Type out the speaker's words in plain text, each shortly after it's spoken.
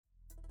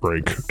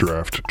break,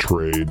 draft,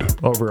 trade.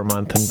 Over a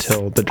month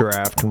until the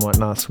draft and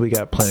whatnot, so we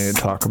got plenty to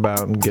talk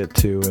about and get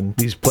to. And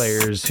these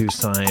players who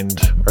signed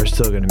are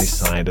still going to be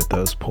signed at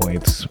those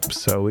points,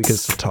 so we can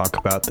still talk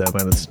about them,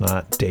 and it's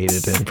not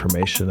dated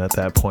information at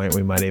that point.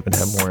 We might even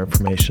have more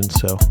information.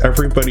 So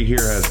everybody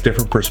here has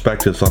different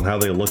perspectives on how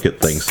they look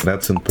at things, and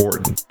that's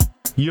important.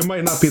 You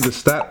might not be the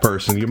stat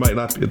person. You might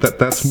not be,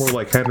 that's more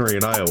like Henry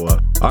in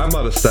Iowa. I'm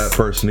not a stat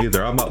person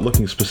either. I'm not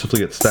looking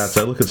specifically at stats.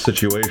 I look at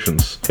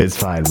situations. It's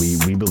fine.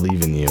 We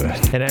believe in you.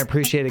 And I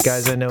appreciate it,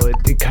 guys. I know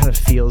it kind of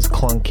feels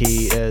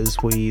clunky as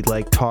we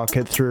talk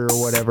it through or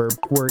whatever.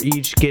 We're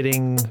each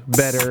getting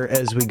better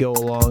as we go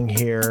along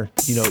here.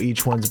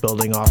 Each one's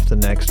building off the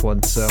next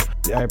one. So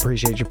I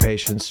appreciate your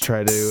patience.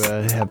 Try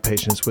to have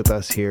patience with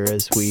us here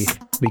as we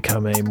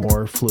become a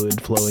more fluid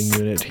flowing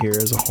unit here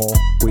as a whole.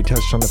 We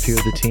touched on a few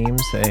of the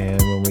teams,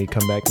 and when we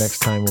come back next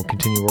time, we'll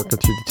continue working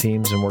through the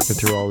teams and working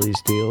through all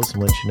these deals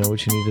and let you know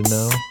what you need to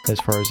know as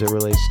far as it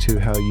relates to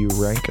how you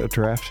rank a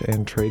draft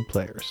and trade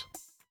players.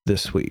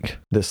 Last week.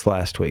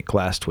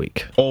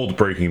 Old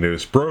breaking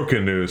news,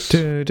 broken news.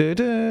 Breaking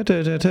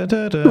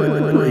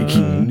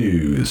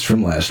news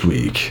from last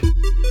week.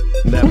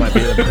 That might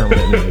be the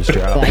permanent news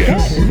drop.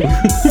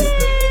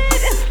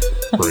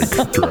 Break,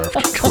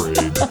 draft,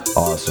 trade.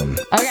 Awesome.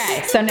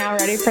 Okay, so now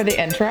ready for the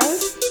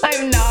intros?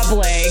 I'm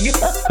nobbling.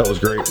 That was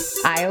great.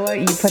 Iowa,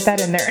 you put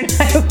that in there and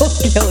I will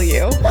kill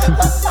you.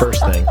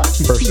 First thing on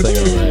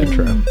the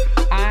intro.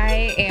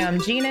 I am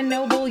Gina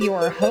Noble,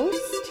 your host,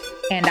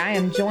 and I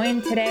am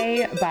joined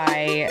today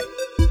by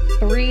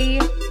three.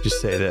 Just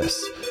say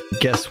this.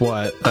 Guess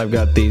what? I've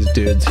got these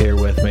dudes here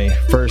with me.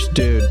 First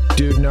dude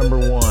number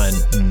 1.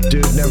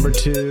 Dude number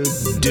 2.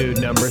 Dude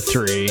number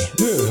 3.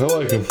 Yeah, I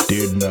like him.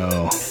 Dude,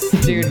 no.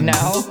 Dude,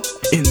 no.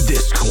 In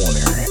this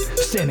corner,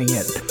 standing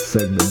at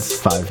segments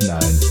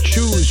 5'9".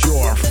 Choose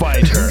your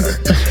fighter.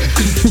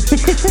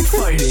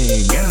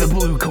 Fighting out of the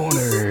blue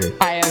corner.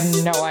 I have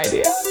no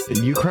idea.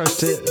 You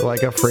crushed it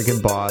like a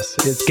freaking boss.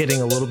 It's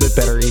getting a little bit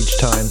better each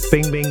time.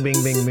 Bing, bing,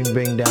 bing, bing, bing,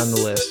 bing down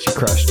the list. You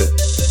crushed it.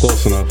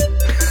 Close enough.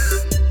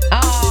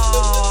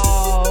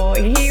 Oh,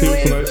 he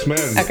was a nice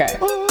man. Okay.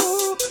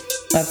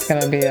 That's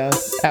going to be a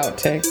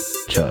outtake.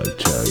 Chug.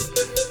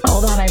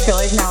 Hold on, I feel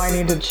like now I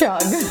need to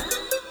chug.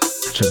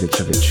 Chugga,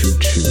 chugga, choo,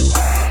 choo.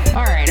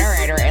 All right.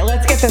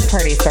 Let's get this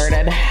party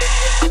started.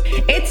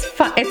 It's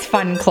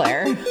fun,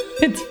 Claire.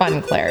 It's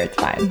fun, Claire. It's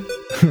fine.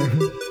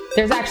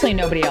 There's actually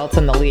nobody else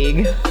in the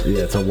league.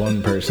 Yeah, it's a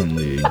one-person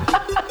league.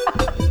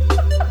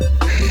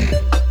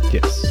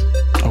 Yes.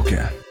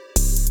 Okay.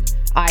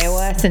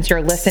 Iowa, since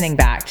you're listening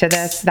back to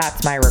this,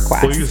 that's my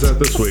request. We'll use that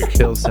this week.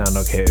 It'll sound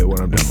okay when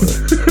I'm done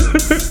with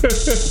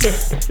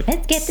it.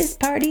 Let's get this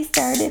party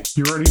started.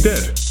 You already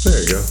did.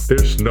 There you go.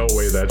 There's no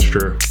way that's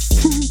true.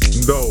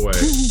 No way.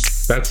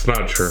 That's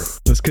not true.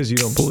 That's because you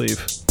don't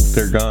believe.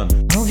 They're gone.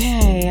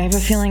 Okay, I have a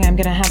feeling I'm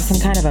going to have some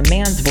kind of a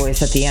man's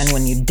voice at the end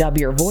when you dub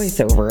your voice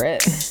over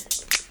it.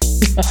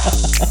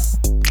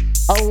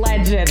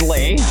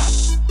 Allegedly.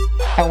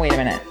 Oh, wait a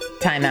minute.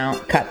 Time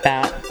out. Cut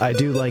that. I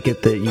do like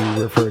it that you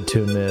referred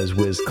to him as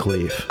Wiz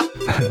Khalifa.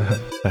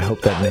 I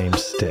hope that name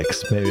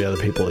sticks. Maybe other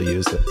people will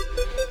use it.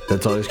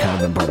 That's always kind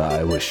of been part of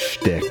Iowa's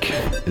shtick,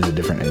 is a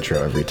different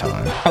intro every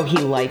time. Oh, he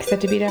likes it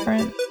to be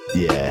different?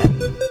 Yeah.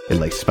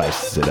 It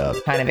spices it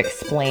up. Kind of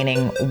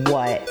explaining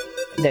what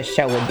the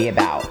show would be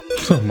about.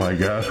 Oh my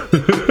god.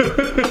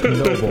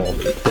 Noble.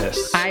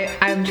 This.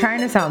 I'm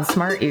trying to sound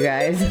smart, you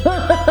guys.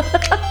 Gotta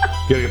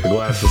get the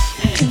glasses.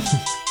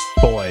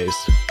 Boys.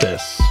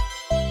 This.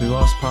 We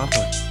lost Papa.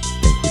 I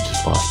think we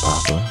just lost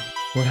Papa.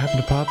 What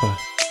happened to Papa?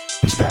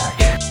 He's back.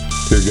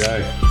 Good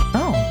guy.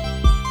 Oh.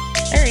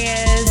 There he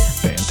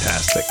is.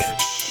 Fantastic.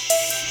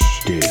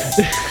 Dude.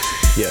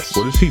 Yes.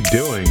 What is he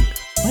doing?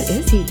 What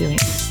is he doing?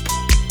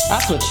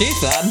 That's what she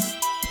said.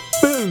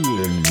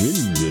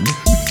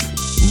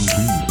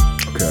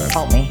 Okay.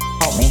 Help me.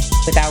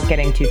 Without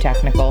getting too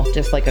technical,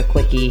 just like a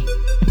quickie.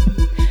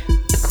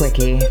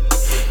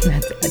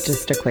 That's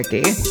just a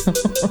quickie.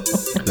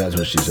 That's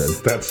what she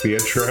said. That's the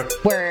intro.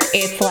 Where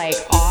it's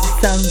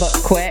awesome but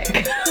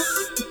quick.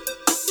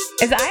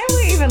 Is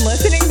Iowa even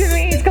listening to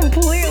me? He's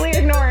completely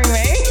ignoring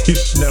me.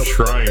 He's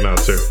trying not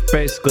to.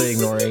 Basically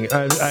ignoring.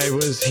 I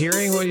was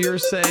hearing what you're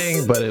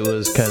saying, but it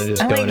was kind of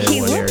just going in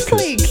he one ear. looks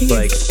like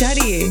he's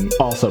studying.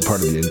 Also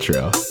part of the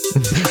intro.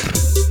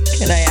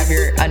 Can I have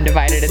your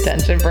undivided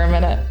attention for a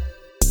minute?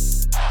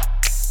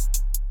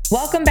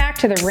 Welcome back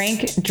to the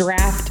Rank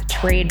Draft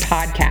Trade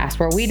Podcast,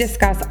 where we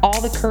discuss all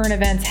the current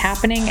events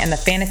happening in the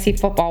fantasy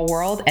football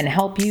world and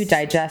help you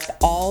digest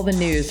all the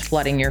news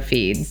flooding your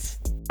feeds.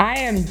 I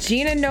am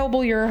Gina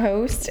Noble, your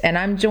host, and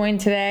I'm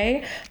joined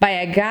today by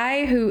a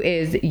guy who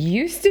is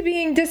used to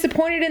being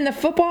disappointed in the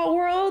football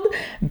world,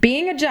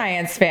 being a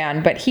Giants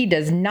fan, but he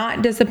does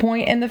not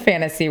disappoint in the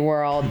fantasy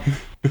world.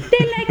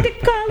 They like to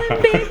call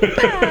him Big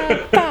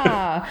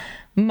Papa.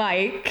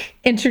 Mike,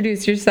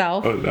 introduce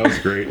yourself. Oh, that was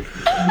great.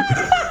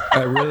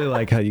 I really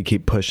like how you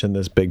keep pushing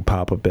this Big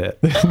Papa bit.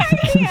 I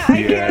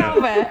can't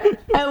help it.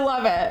 I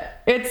love it.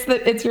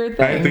 It's your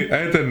thing. I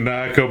had to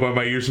not go by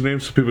my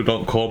username so people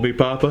don't call me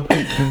Papa.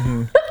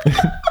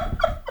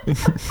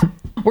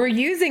 We're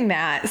using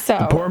that,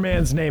 so. Poor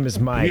man's name is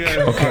Mike.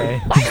 Yeah.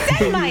 Okay. I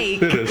said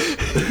Mike. It is.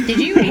 Did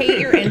you hate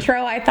your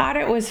intro? I thought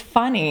it was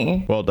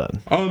funny. Well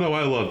done. Oh, no,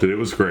 I loved it. It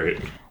was great.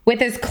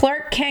 With his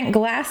Clark Kent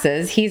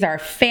glasses, he's our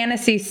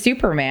fantasy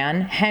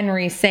Superman,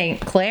 Henry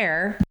St.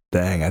 Clair.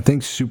 Dang, I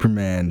think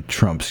Superman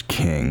trumps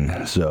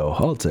King, so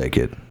I'll take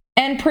it.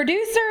 And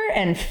producer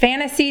and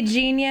fantasy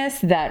genius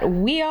that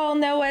we all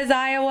know as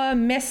Iowa,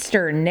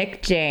 Mr.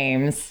 Nick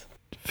James.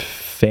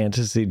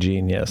 Fantasy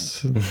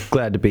genius.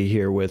 Glad to be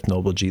here with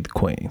Noble G the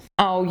Queen.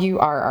 Oh, you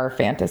are our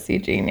fantasy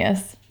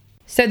genius.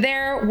 So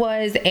there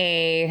was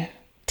a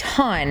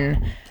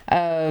ton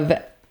of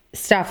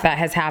stuff that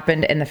has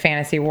happened in the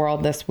fantasy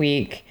world this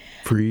week.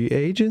 Free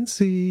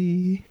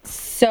agency.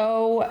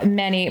 So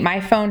many. My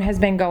phone has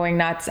been going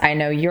nuts. I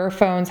know your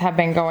phones have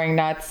been going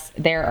nuts.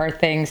 There are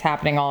things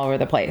happening all over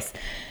the place.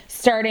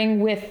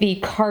 Starting with the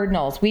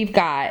Cardinals, we've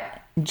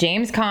got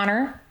James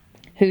Conner,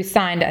 who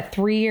signed a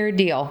 3-year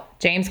deal.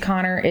 James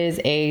Conner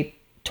is a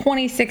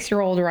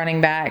 26-year-old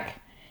running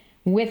back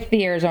with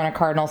the Arizona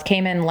Cardinals.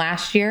 Came in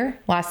last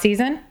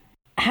season.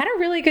 Had a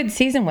really good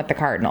season with the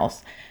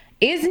Cardinals.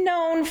 Is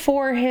known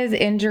for his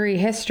injury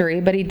history,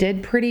 but he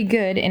did pretty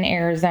good in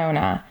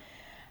Arizona.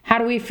 How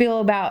do we feel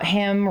about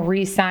him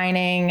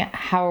re-signing?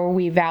 How are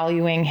we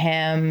valuing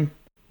him?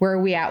 Where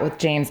are we at with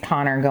James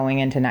Conner going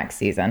into next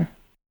season?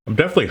 I'm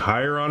definitely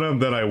higher on him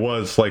than I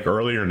was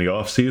earlier in the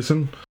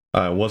offseason.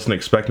 I wasn't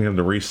expecting him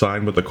to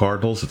re-sign with the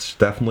Cardinals. It's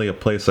definitely a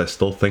place I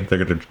still think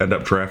they're going to end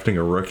up drafting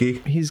a rookie.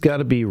 He's got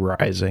to be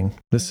rising.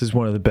 This is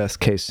one of the best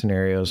case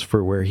scenarios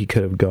for where he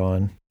could have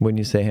gone. Wouldn't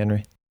you say,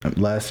 Henry?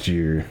 Last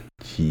year,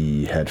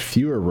 he had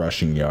fewer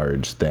rushing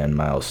yards than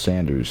Miles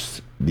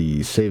Sanders.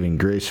 The saving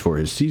grace for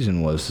his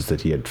season was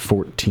that he had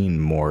 14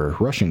 more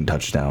rushing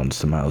touchdowns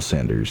than Miles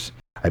Sanders.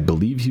 I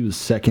believe he was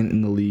second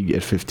in the league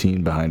at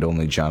 15 behind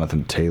only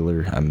Jonathan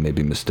Taylor. I may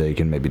be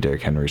mistaken. Maybe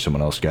Derrick Henry,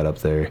 someone else got up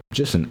there.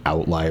 Just an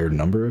outlier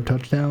number of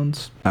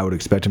touchdowns. I would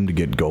expect him to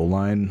get goal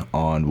line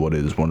on what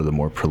is one of the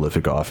more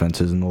prolific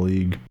offenses in the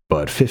league.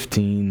 But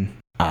 15...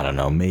 I don't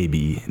know,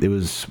 maybe. It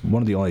was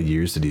one of the only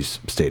years that he's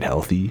stayed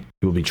healthy.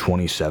 He will be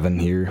 27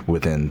 here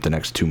within the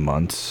next 2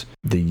 months.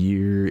 The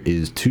year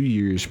is 2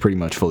 years pretty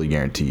much fully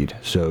guaranteed.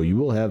 So you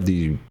will have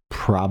the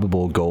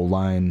probable goal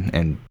line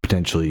and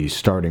potentially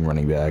starting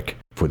running back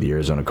for the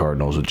Arizona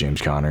Cardinals with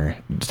James Conner.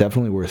 It's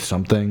definitely worth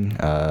something.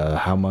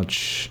 How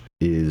much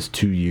is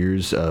 2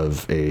 years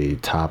of a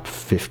top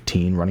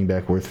 15 running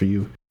back worth for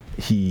you?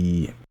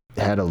 He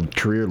had a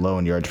career low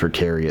in yards per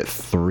carry at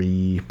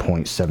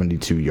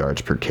 3.72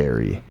 yards per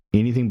carry.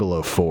 Anything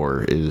below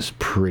 4 is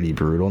pretty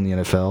brutal in the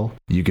NFL.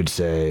 You could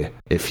say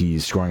if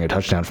he's scoring a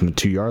touchdown from the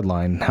 2-yard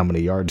line, how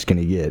many yards can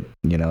he get?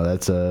 You know,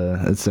 that's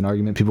an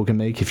argument people can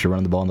make if you're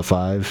running the ball in the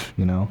 5,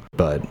 you know,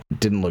 but it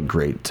didn't look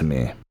great to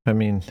me. I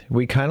mean,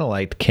 we kind of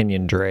liked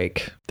Kenyon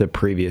Drake the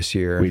previous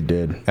year. We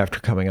did. After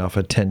coming off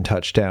a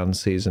 10-touchdown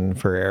season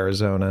for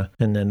Arizona.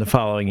 And then the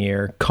following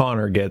year,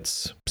 Conner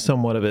gets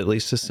somewhat of at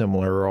least a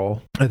similar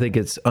role. I think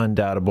it's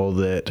undoubtable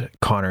that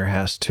Conner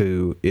has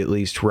to at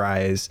least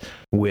rise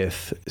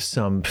with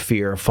some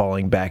fear of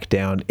falling back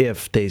down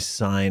if they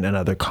sign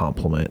another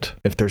complement.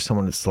 If there's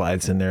someone that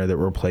slides in there that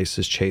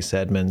replaces Chase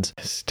Edmonds.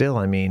 Still,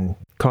 I mean,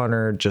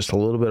 Conner just a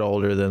little bit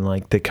older than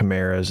like the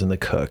Camaras and the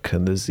Cook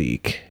and the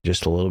Zeke.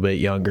 Just a little bit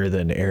younger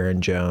than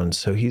Aaron Jones.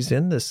 So he's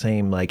in the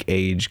same like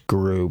age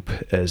group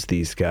as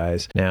these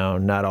guys. Now,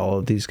 not all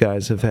of these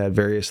guys have had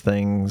various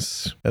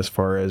things as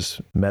far as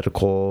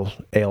medical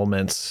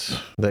ailments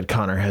that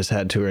Conner has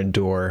had to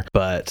endure,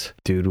 but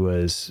dude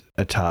was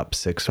a top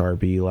 6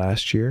 RB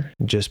last year,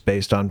 just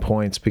based on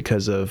points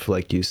because of,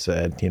 like you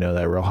said, you know,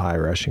 that real high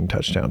rushing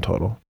touchdown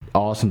total.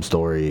 Awesome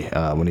story.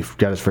 When he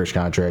got his first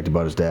contract, he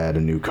bought his dad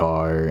a new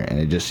car, and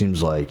it just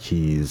seems like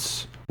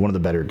he's one of the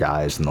better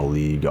guys in the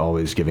league,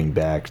 always giving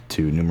back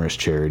to numerous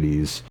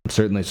charities.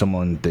 Certainly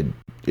someone that,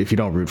 if you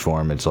don't root for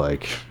him, it's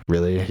like,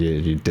 really?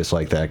 You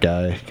dislike that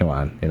guy? Come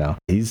on, you know.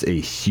 He's a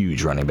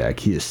huge running back.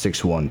 He is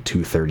 6'1",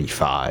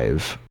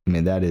 235. I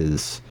mean, that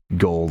is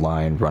goal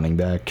line running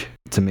back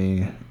to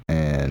me.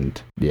 And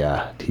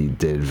yeah, he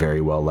did very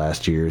well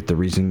last year. The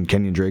reason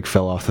Kenyon Drake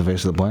fell off the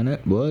face of the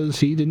planet was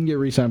he didn't get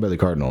re-signed by the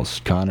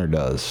Cardinals. Conner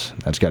does.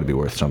 That's got to be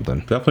worth something.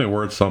 Definitely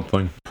worth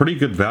something. Pretty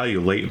good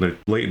value late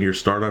in your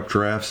startup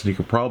drafts, and you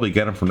could probably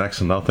get him for next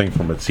to nothing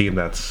from a team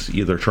that's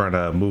either trying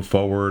to move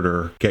forward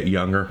or get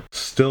younger.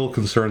 Still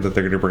concerned that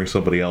they're going to bring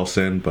somebody else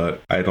in,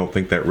 but I don't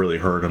think that really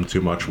hurt him too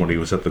much when he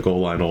was at the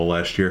goal line all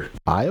last year.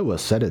 Iowa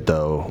said it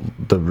though.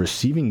 The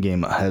receiving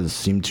game has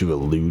seemed to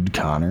elude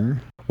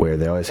Conner. where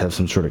they always have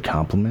some sort of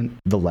compliment.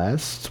 The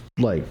last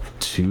like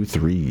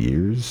 2-3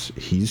 years,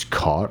 he's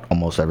caught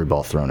almost every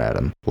ball thrown at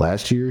him.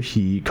 Last year,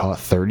 he caught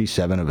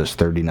 37 of his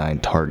 39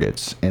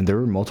 targets, and there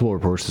were multiple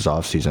reports this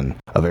offseason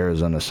of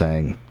Arizona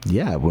saying,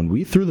 yeah, when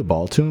we threw the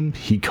ball to him,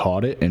 he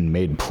caught it and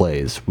made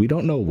plays. We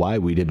don't know why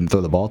we didn't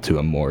throw the ball to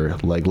him more.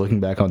 Like, looking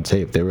back on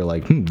tape, they were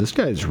like, this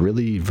guy's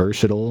really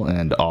versatile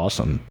and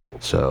awesome.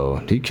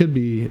 So he could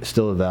be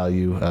still a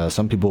value.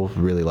 Some people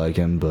really like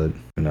him, but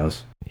who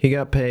knows? He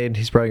got paid.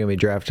 He's probably going to be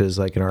drafted as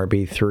like an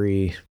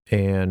RB3.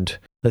 And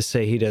let's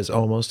say he does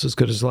almost as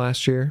good as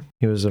last year.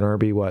 He was an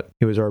RB, what?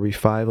 He was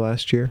RB5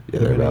 last year? Yeah,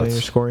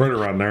 thereabouts. Scoring. Right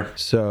around there.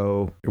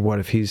 So what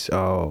if he's,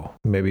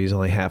 maybe he's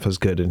only half as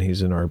good and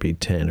he's an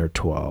RB10 or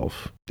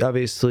 12?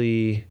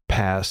 Obviously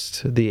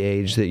past the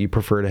age that you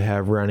prefer to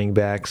have running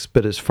backs,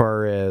 but as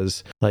far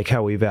as like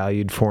how we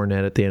valued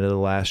Fournette at the end of the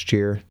last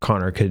year,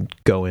 Connor could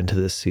go into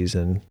this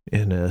season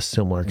in a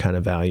similar kind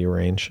of value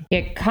range.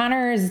 Yeah,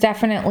 Connor is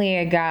definitely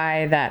a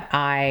guy that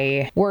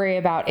I worry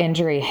about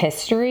injury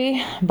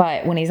history,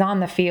 but when he's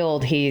on the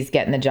field, he's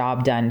getting the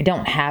job done. I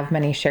don't have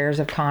many shares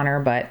of Connor,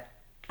 but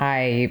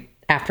I,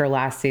 after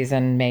last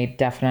season, may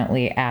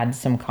definitely add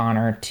some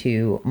Connor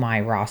to my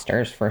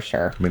rosters for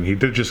sure. I mean, he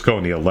did just go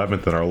in the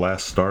 11th in our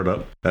last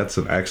startup. That's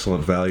an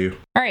excellent value.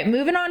 All right,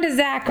 moving on to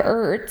Zach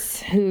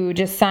Ertz, who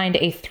just signed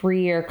a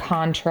 3-year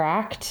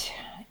contract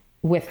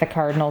with the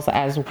Cardinals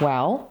as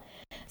well.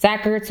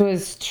 Zach Ertz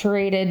was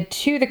traded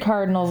to the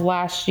Cardinals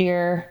last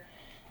year,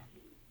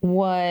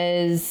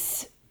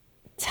 was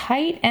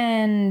tight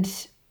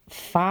end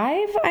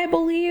 5, I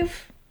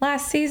believe,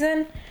 last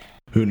season.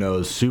 Who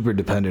knows? Super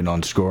dependent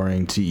on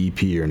scoring,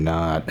 TEP or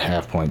not.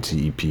 Half point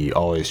TEP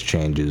always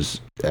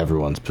changes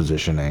everyone's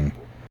positioning.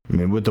 I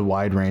mean, with the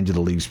wide range of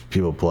the leagues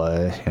people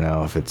play,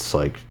 if it's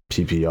like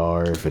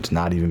PPR, if it's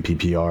not even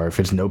PPR, if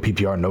it's no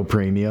PPR, no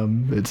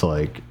premium, it's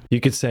like... You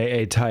could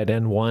say a tight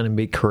end 1 and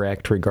be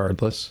correct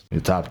regardless.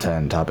 Top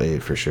 10, top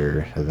 8 for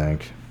sure, I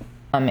think.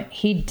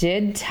 He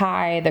did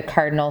tie the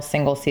Cardinals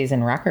single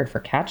season record for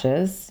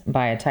catches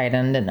by a tight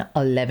end in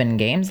 11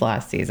 games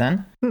last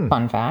season.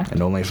 Fun fact.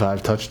 And only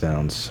 5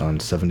 touchdowns on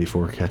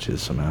 74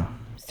 catches somehow.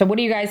 So what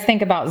do you guys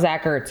think about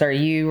Zach Ertz? Are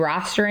you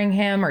rostering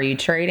him? Are you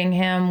trading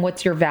him?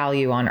 What's your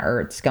value on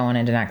Ertz going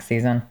into next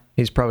season?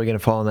 He's probably going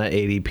to fall in that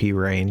ADP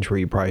range where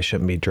you probably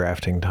shouldn't be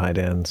drafting tight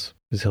ends,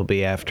 because he'll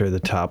be after the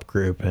top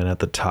group and at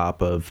the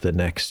top of the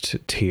next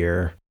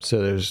tier.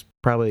 So there's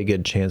probably a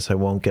good chance I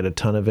won't get a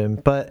ton of him.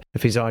 But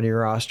if he's on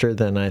your roster,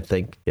 then I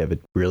think you have a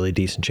really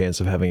decent chance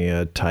of having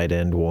a tight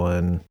end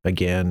 1,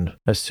 again,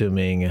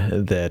 assuming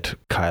that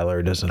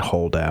Kyler doesn't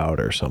hold out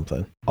or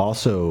something.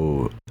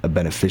 Also a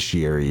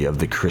beneficiary of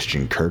the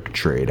Christian Kirk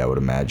trade, I would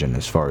imagine,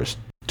 as far as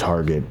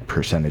target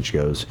percentage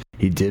goes.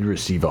 He did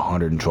receive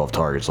 112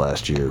 targets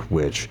last year,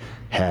 which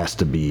has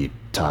to be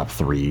top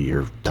 3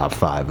 or top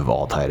 5 of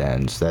all tight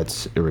ends.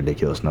 That's a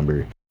ridiculous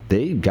number.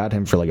 They got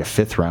him for like a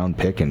 5th round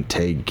pick and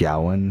Tay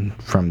Gowan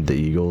from the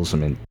Eagles. I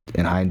mean,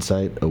 in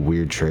hindsight, a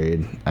weird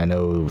trade. I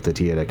know that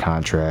he had a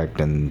contract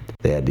and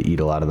they had to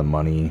eat a lot of the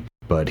money,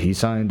 but he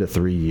signed a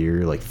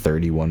 3-year, like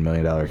 $31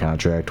 million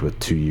contract with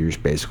 2 years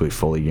basically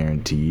fully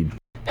guaranteed.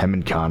 Him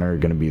and Connor are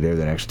going to be there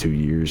the next 2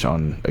 years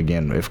on,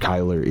 again, if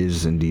Kyler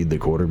is indeed the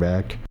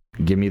quarterback,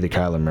 give me the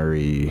Kyler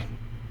Murray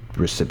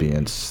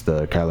recipients,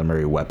 the Kyler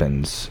Murray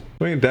weapons.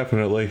 I mean,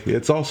 definitely.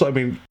 It's also, I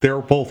mean,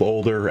 they're both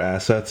older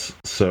assets,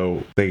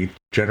 so they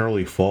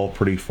generally fall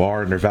pretty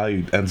far, and their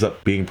value ends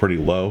up being pretty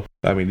low.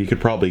 I mean, you could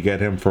probably get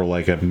him for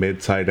like a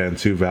mid tight end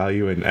 2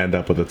 value and end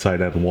up with a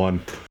tight end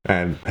 1,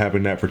 and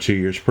having that for 2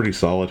 years, pretty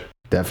solid.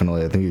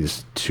 Definitely. I think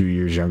he's 2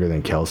 years younger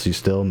than Kelsey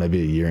still,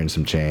 maybe a year and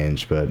some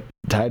change. But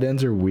tight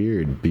ends are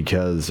weird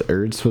because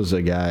Ertz was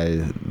a guy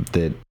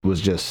that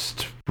was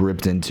just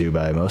ripped into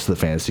by most of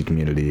the fantasy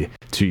community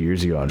 2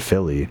 years ago in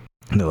Philly.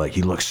 And they're like,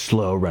 he looks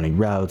slow running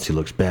routes, he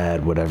looks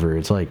bad, whatever.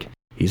 It's like,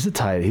 he's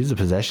a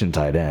possession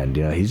tight end.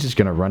 He's just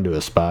going to run to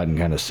a spot and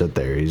kind of sit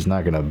there. He's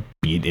not going to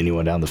beat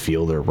anyone down the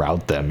field or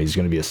route them. He's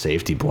going to be a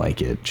safety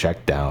blanket,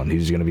 check down.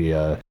 He's going to be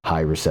a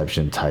high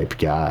reception type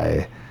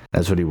guy.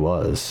 That's what he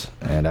was.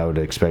 And I would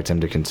expect him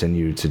to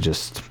continue to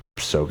just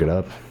soak it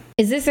up.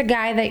 Is this a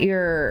guy that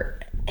you're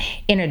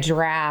in a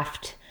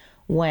draft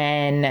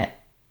when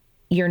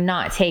you're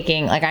not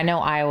taking, like, I know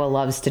Iowa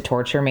loves to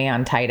torture me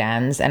on tight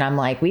ends, and I'm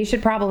like, we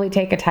should probably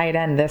take a tight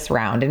end this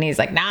round. And he's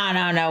like,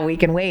 no, we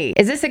can wait.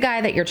 Is this a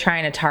guy that you're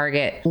trying to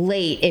target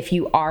late if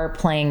you are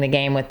playing the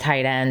game with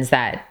tight ends,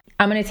 that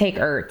I'm going to take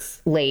Ertz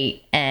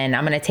late and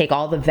I'm going to take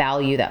all the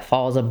value that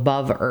falls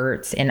above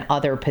Ertz in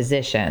other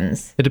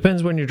positions? It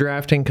depends when you're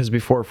drafting, because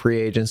before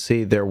free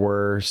agency, there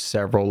were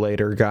several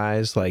later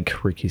guys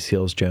like Ricky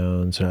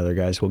Seals-Jones and other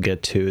guys we'll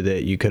get to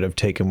that you could have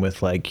taken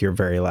with like your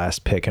very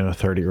last pick in a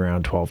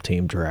 30-round,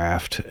 12-team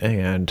draft.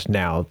 And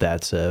now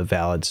that's a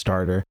valid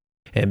starter.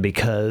 And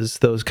because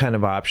those kind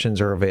of options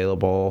are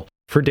available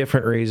for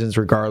different reasons,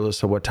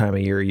 regardless of what time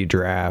of year you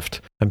draft,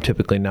 I'm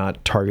typically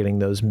not targeting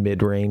those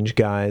mid-range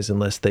guys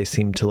unless they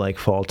seem to like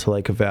fall to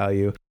like a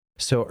value.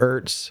 So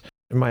Ertz,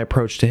 my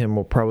approach to him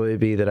will probably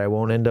be that I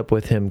won't end up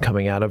with him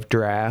coming out of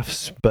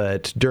drafts,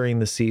 but during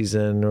the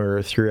season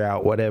or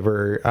throughout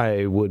whatever,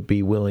 I would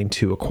be willing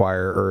to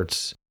acquire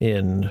Ertz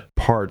in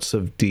parts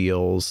of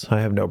deals.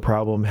 I have no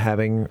problem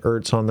having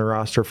Ertz on the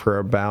roster for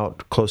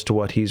about close to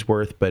what he's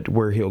worth, but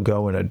where he'll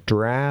go in a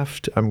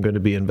draft, I'm going to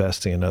be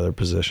investing in other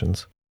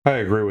positions. I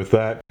agree with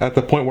that. At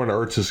the point where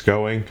Ertz is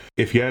going,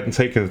 if you hadn't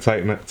taken a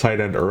tight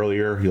end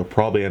earlier, you'll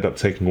probably end up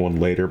taking one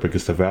later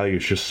because the value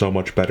is just so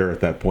much better at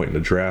that point in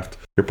the draft.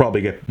 You'll probably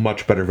get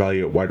much better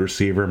value at wide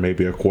receiver,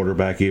 maybe a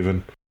quarterback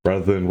even,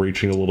 rather than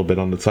reaching a little bit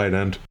on the tight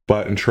end.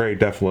 But in trade,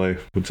 definitely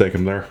would take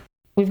him there.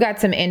 We've got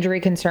some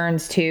injury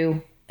concerns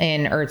too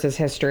in Ertz's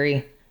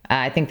history.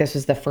 I think this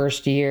was the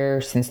first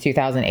year since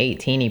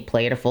 2018 he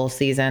played a full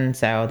season,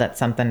 so that's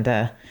something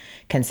to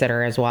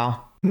consider as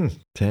well.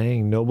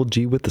 Dang, Noble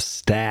G with the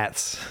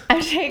stats.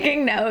 I'm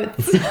taking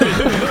notes. You guys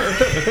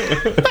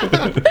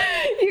aren't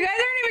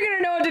even going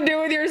to know what to do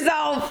with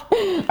yourself.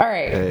 All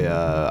right. Hey,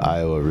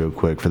 Iowa, real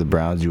quick, for the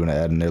Browns, you want to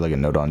add in there like a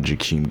note on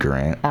Jakeem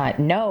Grant?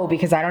 No,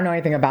 because I don't know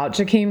anything about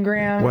Jakeem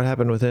Grant. What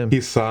happened with him?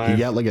 He signed. He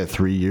got like a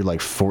 3-year,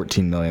 like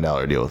 $14 million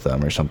deal with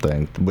them or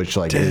something, which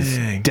like is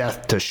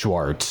death to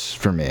Schwartz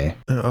for me.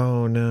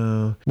 Oh,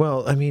 no.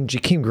 Well, I mean,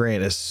 Jakeem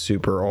Grant is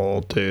super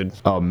old, dude.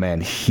 Oh,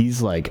 man,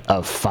 he's like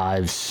a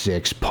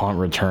 5'6" punt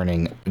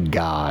returning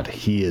god.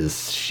 He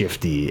is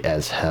shifty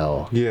as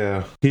hell.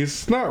 Yeah,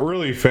 he's not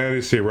really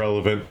fantasy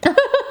relevant.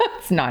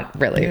 It's not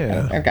really.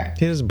 Yeah. Okay.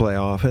 He doesn't play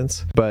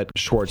offense, but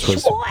Schwartz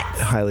was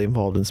highly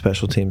involved in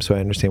special teams, so I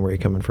understand where you're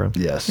coming from.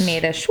 Yes. May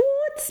the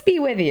Schwartz be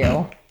with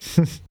you.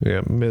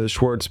 Yeah, may the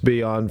Schwartz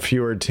be on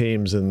fewer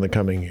teams in the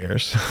coming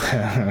years.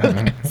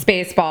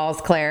 Spaceballs,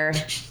 Claire.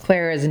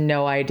 Claire has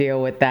no idea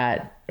what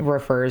that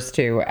refers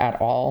to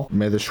at all.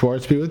 May the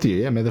Schwartz be with you.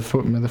 Yeah, may the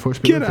force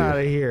be Get with you. out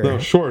of here. No,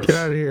 Schwartz. Get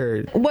out of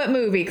here. What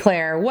movie,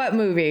 Claire? What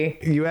movie?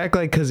 You act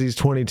like because he's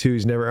 22,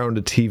 he's never owned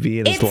a TV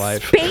in his It's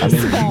life.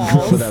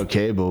 Spaceballs. Without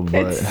cable,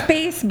 but It's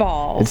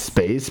Spaceballs. it's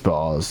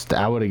Spaceballs.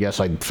 I would have guessed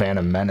like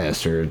Phantom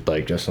Menace or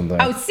like just something.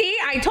 Oh, see?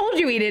 I told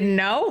you he didn't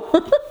know.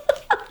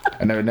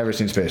 I never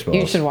seen Spaceballs.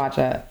 You should watch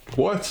it.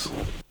 What?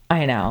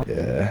 I know.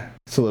 Yeah,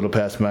 it's a little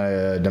past my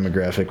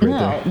demographic right No,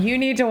 there. you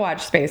need to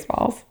watch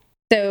Spaceballs.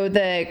 So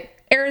the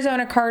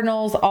Arizona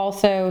Cardinals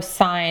also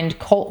signed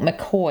Colt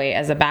McCoy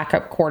as a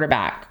backup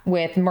quarterback.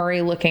 With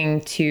Murray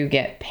looking to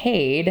get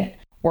paid,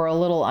 we're a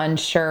little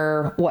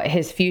unsure what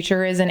his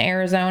future is in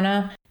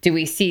Arizona. Do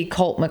we see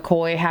Colt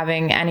McCoy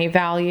having any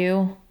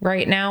value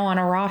right now on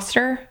a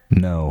roster?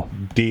 No.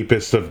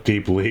 Deepest of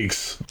deep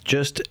leagues.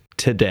 Just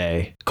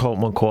today, Colt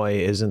McCoy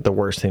isn't the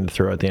worst thing to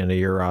throw at the end of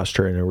your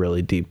roster in a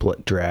really deep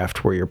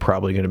draft where you're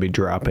probably going to be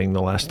dropping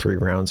the last 3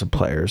 rounds of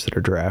players that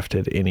are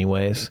drafted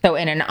anyways. So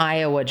in an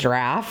Iowa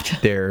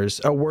draft,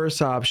 There's a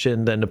worse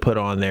option than to put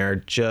on there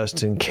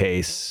just in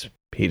case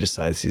he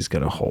decides he's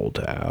going to hold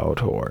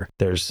out or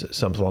there's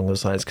something along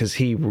those lines, because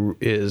he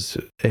is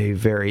a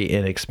very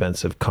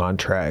inexpensive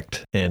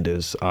contract and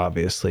is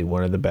obviously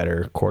one of the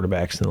better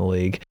quarterbacks in the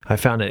league. I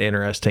found it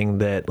interesting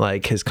that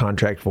like his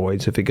contract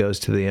voids if it goes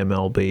to the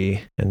MLB,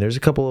 and there's a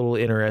couple little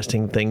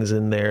interesting things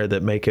in there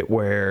that make it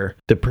where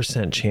the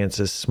percent chance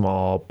is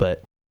small,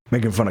 but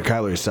Making fun of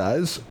Kyler's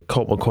size.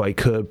 Colt McCoy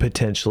could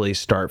potentially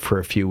start for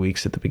a few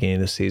weeks at the beginning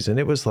of the season.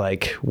 It was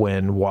like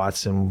when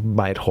Watson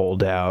might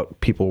hold out,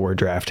 people were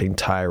drafting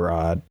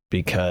Tyrod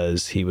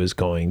because he was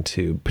going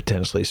to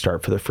potentially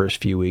start for the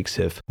first few weeks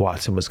if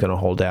Watson was going to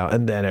hold out,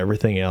 and then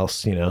everything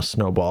else,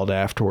 snowballed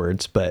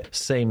afterwards. But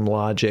same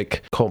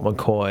logic, Colt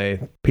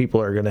McCoy, people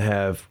are going to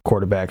have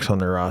quarterbacks on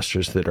their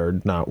rosters that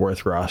are not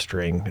worth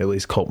rostering. At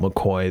least Colt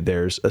McCoy,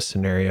 there's a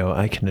scenario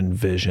I can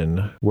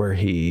envision where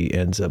he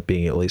ends up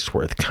being at least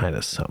worth kind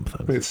of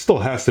something. It still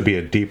has to be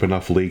a deep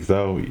enough league,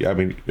 though. I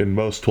mean, in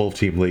most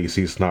 12-team leagues,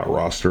 he's not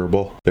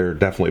rosterable. There are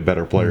definitely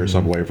better players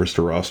on waivers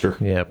to roster.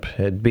 Yep,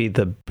 it'd be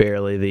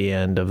barely the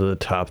end of the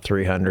top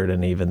 300,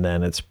 and even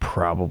then it's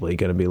probably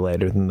going to be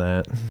later than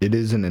that. It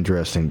is an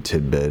interesting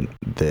tidbit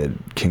that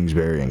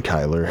Kingsbury and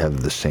Kyler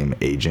have the same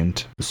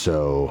agent,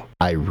 so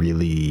I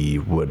really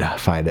would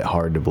find it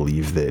hard to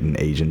believe that an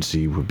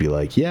agency would be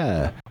like,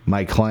 yeah,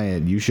 my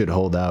client, you should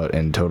hold out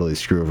and totally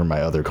screw over my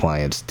other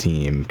client's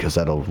team because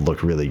that'll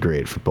look really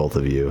great for both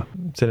of you.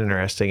 It's an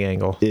interesting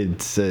angle.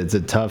 It's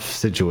a tough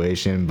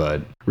situation,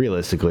 but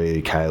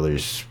realistically,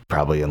 Kyler's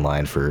probably in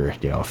line for a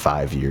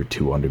 5-year,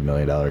 $200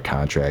 million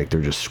contract.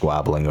 They're just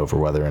squabbling over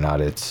whether or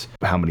not it's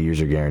how many years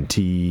are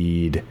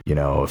guaranteed.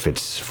 If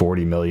it's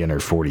 $40 million or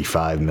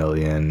 $45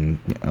 million,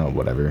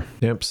 whatever.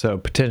 Yep. So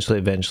potentially,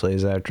 eventually,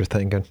 is that what you're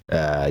thinking?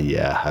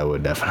 Yeah, I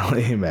would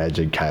definitely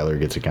imagine Kyler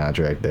gets a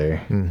contract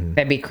there.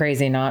 That'd be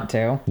crazy not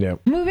to.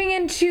 Yep. Moving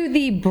into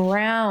the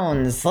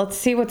Browns, let's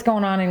see what's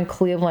going on in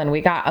Cleveland.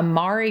 We got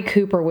Amari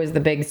Cooper was the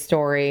big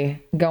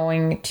story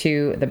going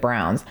to the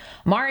Browns.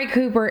 Amari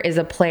Cooper is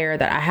a player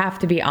that I have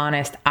to be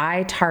honest,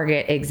 I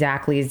target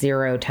exactly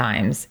 0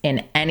 times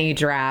in any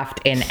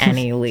draft in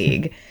any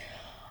league.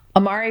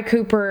 Amari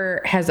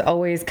Cooper has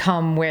always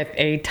come with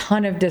a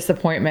ton of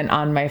disappointment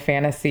on my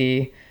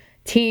fantasy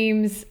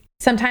teams.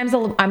 Sometimes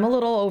I'm a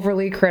little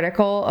overly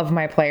critical of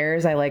my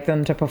players. I like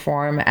them to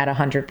perform at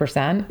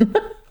 100%.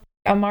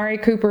 Amari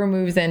Cooper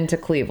moves into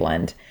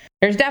Cleveland.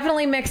 There's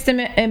definitely mixed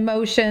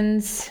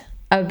emotions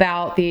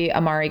about the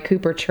Amari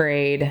Cooper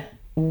trade.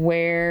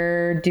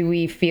 Where do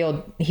we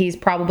feel he's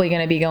probably going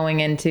to be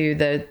going into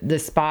the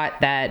spot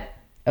that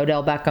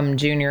Odell Beckham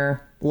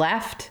Jr.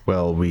 left?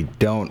 Well, we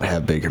don't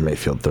have Baker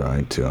Mayfield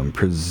throwing to him.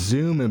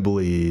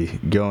 Presumably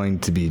going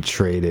to be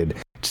traded.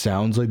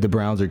 Sounds like the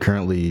Browns are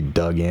currently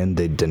dug in.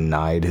 They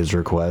denied his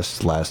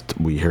request last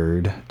we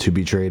heard to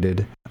be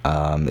traded.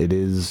 It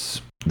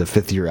is the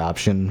 5th-year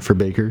option for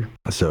Baker,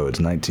 so it's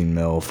 $19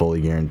 million,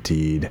 fully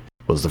guaranteed.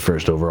 Was the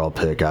first overall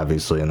pick,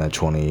 obviously, in that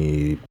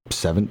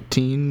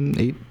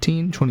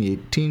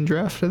 2018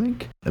 draft, I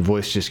think. The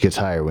voice just gets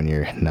higher when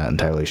you're not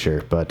entirely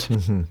sure, but I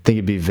think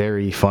it'd be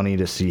very funny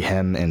to see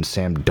him and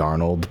Sam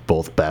Darnold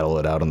both battle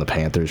it out on the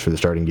Panthers for the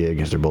starting gig,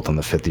 because they're both on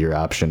the 5th-year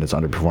option. It's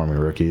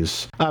underperforming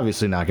rookies.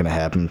 Obviously not going to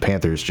happen.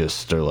 Panthers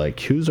just are like,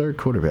 who's our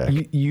quarterback?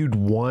 You'd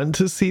want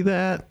to see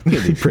that?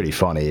 It'd be pretty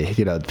funny.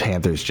 You know,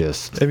 Panthers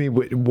just... I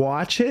mean,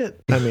 watch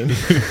it? I mean...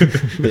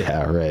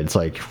 Yeah, right. It's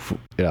like,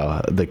 you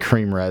know, the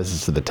cream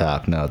rises to the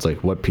top. No, it's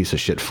like, what piece of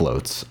shit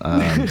floats?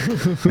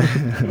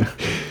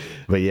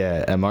 But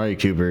yeah, Amari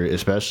Cooper,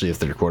 especially if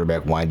their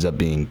quarterback winds up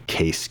being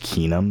Case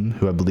Keenum,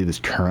 who I believe is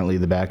currently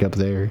the backup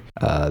there,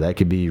 that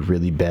could be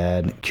really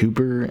bad.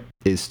 Cooper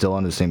is still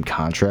on the same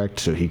contract,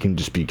 so he can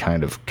just be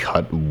kind of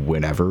cut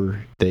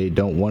whenever they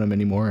don't want him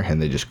anymore,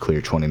 and they just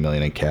clear $20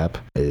 million in cap.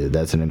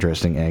 That's an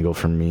interesting angle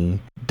for me.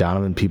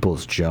 Donovan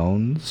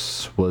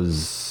Peoples-Jones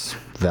was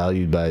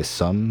valued by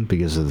some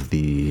because of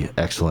the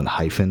excellent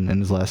hyphen in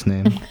his last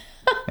name.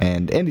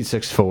 And Andy's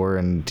 6'4",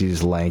 and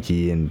he's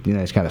lanky, and you know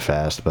he's kind of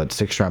fast. But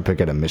 6th-round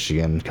pick out of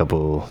Michigan a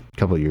couple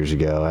years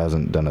ago,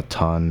 hasn't done a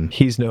ton.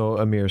 He's no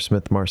Amir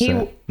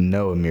Smith-Marset.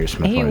 No Amir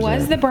Smith-Marset. He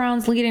was the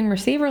Browns' leading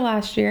receiver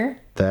last year.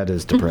 That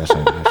is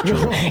depressing.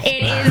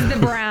 It is the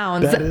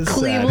Browns.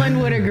 Cleveland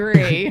sad. Would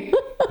agree.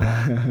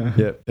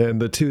 Yep,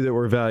 and the two that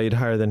were valued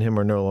higher than him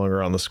are no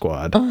longer on the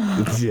squad.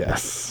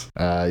 Yes.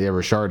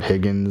 Rashard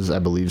Higgins, I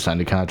believe,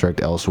 signed a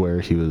contract elsewhere.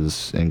 He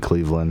was in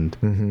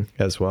Cleveland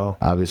as well.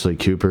 Obviously,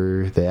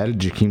 Cooper. They added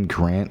Jakeem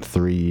Grant,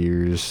 3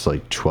 years,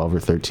 like 12 or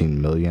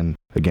 13 million.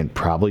 Again,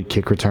 probably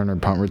kick returner,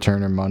 punt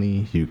returner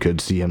money. You could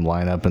see him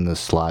line up in the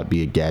slot,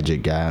 be a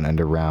gadget guy on end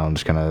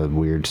arounds, kind of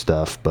weird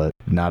stuff, but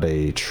not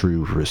a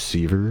true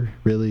receiver,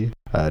 really.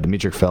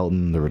 Demetric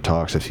Felton, there were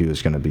talks if he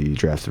was going to be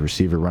drafted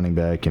receiver, running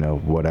back, you know,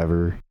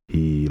 whatever.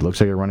 He looks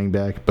like a running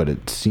back, but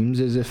it seems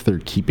as if they're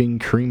keeping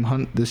Kareem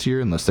Hunt this year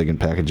unless they can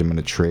package him in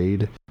a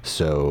trade.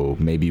 So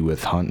maybe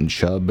with Hunt and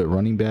Chubb at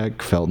running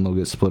back, Felton will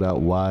get split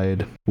out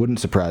wide. Wouldn't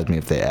surprise me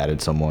if they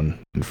added someone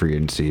in free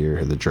agency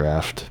or the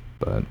draft,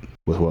 but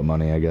with what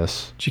money, I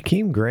guess.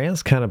 Jakeem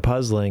Grant's kind of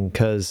puzzling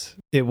because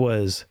it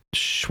was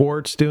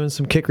Schwartz doing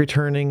some kick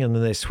returning, and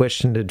then they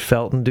switched and did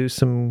Felton do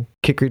some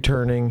kick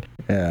returning.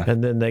 Yeah.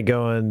 And then they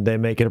go and they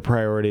make it a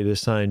priority to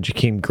sign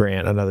Jakeem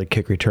Grant, another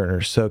kick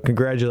returner. So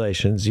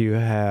congratulations. You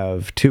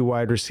have 2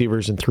 wide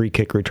receivers and 3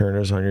 kick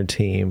returners on your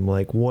team.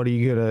 Like, what are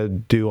you going to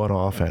do on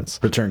offense?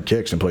 Return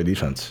kicks and play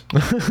defense.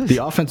 The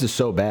offense is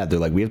so bad. They're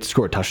like, we have to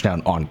score a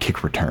touchdown on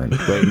kick return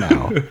right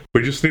now.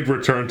 We just need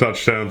return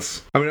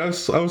touchdowns. I mean, I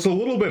was a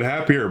little bit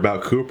happier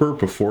about Cooper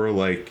before,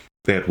 like,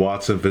 they had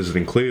Watson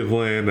visiting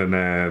Cleveland and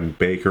then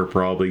Baker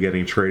probably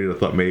getting traded. I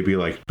thought maybe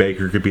like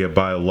Baker could be a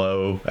buy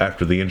low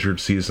after the injured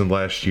season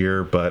last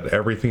year, but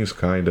everything's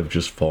kind of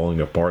just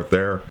falling apart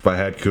there. If I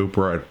had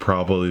Cooper, I'd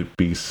probably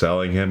be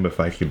selling him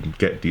if I could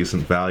get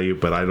decent value,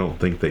 but I don't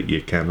think that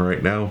you can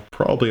right now.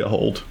 Probably a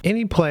hold.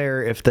 Any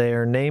player, if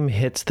their name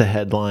hits the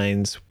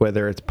headlines,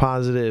 whether it's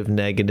positive,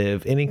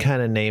 negative, any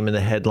kind of name in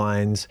the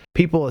headlines,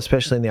 people,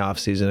 especially in the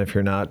offseason, if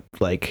you're not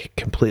like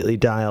completely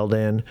dialed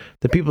in,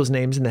 the people's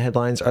names in the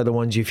headlines are the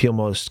ones you feel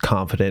most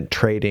confident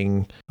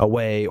trading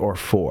away or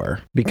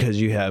for, because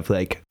you have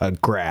like a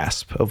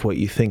grasp of what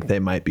you think they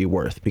might be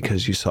worth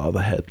because you saw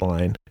the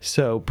headline.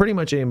 So pretty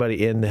much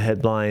anybody in the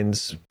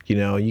headlines, you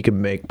know, you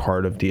can make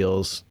part of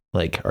deals.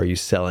 Like, are you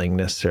selling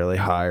necessarily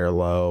high or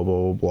low,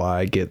 blah, blah, blah.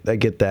 I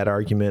get that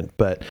argument,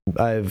 but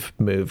I've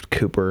moved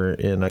Cooper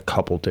in a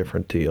couple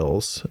different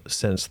deals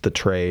since the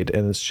trade,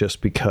 and it's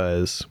just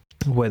because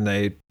when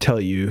they tell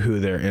you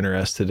who they're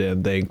interested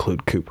in, they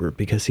include Cooper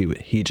because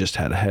he just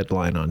had a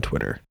headline on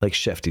Twitter. Like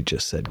Shefty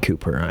just said,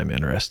 Cooper, I'm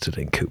interested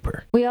in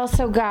Cooper. We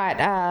also got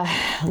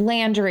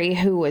Landry,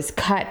 who was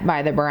cut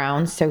by the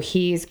Browns, so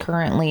he's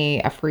currently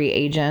a free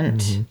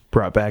agent.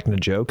 Brought back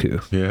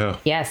Njoku. Yeah.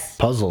 Yes.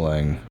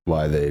 Puzzling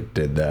why they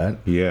did that.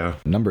 Yeah.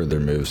 A number of their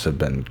moves have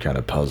been kind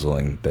of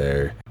puzzling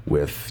there,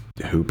 with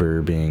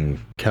Hooper being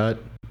cut,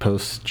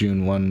 post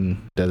June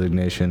 1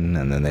 designation,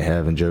 and then they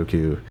have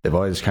Njoku. They've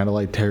always kind of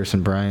liked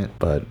Harrison Bryant,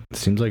 but it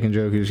seems like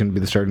Njoku's going to be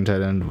the starting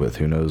tight end with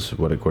who knows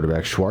what a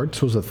quarterback.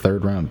 Schwartz was a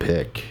 3rd-round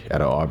pick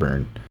out of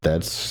Auburn.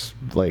 That's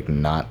like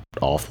not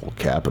awful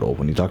capital.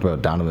 When you talk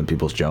about Donovan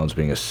Peoples-Jones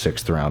being a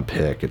 6th-round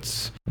pick,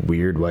 it's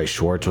weird why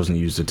Schwartz wasn't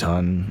used a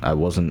ton. I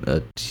wasn't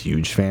a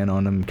huge fan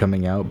on him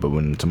coming out, but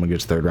when someone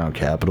gets 3rd-round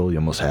capital, you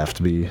almost have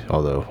to be,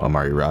 although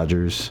Amari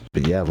Rodgers.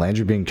 But yeah,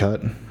 Landry being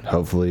cut.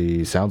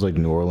 Hopefully, sounds like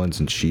New Orleans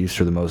and Chiefs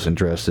are the most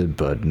interested,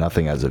 but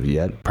nothing as of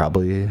yet.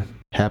 Probably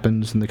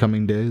happens in the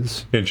coming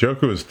days.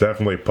 Njoku is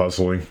definitely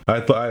puzzling. I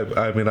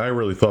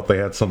really thought they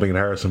had something in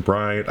Harrison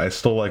Bryant. I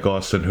still like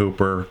Austin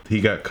Hooper.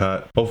 He got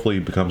cut. Hopefully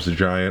he becomes a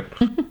Giant.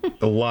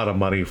 A lot of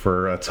money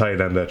for a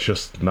tight end that's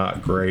just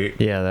not great.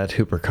 Yeah, that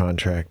Hooper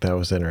contract, that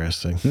was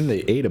interesting. And they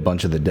ate a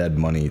bunch of the dead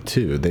money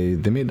too. They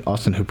made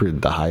Austin Hooper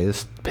the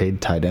highest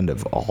paid tight end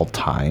of all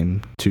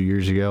time 2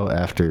 years ago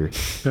after,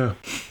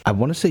 I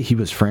want to say he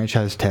was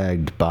franchise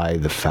tagged by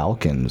the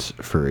Falcons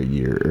for a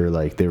year, or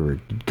like they were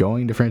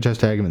going to franchise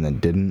tag him and then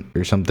didn't,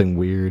 or something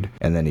weird,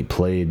 and then he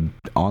played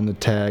on the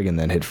tag and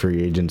then hit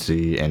free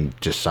agency and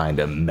just signed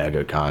a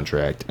mega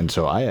contract. And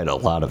so I had a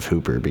lot of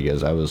Hooper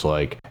because I was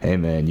like, hey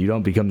man, you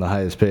don't become the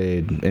highest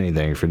paid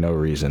anything for no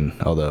reason,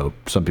 although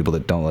some people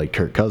that don't like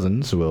Kirk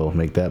Cousins will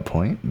make that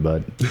point,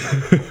 but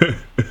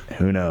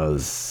who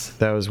knows.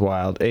 That was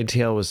wild.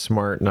 ATL was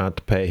smart not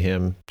to pay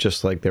him,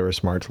 just like they were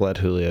smart to let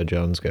Julio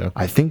Jones go.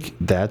 I think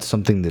that's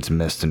something that's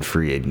missed in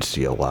free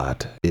agency a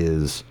lot,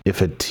 is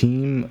if a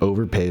team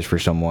overpays for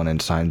someone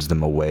and signs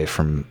them away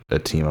from a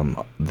team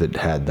that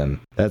had them,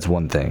 that's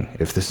one thing.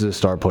 If this is a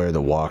star player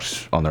that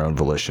walks on their own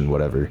volition,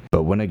 whatever.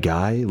 But when a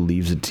guy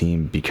leaves a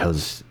team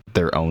because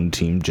their own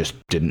team just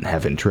didn't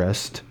have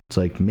interest, it's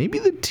like maybe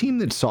the team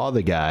that saw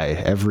the guy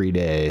every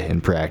day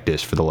in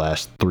practice for the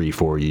last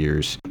 3-4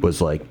 years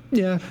was like,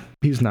 yeah,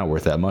 he's not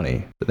worth that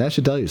money. But that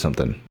should tell you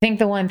something. I think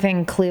the one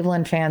thing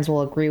Cleveland fans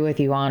will agree with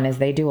you on is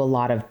they do a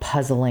lot of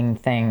puzzling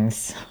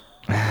things.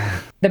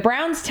 The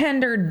Browns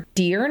tendered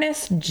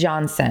Dearness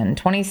Johnson,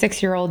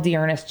 26-year-old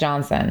Dearness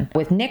Johnson.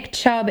 With Nick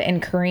Chubb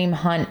and Kareem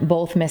Hunt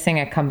both missing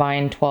a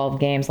combined 12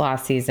 games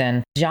last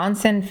season,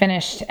 Johnson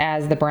finished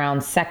as the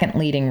Browns' 2nd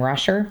leading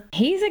rusher.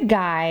 He's a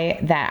guy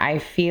that I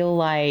feel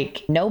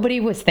like nobody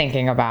was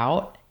thinking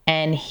about,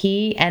 and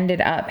he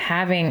ended up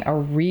having a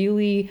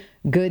really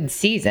good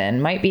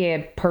season. Might be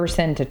a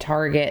person to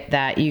target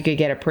that you could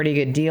get a pretty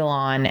good deal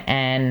on,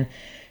 and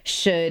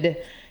should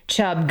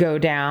Chubb go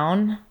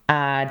down,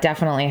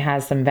 definitely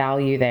has some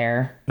value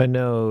there. I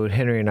know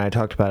Henry and I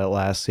talked about it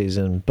last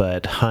season,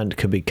 but Hunt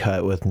could be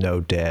cut with no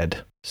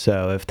dead.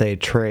 So if they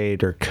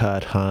trade or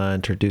cut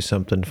Hunt or do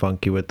something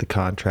funky with the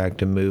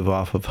contract and move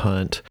off of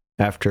Hunt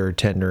after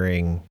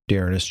tendering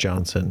Dearness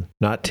Johnson,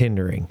 not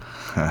tendering.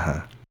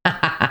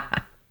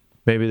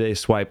 Maybe they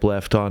swipe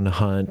left on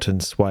Hunt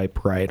and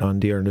swipe right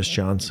on Dearness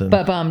Johnson.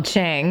 Ba-bum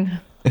Chang.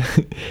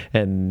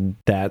 And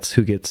that's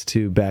who gets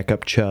to back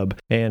up Chubb.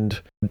 And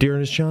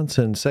Dearness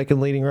Johnson, 2nd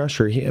leading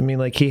rusher.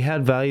 He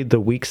had valued the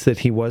weeks that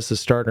he was the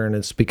starter, and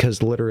it's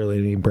because literally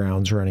any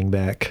Browns running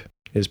back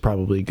is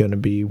probably going to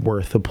be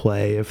worth a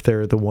play if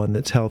they're the one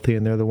that's healthy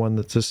and they're the one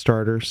that's a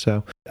starter.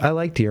 So I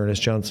like Dearness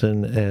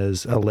Johnson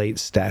as a late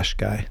stash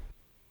guy.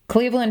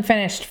 Cleveland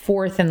finished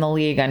 4th in the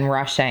league in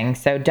rushing,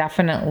 so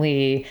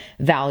definitely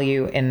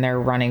value in their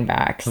running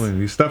backs. I mean,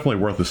 he's definitely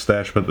worth a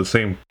stash, but at the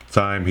same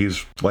time,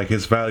 he's like,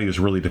 his value is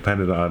really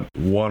dependent on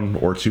 1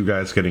 or 2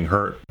 guys getting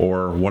hurt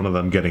or one of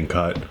them getting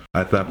cut.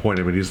 At that point,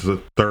 I mean, he's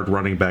the 3rd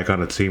running back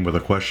on a team with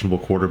a questionable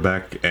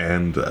quarterback,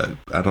 and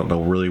I don't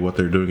know really what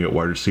they're doing at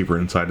wide receiver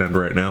and tight end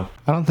right now.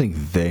 I don't think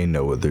they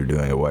know what they're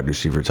doing at wide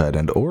receiver, tight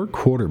end, or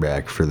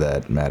quarterback for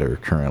that matter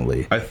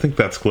currently. I think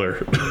that's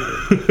clear.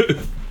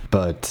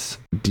 But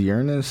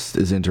Dearness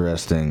is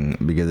interesting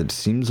because it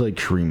seems like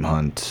Kareem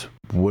Hunt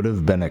would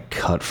have been a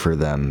cut for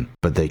them,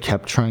 but they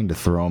kept trying to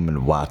throw him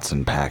in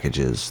Watson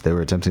packages. They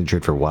were attempting to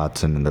trade for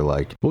Watson, and they're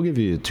like, we'll give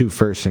you 2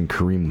 firsts and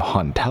Kareem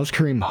Hunt. How's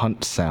Kareem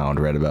Hunt sound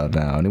right about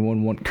now?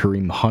 Anyone want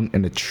Kareem Hunt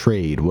in a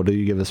trade? What do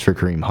you give us for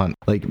Kareem Hunt?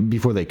 Like,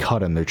 before they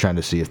cut him, they're trying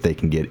to see if they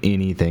can get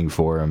anything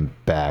for him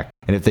back.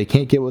 And if they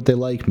can't get what they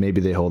like, maybe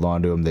they hold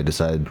on to him. They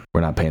decide,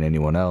 we're not paying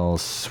anyone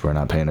else. We're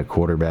not paying a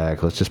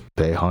quarterback. Let's just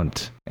pay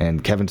Hunt.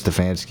 And Kevin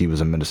Stefanski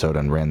was in Minnesota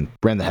and ran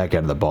the heck out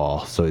of the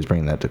ball, so he's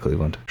bringing that to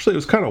Cleveland. Actually, it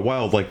was kind of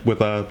wild. Like with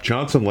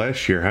Johnson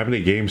last year, how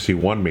many games he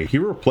won me? He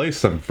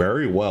replaced them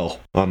very well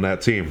on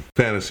that team,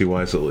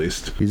 fantasy-wise at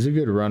least. He's a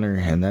good runner,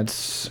 and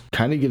that's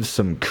kind of gives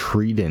some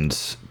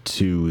credence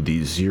to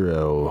the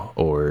 0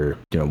 or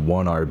 1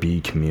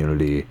 RB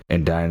community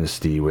in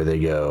Dynasty, where they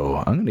go,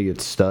 I'm going to get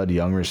stud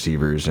young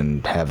receivers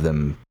and have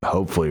them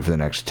hopefully for the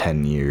next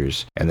 10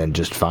 years, and then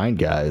just find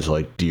guys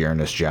like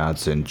Dearness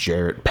Johnson,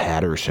 Jarrett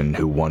Patterson,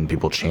 who won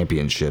people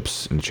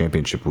championships in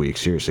championship week.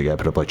 Seriously, guy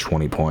put up like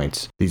 20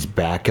 points. These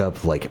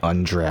backup, like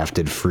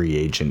undrafted free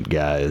agent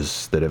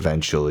guys that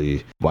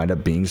eventually wind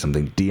up being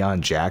something.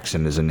 Deion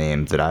Jackson is a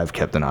name that I've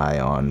kept an eye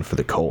on for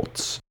the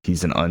Colts.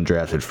 He's an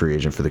undrafted free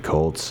agent for the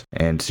Colts.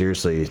 And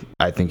seriously,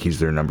 I think he's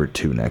their number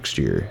 2 next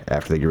year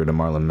after they get rid of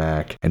Marlon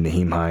Mack and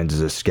Naheem Hines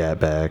is a scat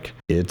back.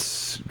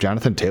 It's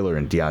Jonathan Taylor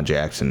and Deion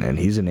Jackson, and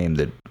he's a name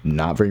that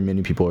not very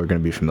many people are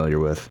going to be familiar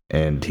with,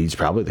 and he's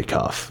probably the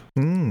cuff.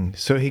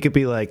 So he could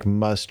be like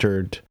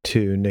mustard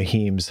to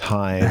Naheem's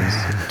Hines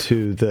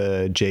to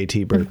the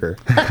JT Burger.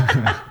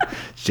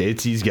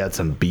 JT's got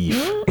some beef.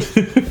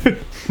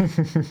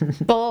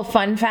 The little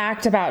fun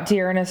fact about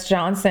Dearness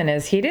Johnson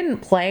is he didn't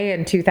play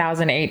in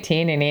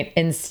 2018, and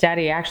instead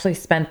he actually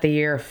spent the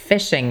year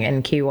fishing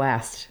in Key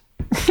West.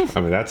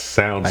 I mean, that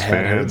sounds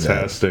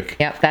fantastic.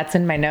 Yep, that's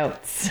in my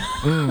notes.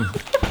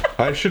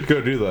 I should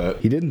go do that.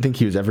 He didn't think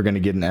he was ever going to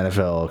get an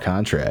NFL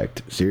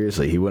contract.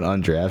 Seriously, he went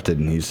undrafted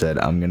and he said,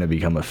 I'm going to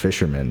become a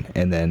fisherman.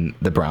 And then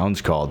the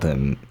Browns called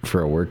him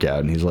for a workout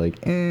and he's like,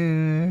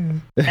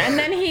 And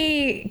then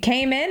he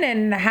came in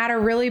and had a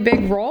really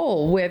big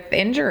role with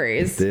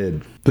injuries.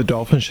 Did. The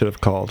Dolphins should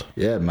have called.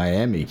 Yeah,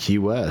 Miami, Key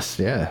West,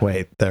 yeah.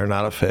 Wait, they're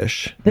not a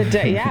fish.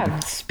 Yeah,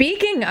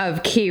 speaking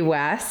of Key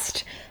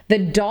West, the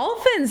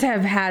Dolphins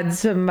have had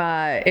some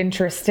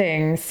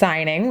interesting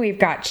signing. We've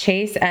got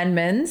Chase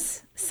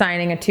Edmonds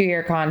signing a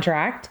 2-year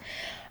contract.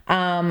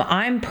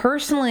 I'm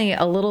personally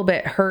a little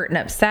bit hurt and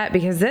upset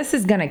because this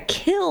is going to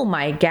kill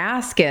my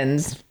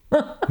Gaskins.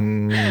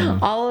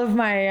 All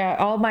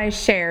my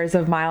shares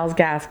of Myles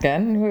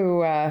Gaskin,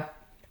 who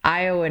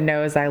Iowa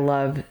knows I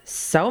love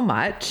so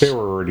much. They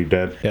were already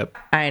dead. Yep.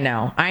 I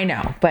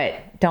know,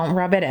 but don't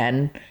rub it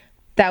in.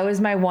 That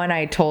was my one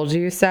I told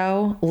you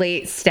so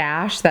late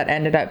stash that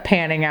ended up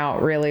panning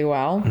out really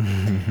well.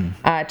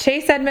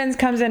 Chase Edmonds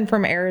comes in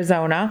from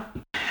Arizona.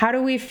 How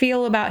do we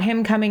feel about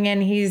him coming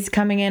in? He's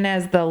coming in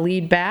as the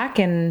lead back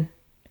in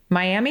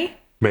Miami?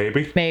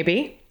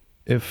 Maybe.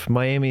 If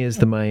Miami is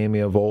the Miami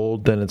of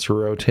old, then it's a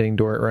rotating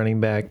door at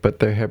running back, but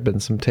there have been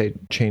some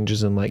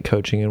changes in like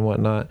coaching and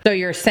whatnot. So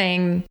you're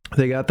saying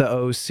they got the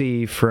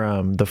OC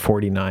from the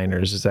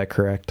 49ers, is that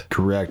correct?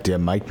 Correct, yeah.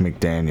 Mike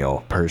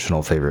McDaniel,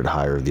 personal favorite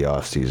hire of the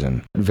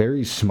offseason.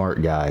 Very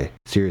smart guy.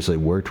 Seriously,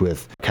 worked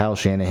with Kyle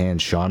Shanahan,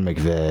 Sean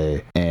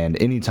McVay,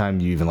 and anytime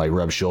you even like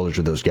rub shoulders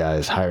with those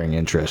guys, hiring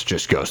interest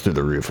just goes through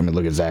the roof. I mean,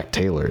 look at Zach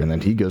Taylor, and then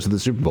he goes to the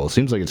Super Bowl.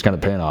 Seems like it's kind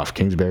of paying off.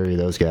 Kingsbury,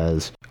 those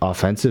guys.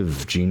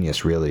 Offensive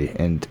genius, really.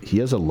 And he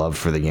has a love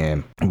for the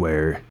game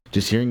where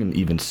just hearing him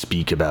even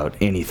speak about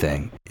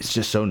anything, it's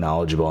just so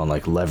knowledgeable on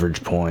like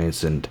leverage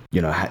points and,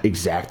 you know,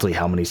 exactly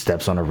how many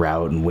steps on a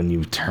route and when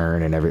you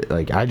turn and everything.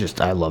 Like,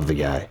 I love the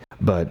guy.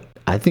 But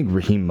I think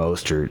Raheem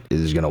Mostert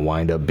is going to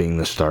wind up being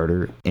the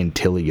starter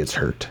until he gets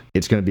hurt.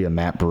 It's going to be a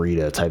Matt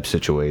Breida type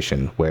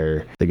situation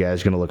where the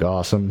guy's going to look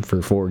awesome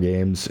for 4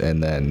 games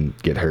and then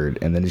get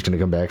hurt. And then he's going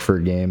to come back for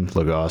a game,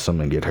 look awesome,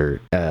 and get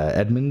hurt.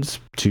 Edmonds,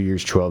 2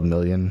 years, $12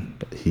 million.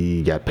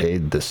 He got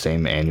paid the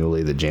same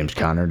annually that James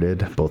Conner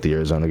did, both the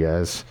Arizona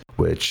guys.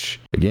 Which,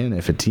 again,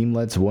 if a team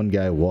lets one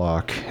guy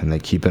walk and they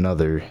keep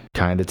another,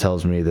 kind of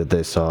tells me that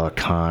they saw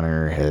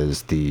Connor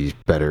as the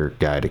better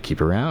guy to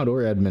keep around,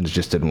 or Edmonds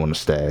just didn't want to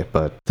stay.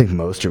 But I think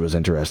Mostert was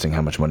interesting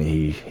how much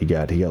money he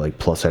got. He got like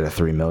plus out of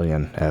 $3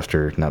 million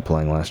after not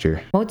playing last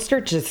year.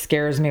 Mostert just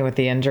scares me with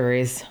the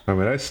injuries. I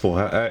mean, I still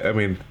have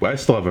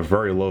a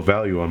very low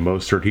value on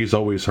Mostert. He's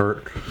always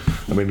hurt.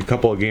 I mean, a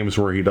couple of games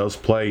where he does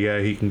play, yeah,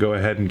 he can go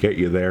ahead and get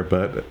you there.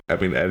 But I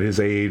mean, at his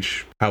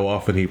age, how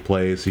often he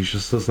plays, he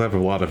just doesn't have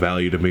a lot of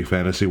value to me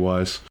fantasy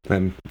wise.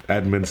 And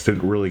Edmonds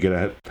didn't really get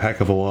a heck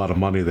of a lot of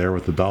money there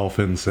with the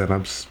Dolphins, and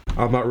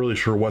I'm not really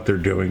sure what they're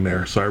doing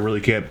there, so I really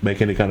can't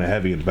make any kind of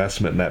heavy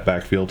investment in that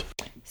backfield.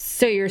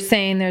 So you're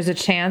saying there's a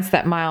chance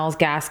that Myles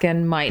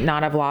Gaskin might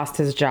not have lost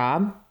his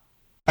job?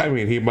 I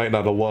mean, he might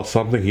not have lost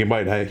something.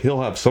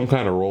 He'll have some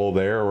kind of role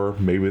there, or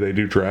maybe they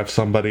do draft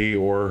somebody,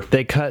 or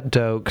they cut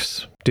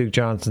Dokes. Duke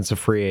Johnson's a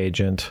free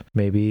agent.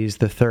 Maybe he's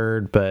the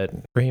third, but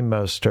Raheem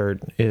Mostert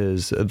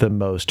is the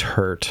most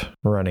hurt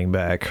running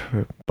back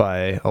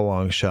by a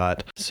long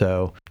shot.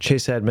 So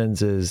Chase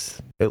Edmonds is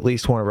at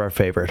least one of our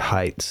favorite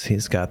heights.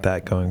 He's got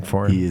that going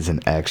for him. He is an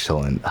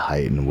excellent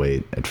height and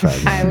weight at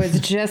 5'9". I was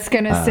just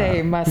going to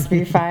say, must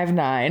be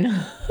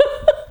 5'9".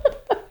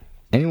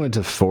 And he went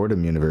to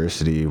Fordham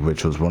University,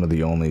 which was one of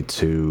the only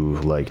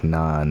 2 like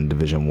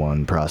non-Division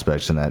I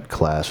prospects in that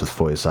class with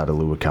Foyesade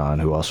Oluwakan,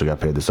 who also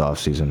got paid this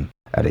offseason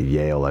out of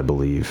Yale, I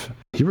believe.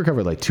 He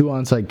recovered like 2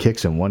 onside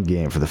kicks in one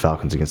game for the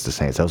Falcons against the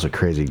Saints. That was a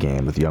crazy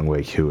game with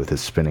Younghoe Koo with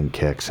his spinning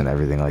kicks and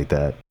everything like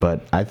that.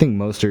 But I think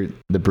Mostert,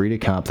 the Breida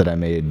comp that I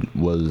made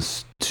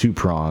was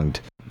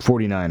 2-pronged.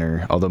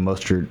 49er, although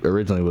Mostert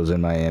originally was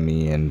in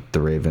Miami and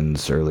the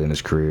Ravens early in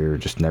his career,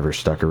 just never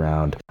stuck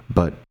around.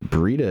 But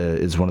Breida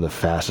is one of the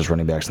fastest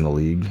running backs in the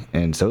league,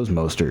 and so is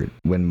Mostert.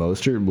 When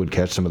Mostert would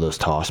catch some of those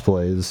toss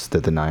plays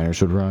that the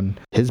Niners would run,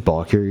 his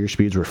ball carrier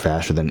speeds were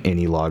faster than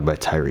any logged by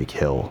Tyreek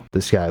Hill.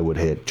 This guy would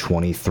hit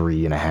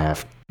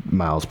 23.5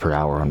 miles per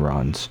hour on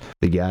runs.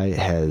 The guy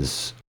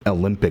has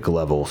Olympic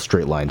level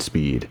straight line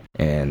speed,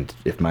 and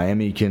if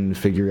Miami can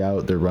figure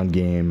out their run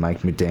game,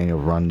 Mike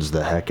McDaniel runs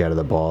the heck out of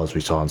the ball as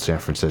we saw in San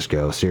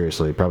Francisco.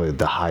 Seriously, probably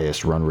the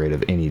highest run rate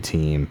of any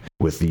team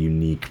with the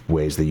unique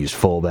ways they use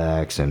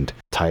fullbacks and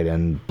tight tight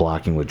end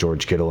blocking with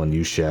George Kittle and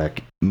Juszczyk.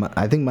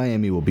 I think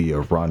Miami will be a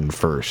run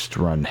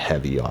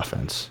heavy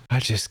offense. I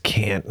just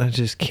can't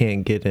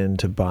get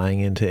into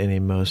buying into any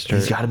Mostert.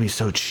 He's got to be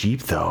so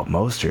cheap though,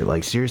 Mostert.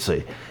 Like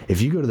seriously,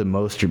 if you go to the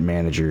Mostert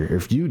manager,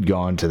 if you'd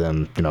gone to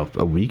them,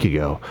 a week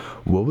ago,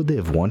 what would they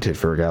have wanted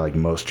for a guy like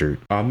Mostert?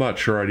 I'm not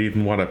sure I'd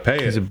even want to pay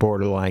it. He's a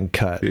borderline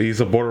cut. He's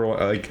a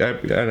borderline,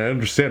 and I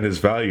understand his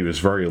value is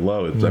very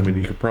low. I mean,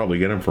 you could probably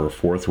get him for a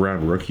 4th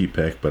round rookie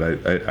pick,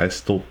 but I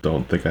still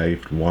don't think I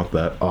even want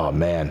that. Oh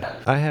man,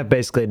 I have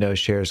basically no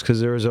shares because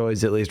there was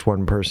always at least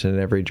one person in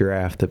every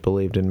draft that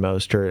believed in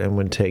Mostert and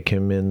would take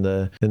him in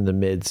the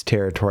mids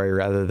territory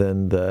rather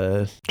than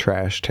the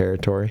trash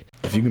territory.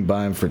 If you can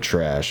buy him for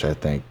trash, I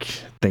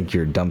think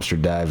you're dumpster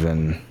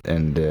diving,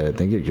 and I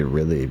think it could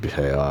really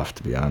pay off,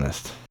 to be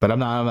honest. But I'm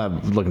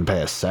not looking to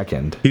pay a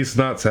second. He's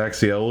not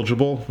taxi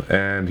eligible,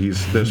 and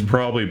there's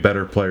probably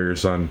better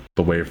players on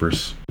the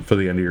waivers for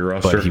the end of your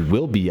roster. But he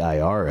will be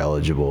IR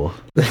eligible.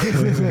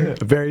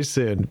 Very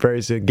soon.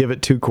 Give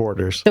it 2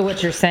 quarters. So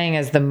what you're saying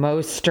is the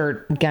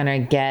Mostert gonna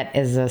get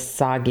is a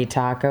soggy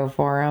taco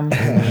for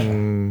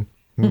him?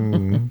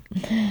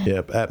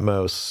 Yep, at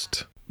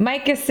most.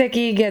 Mike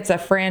Gesicki gets a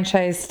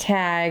franchise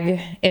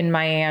tag in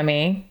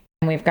Miami.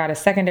 And we've got a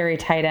secondary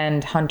tight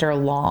end, Hunter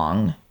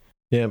Long.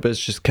 Yeah, but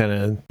it's just kind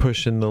of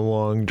pushing the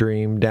long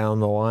dream down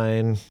the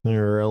line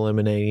or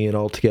eliminating it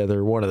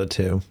altogether. One of the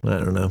two. I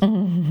don't know.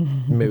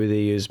 Maybe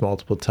they use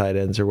multiple tight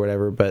ends or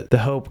whatever. But the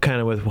hope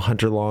kind of with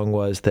Hunter Long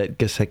was that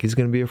Gesicki's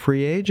going to be a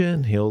free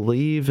agent. He'll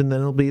leave and then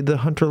it'll be the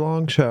Hunter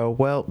Long show.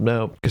 Well,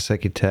 no,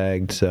 Gesicki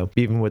tagged. So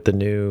even with the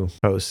new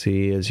OC,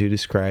 as you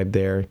described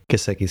there,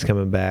 Gesicki's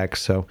coming back.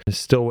 So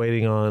still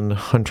waiting on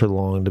Hunter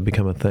Long to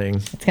become a thing.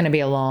 It's going to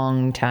be a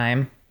long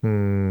time.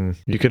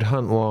 You could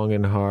hunt long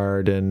and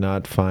hard and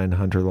not find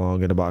Hunter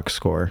Long in a box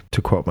score,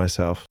 to quote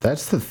myself.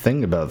 That's the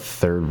thing about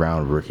 3rd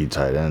round rookie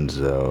tight ends,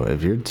 though.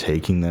 If you're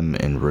taking them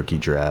in rookie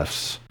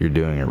drafts, you're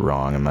doing it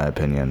wrong, in my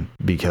opinion,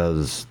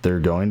 because they're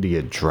going to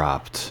get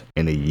dropped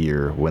in a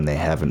year when they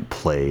haven't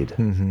played.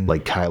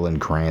 Like Kylan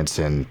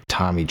Granson,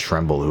 Tommy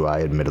Tremble, who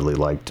I admittedly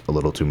liked a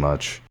little too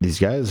much. These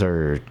guys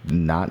are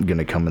not going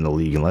to come in the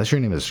league unless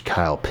your name is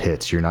Kyle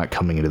Pitts. You're not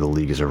coming into the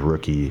league as a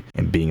rookie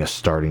and being a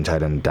starting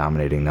tight end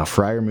dominating. Now,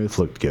 Freiermuth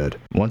looked good.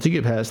 Once you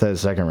get past that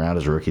 2nd round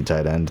as a rookie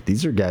tight end,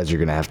 these are guys you're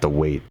going to have to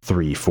wait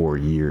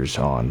 3-4 years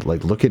on.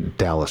 Like, look at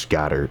Dallas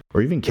Goedert,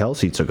 or even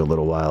Kelsey took a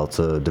little while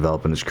to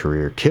develop in his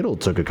career. Kittle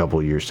took a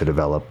couple years to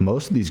develop.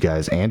 Most of these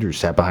guys, Andrews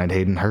sat behind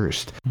Hayden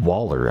Hurst.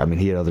 Waller, I mean,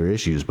 he had other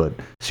issues, but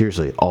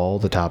seriously, all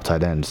the top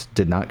tight ends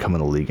did not come in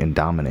the league and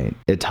dominate.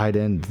 At tight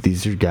end,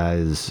 these are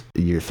guys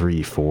year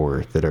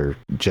 3-4 that are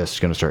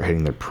just going to start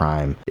hitting their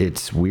prime.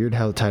 It's weird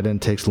how the tight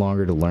end takes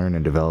longer to learn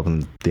and develop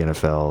in the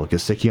NFL.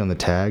 Gesicki on the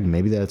tag,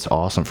 maybe that's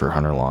awesome for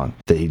Hunter Long,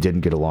 that he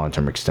didn't get a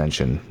long-term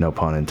extension. No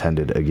pun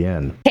intended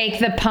again. Take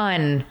the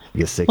pun.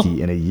 Gesicki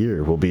in a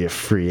year will be a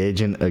free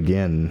agent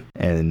again,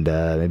 and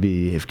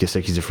maybe if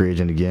Gesicki's a free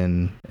agent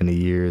again in a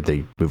year,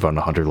 they move on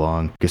to Hunter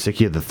Long.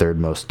 Gesicki had the 3rd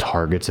most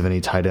targets of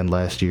any tight end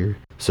last year.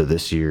 So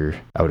this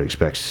year, I would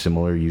expect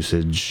similar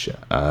usage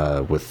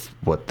with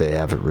what they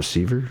have at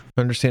receiver.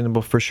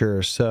 Understandable for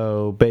sure.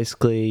 So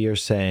basically, you're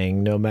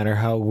saying no matter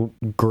how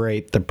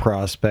great the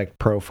prospect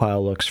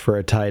profile looks for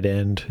a tight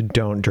end,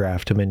 don't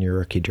draft him in your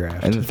rookie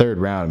draft. In the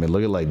 3rd round, I mean,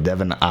 look at like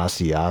Devin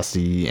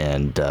Asiasi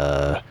and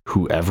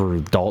whoever,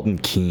 Dalton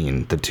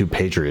Keene, the 2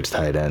 Patriots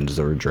tight ends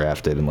that were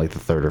drafted in like the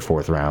 3rd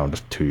or 4th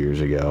round 2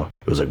 years ago.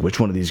 It was like, which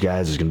one of these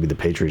guys is going to be the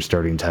Patriots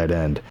starting tight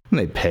end? And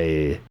they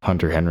pay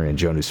Hunter Henry and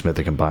Jonnu Smith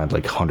a combined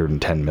like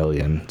 $110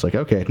 million. It's like,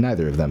 okay,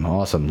 neither of them.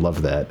 Awesome.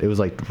 Love that. It was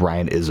like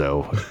Ryan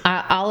Izzo.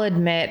 I'll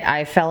admit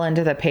I fell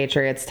into the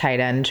Patriots tight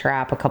end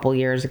trap a couple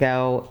years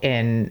ago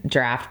in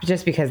draft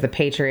just because the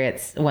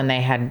Patriots, when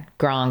they had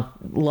Gronk,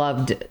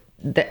 loved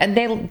and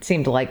they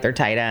seem to like their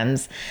tight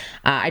ends.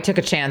 I took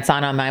a chance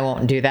on them. I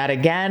won't do that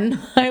again.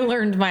 I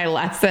learned my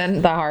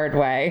lesson the hard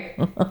way.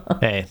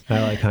 Hey,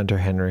 I like Hunter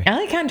Henry. I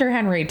like Hunter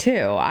Henry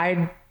too.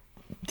 I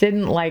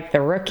didn't like the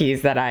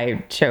rookies that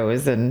I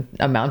chose and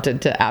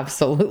amounted to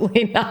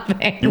absolutely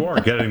nothing. You are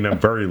getting them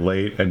very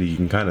late, and you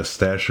can kind of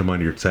stash them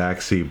on your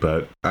taxi,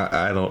 but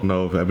I don't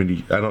know.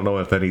 I don't know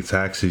if any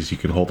taxis you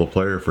can hold a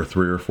player for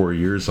 3 or 4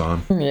 years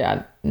on.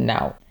 Yeah,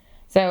 no.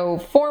 So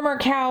former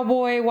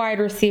Cowboy wide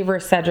receiver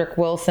Cedric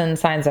Wilson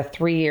signs a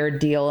 3-year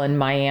deal in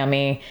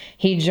Miami.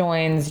 He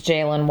joins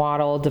Jalen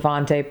Waddle,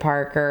 Devontae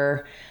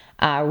Parker.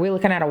 Are we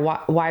looking at a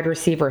wide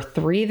receiver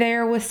 3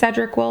 there with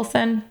Cedric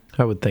Wilson?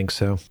 I would think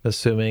so,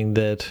 assuming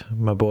that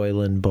my boy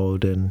Lynn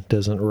Bowden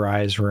doesn't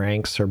rise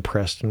ranks or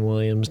Preston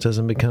Williams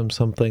doesn't become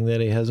something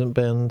that he hasn't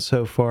been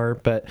so far.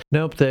 But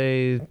nope,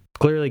 they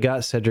clearly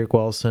got Cedric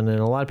Wilson,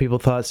 and a lot of people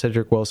thought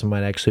Cedric Wilson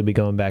might actually be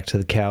going back to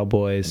the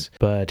Cowboys,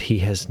 but he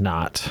has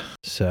not.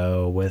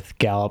 So with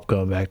Gallup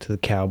going back to the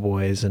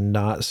Cowboys and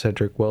not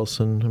Cedric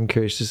Wilson, I'm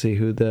curious to see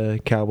who the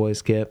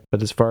Cowboys get.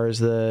 But as far as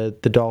the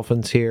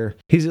Dolphins here,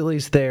 he's at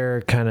least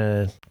there, kind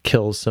of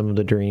kills some of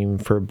the dream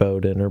for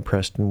Bowden or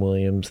Preston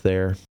Williams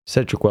there.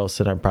 Cedric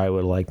Wilson, I probably would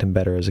have liked him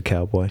better as a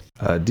Cowboy.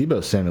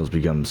 Deebo Samuel's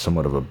become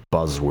somewhat of a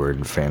buzzword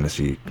in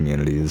fantasy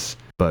communities,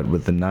 but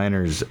with the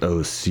Niners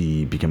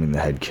OC becoming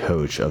the head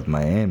coach of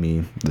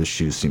Miami, the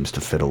shoe seems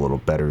to fit a little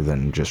better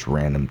than just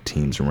random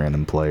teams and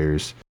random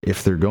players.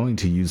 If they're going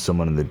to use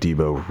someone in the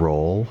Deebo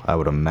role, I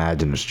would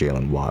imagine it's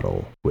Jalen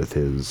Waddle with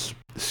his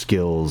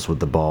skills with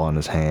the ball in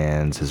his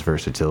hands, his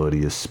versatility,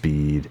 his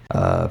speed.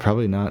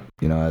 Probably not,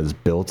 as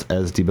built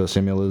as Deebo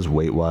Samuel is,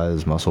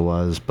 weight-wise,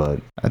 muscle-wise, but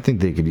I think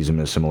they could use him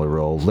in a similar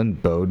role. Lynn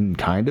Bowden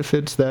kind of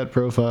fits that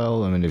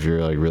profile. I mean, if you're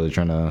really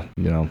trying to,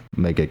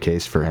 make a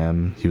case for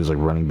him, he was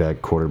running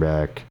back,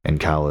 quarterback, in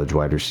college,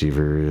 wide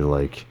receiver,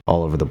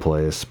 all over the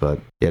place. But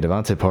yeah,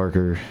 Devontae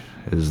Parker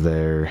is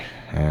there,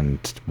 and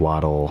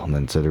Waddle, and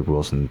then Cedric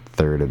Wilson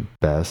third at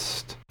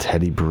best.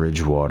 Teddy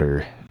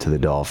Bridgewater to the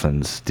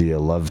Dolphins. Do you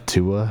love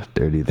Tua,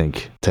 or do you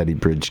think Teddy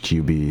Bridge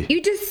QB?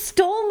 You just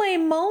stole my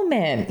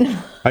moment.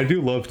 I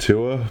do love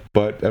Tua,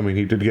 but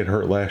he did get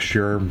hurt last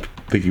year.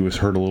 I think he was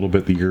hurt a little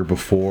bit the year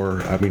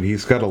before.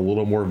 He's got a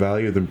little more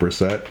value than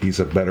Brissett. He's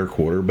a better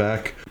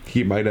quarterback.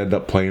 He might end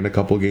up playing a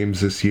couple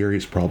games this year.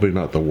 He's probably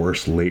not the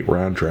worst late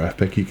round draft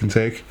pick you can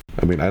take.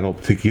 I don't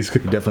think he's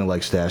good. Definitely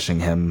like stashing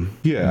him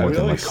more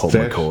than Colt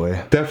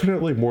McCoy.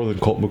 Definitely more than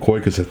Colt McCoy,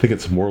 because I think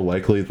it's more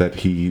likely that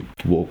he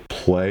will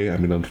play.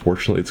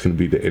 Unfortunately, it's going to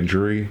be the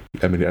injury.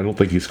 I don't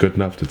think he's good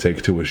enough to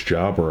take to his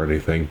job or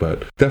anything,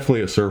 but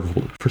definitely a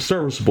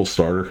serviceable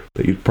starter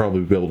that you'd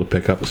probably be able to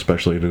pick up,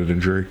 especially in an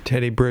injury.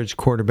 Teddy Bridge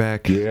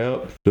quarterback.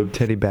 Yeah.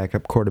 Teddy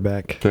backup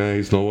quarterback.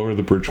 He's no longer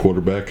the Bridge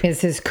quarterback.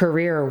 Is his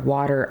career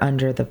water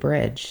under the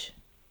bridge?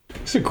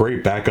 He's a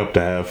great backup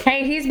to have.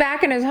 Hey, he's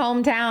back in his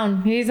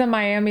hometown. He's a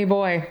Miami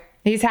boy.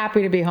 He's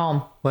happy to be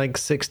home.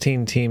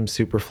 16-team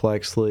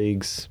Superflex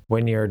leagues,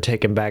 when you're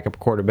taking backup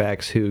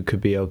quarterbacks who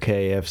could be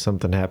okay if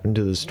something happened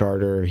to the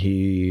starter,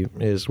 he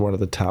is one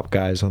of the top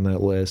guys on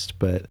that list.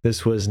 But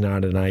this was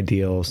not an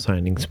ideal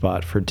signing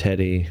spot for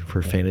Teddy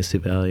for fantasy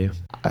value.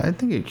 I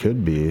think it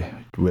could be.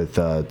 With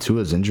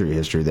Tua's injury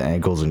history, the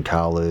ankles in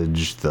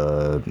college,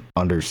 the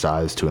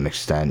undersized to an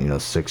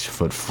extent, 6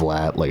 foot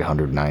flat,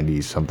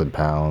 190 something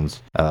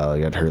pounds.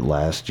 Got hurt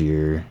last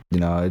year.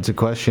 It's a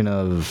question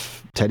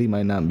of Teddy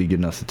might not be good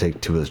enough to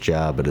take Tua's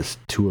job, but is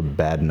Tua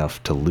bad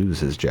enough to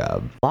lose his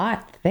job?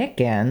 Plot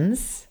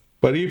thickens.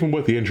 But even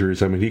with the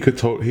injuries, he could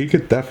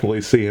definitely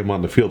see him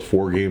on the field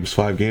 4 games,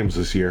 5 games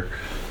this year.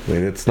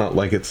 It's not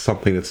like it's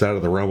something that's out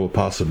of the realm of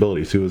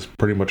possibilities. He was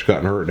pretty much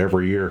gotten hurt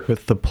every year.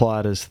 With the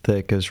plot as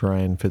thick as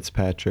Ryan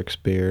Fitzpatrick's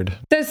beard.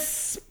 So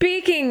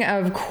speaking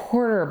of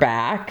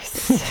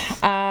quarterbacks,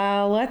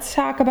 let's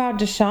talk about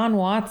Deshaun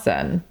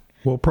Watson.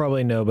 We'll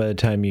probably know by the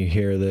time you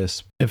hear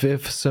this. If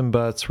ifs and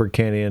buts were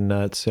candy and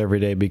nuts, every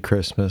day be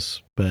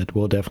Christmas. But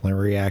we'll definitely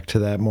react to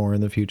that more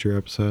in the future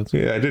episodes.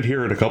 Yeah, I did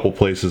hear in a couple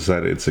places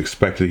that it's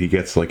expected he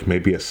gets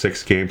maybe a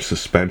 6-game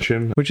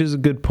suspension. Which is a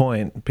good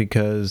point,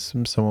 because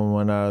someone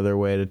went out of their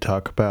way to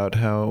talk about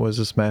how it was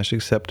a smash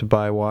accept to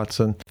buy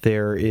Watson.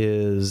 There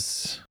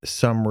is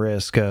some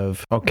risk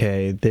of,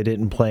 okay, they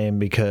didn't play him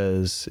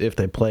because if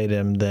they played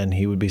him, then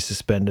he would be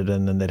suspended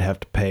and then they'd have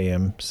to pay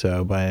him.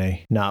 So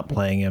by not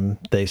playing him,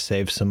 they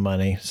save some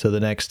money. So the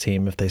next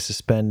team, if they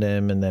suspend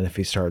him and then if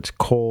he starts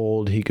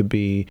cold, he could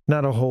be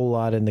not a whole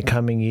lot in the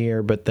coming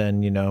year, but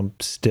then,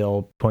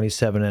 still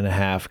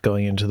 27.5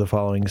 going into the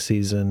following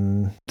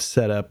season,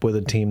 set up with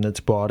a team that's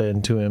bought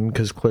into him,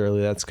 because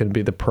clearly that's going to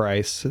be the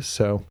price.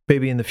 So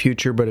maybe in the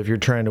future, but if you're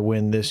trying to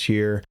win this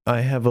year,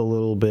 I have a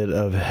little bit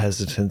of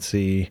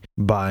hesitancy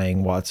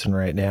buying Watson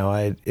right now.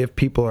 If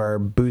people are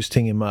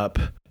boosting him up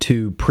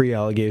to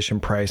pre-allegation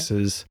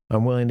prices,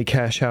 I'm willing to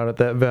cash out at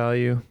that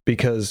value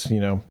because,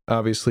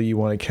 obviously you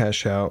want to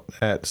cash out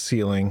at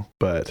ceiling,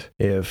 but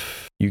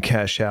if you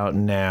cash out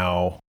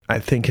now, I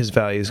think his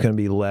value is going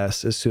to be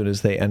less as soon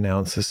as they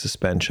announce the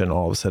suspension.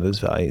 All of a sudden his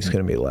value is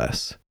going to be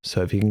less.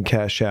 So if you can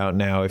cash out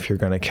now, if you're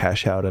going to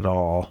cash out at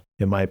all,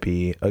 it might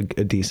be a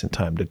decent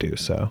time to do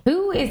so.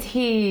 Who is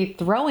he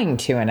throwing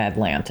to in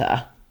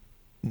Atlanta?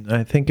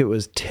 I think it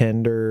was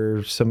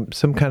Tender, some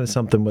kind of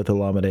something with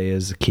Olamide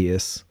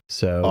Zaccheaus.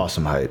 So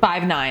awesome height.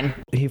 5'9".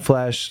 He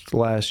flashed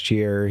last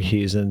year.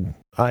 He's an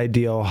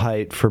ideal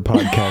height for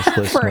podcast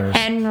listeners. For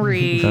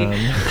Henry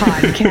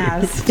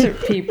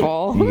podcast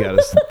people. You got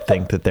to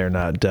think that they're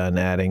not done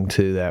adding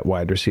to that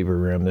wide receiver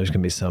room. There's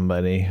going to be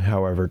somebody,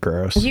 however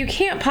gross. You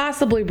can't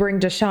possibly bring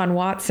Deshaun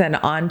Watson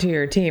onto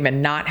your team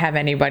and not have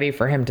anybody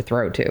for him to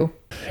throw to.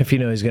 If you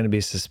know he's going to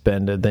be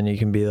suspended, then you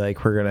can be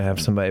like, we're going to have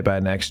somebody by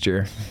next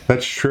year.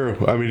 That's true.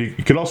 I mean,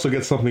 you could also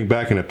get something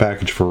back in a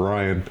package for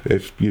Ryan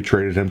if you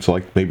traded him to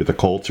like maybe the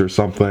Colts or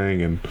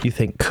something. And You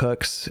think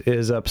Cooks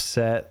is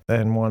upset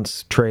and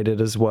wants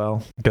traded as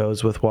well?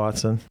 Goes with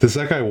Watson? does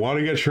that guy want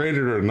to get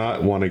traded or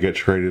not want to get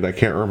traded? I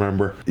can't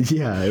remember.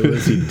 Yeah, it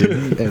was he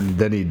didn't, and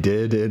then he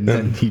did, and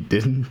then he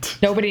didn't.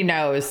 Nobody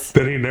knows.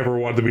 Then he never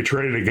wanted to be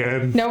traded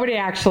again. Nobody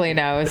actually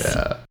knows.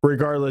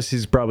 Regardless,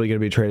 he's probably going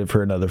to be traded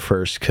for another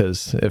first,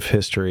 because if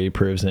history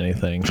proves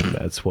anything,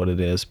 that's what it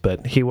is.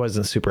 But he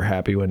wasn't super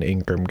happy when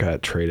Ingram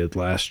got traded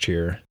last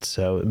year.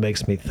 So it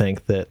makes me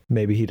think that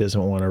maybe he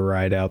doesn't want to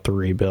ride out the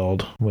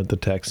rebuild with the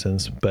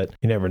Texans. But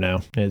you never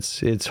know.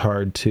 It's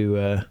hard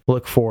to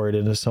look forward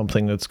into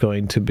something that's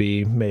going to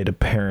be made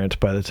apparent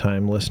by the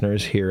time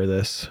listeners hear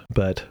this.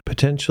 But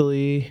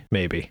potentially,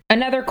 maybe.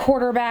 Another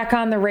quarterback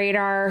on the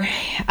radar,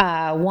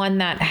 one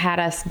that had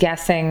us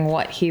guessing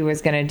what he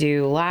was going to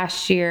do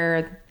last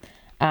year,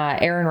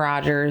 Aaron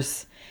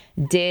Rodgers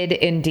did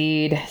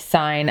indeed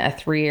sign a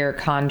 3-year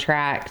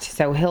contract,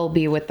 so he'll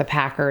be with the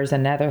Packers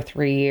another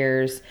 3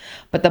 years.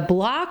 But the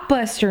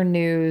blockbuster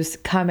news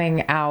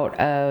coming out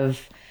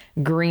of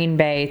Green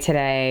Bay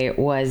today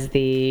was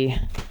the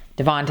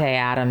Davante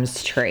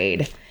Adams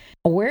trade.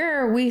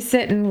 Where are we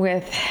sitting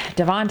with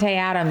Davante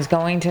Adams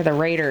going to the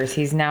Raiders?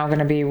 He's now going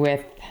to be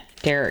with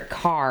Derek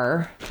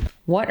Carr.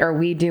 What are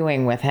we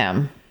doing with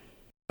him?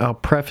 I'll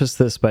preface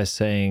this by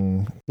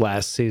saying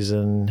last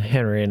season,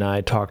 Henry and I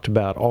talked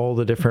about all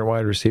the different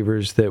wide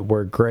receivers that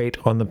were great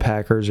on the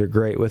Packers or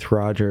great with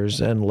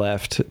Rodgers and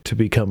left to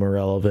become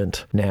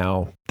irrelevant.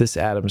 Now, this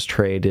Adams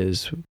trade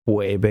is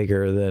way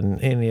bigger than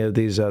any of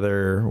these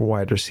other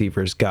wide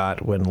receivers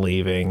got when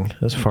leaving,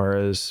 as far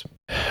as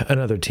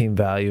another team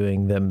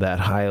valuing them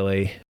that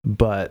highly.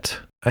 But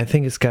I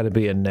think it's got to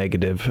be a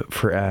negative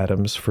for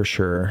Adams for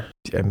sure.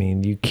 I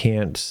mean, you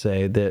can't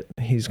say that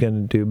he's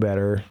going to do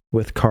better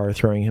with Carr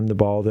throwing him the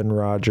ball than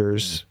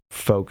Rodgers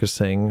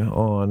focusing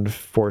on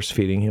force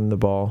feeding him the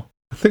ball.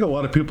 I think a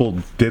lot of people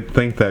did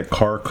think that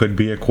Carr could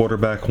be a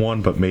quarterback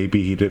one, but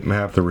maybe he didn't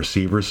have the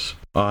receivers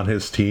on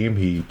his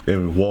team.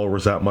 Waller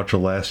was out much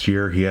of last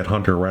year. He had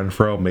Hunter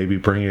Renfrow. Maybe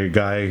bringing a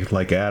guy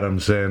like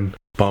Adams in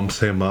bumps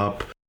him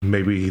up.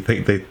 Maybe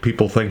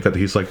people think that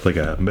he's like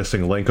a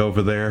missing link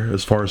over there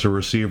as far as a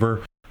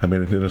receiver. I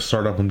mean, in a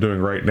startup I'm doing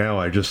right now,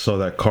 I just saw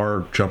that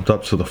Carr jumped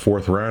up to the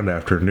 4th round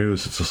after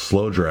news. It's a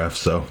slow draft,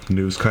 so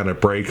news kind of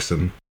breaks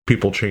and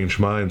people change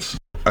minds.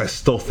 I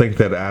still think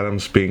that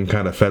Adams being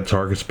kind of fed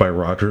targets by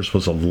Rodgers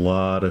was a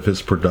lot of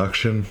his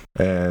production,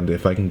 and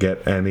if I can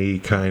get any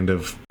kind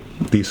of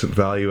decent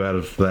value out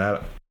of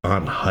that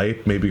on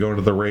hype, maybe going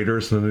to the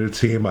Raiders and the new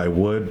team, I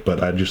would,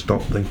 but I just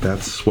don't think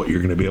that's what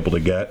you're going to be able to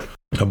get.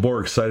 I'm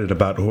more excited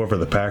about whoever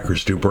the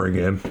Packers do bring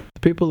in. The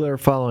people that are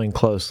following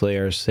closely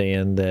are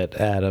saying that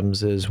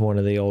Adams is one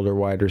of the older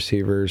wide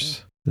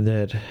receivers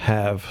that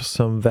have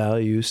some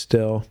value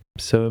still.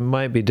 So it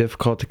might be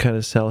difficult to kind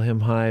of sell him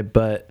high,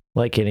 but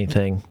like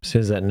anything, as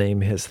soon as that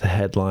name hits the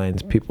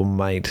headlines, people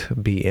might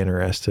be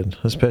interested,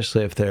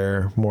 especially if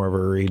they're more of a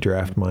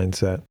redraft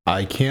mindset.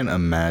 I can't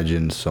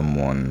imagine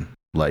someone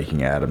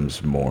liking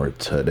Adams more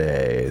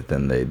today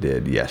than they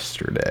did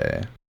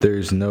yesterday.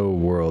 There's no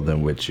world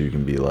in which you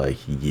can be like,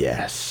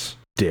 yes,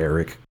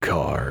 Derek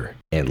Carr,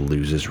 and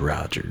loses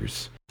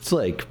Rodgers. It's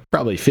like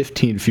probably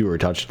 15 fewer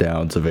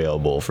touchdowns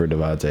available for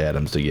Davante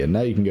Adams to get.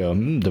 Now you can go,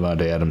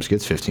 Davante Adams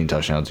gets 15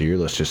 touchdowns a year.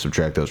 Let's just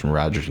subtract those from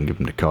Rodgers and give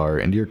them to Carr.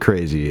 And you're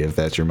crazy if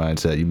that's your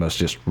mindset. You must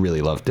just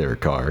really love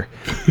Derek Carr.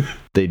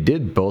 They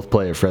did both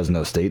play at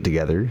Fresno State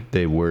together.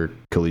 They were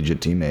collegiate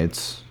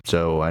teammates.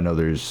 So I know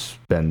there's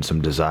been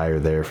some desire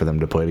there for them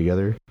to play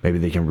together. Maybe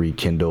they can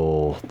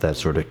rekindle that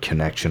sort of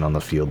connection on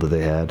the field that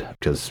they had.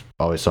 Because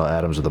I always saw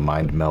Adams with a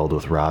mind meld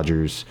with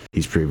Rodgers.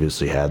 He's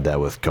previously had that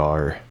with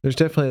Carr. There's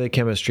definitely the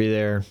chemistry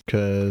there,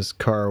 because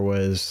Carr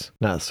was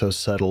not so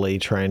subtly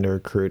trying to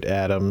recruit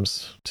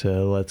Adams to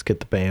let's get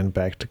the band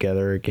back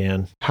together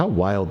again. How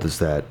wild is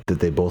that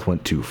they both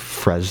went to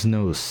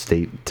Fresno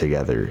State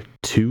together?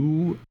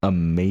 Two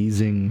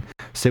amazing,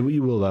 say what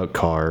you will about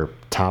Carr,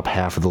 top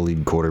half of the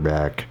league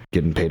quarterback,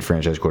 getting paid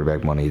franchise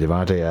quarterback money.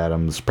 Davante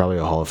Adams, probably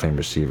a Hall of Fame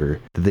receiver.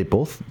 They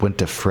both went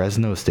to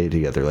Fresno State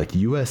together. Like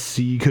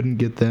USC couldn't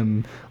get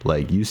them,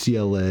 like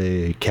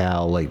UCLA,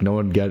 Cal, like no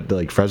one got,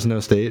 like Fresno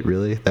State,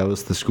 really? That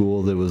was the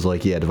school that was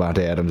like, yeah,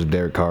 Davante Adams and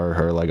Derek Carr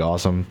are like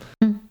awesome.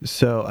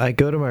 So I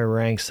go to my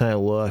ranks and I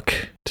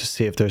look to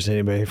see if there's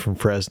anybody from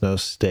Fresno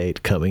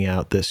State coming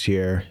out this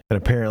year. And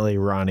apparently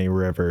Ronnie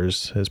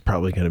Rivers is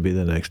probably going to be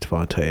the next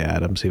Davante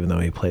Adams, even though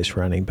he plays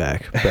running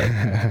back.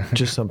 But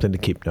just something to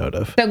keep note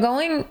of. So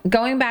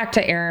going back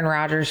to Aaron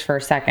Rodgers for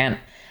a second,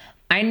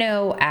 I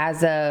know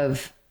as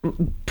of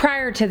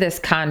prior to this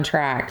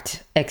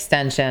contract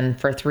extension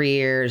for 3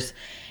 years,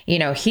 you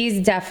know, he's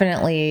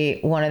definitely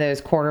one of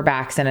those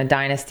quarterbacks in a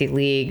dynasty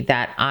league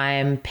that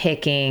I'm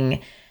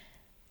picking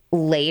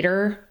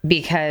later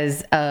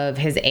because of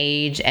his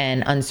age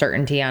and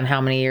uncertainty on how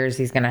many years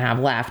he's going to have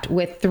left.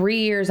 With 3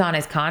 years on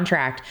his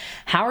contract,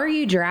 how are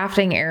you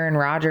drafting Aaron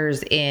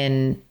Rodgers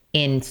in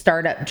in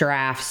startup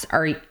drafts,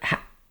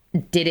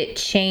 did it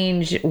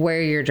change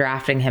where you're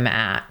drafting him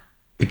at?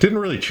 It didn't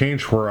really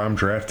change where I'm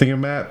drafting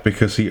him at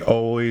because he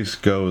always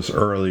goes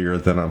earlier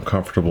than I'm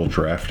comfortable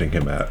drafting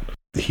him at.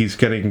 He's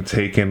getting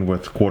taken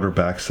with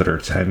quarterbacks that are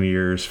 10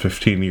 years,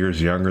 15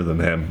 years younger than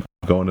him,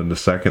 going in the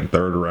second,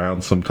 third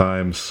round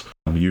sometimes,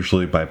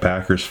 usually by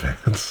Packers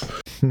fans.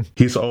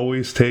 He's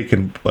always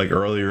taken like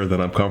earlier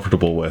than I'm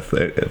comfortable with.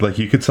 Like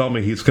you could tell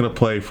me he's going to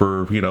play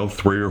for,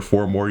 3 or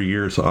 4 more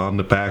years on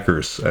the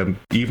Packers. And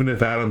even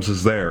if Adams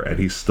is there, and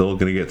he's still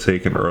going to get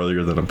taken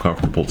earlier than I'm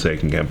comfortable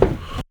taking him.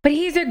 But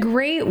he's a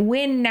great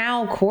win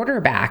now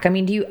quarterback. I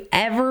mean, do you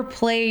ever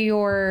play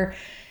your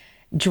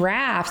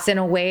drafts in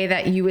a way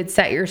that you would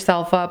set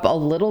yourself up a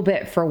little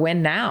bit for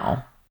win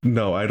now?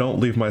 No, I don't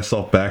leave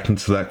myself back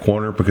into that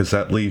corner because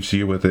that leaves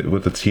you with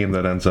a team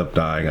that ends up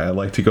dying. I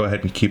like to go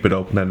ahead and keep it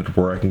open-ended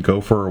where I can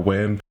go for a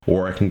win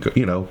or I can, kind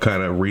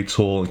of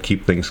retool and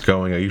keep things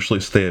going. I usually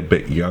stay a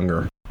bit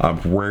younger. I'm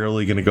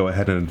rarely going to go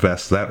ahead and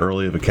invest that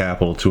early of a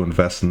capital to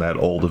invest in that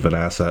old of an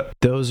asset.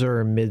 Those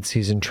are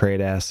mid-season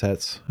trade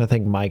assets. I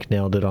think Mike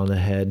nailed it on the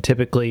head.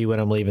 Typically, when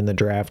I'm leaving the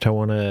draft, I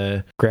want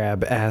to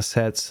grab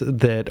assets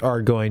that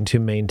are going to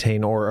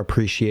maintain or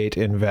appreciate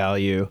in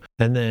value.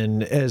 And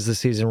then as the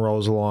season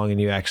rolls along and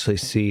you actually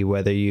see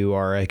whether you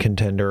are a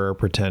contender or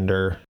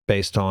pretender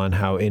based on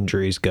how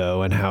injuries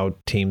go and how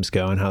teams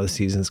go and how the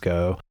seasons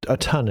go, a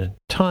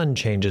ton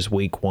changes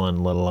week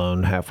 1, let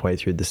alone halfway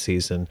through the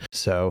season.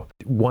 So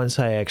once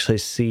I actually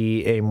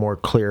see a more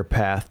clear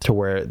path to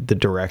where the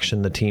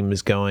direction the team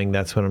is going,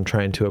 that's when I'm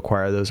trying to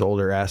acquire those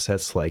older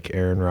assets like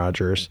Aaron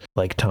Rodgers,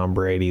 like Tom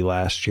Brady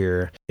last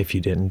year, if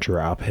you didn't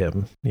drop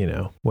him,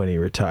 when he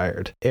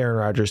retired. Aaron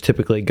Rodgers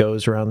typically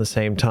goes around the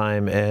same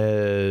time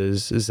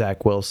as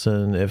Zach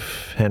Wilson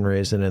if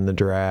Henry isn't in the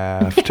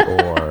draft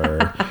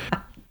or...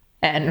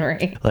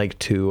 Henry.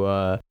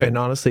 And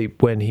honestly,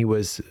 when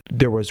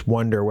there was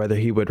wonder whether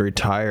he would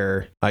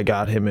retire, I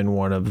got him in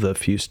one of the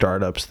few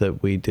startups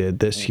that we did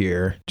this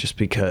year, just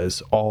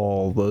because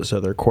all those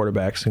other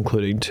quarterbacks,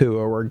 including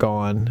Tua, were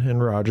gone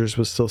and Rodgers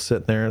was still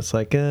sitting there. It's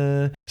like,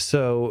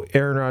 So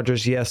Aaron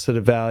Rodgers, yes, at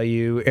a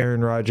value.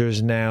 Aaron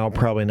Rodgers now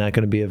probably not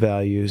going to be a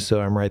value. So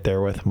I'm right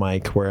there with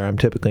Mike, where I'm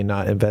typically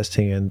not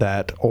investing in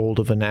that old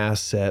of an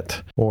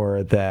asset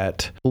or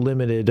that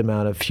limited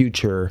amount of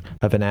future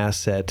of an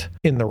asset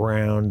in the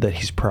round that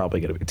he's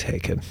probably going to be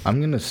taken. I'm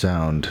going to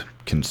sound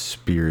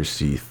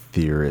conspiracy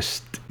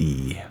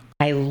theorist-y.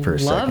 I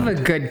love a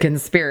good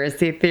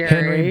conspiracy theory.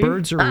 Henry,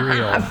 birds are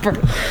real.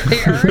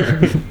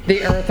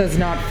 The earth is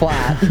not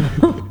flat.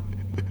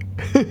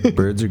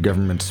 Birds are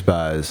government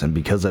spies, and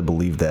because I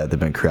believe that, they've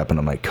been crapping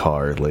on my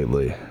car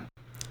lately.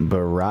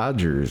 But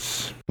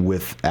Rodgers,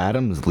 with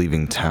Adams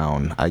leaving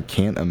town, I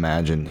can't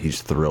imagine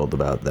he's thrilled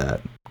about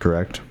that.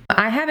 Correct?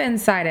 I have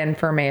inside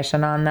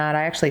information on that.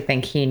 I actually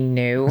think he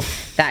knew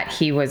that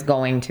he was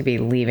going to be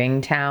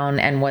leaving town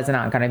and was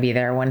not going to be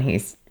there when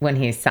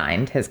he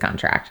signed his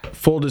contract.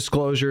 Full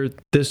disclosure,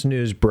 this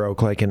news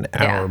broke like an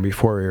hour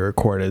before we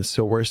recorded,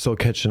 so we're still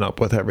catching up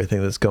with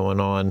everything that's going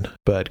on.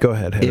 But go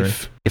ahead, Henry.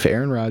 If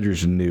Aaron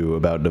Rodgers knew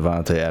about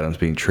Davante Adams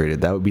being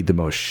traded, that would be the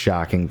most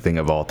shocking thing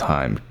of all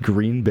time.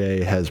 Green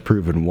Bay has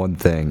proven one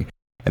thing,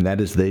 and that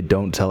is they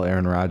don't tell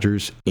Aaron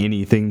Rodgers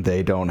anything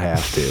they don't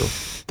have to.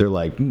 They're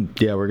like,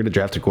 yeah, we're going to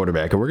draft a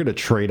quarterback, and we're going to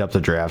trade up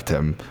to draft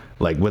him,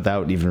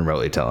 without even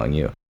remotely telling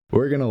you.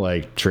 We're going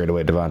to, trade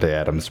away Davante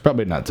Adams.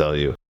 Probably not tell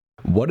you.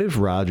 What if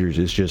Rodgers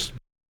is just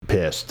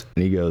pissed,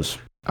 and he goes,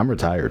 I'm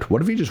retired?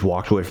 What if he just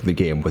walked away from the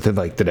game within,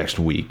 the next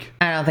week?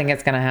 I don't think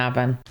it's going to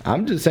happen.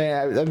 I'm just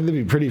saying, that'd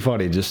be pretty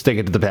funny. Just stick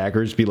it to the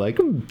Packers, be like...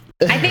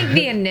 I think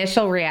the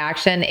initial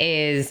reaction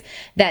is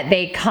that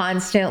they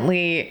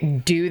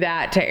constantly do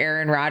that to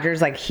Aaron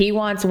Rodgers. He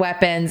wants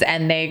weapons,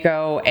 and they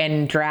go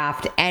and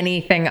draft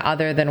anything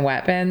other than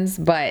weapons.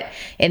 But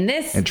in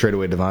this... And trade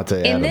away Davante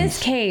Adams. In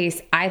this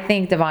case, I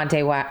think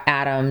Davante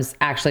Adams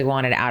actually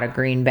wanted out of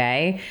Green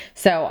Bay.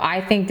 So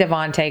I think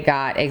Davante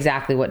got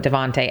exactly what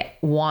Davante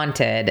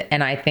wanted.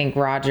 And I think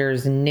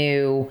Rodgers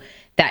knew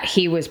that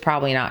he was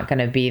probably not going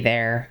to be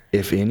there.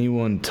 If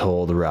anyone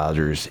told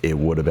Rodgers, it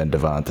would have been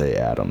Davante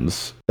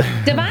Adams.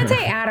 Davante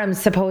Adams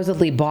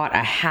supposedly bought a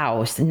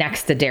house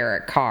next to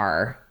Derek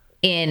Carr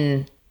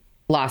in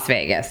Las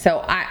Vegas.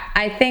 So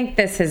I think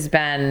this has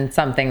been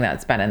something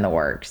that's been in the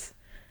works.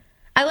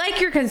 I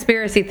like your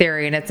conspiracy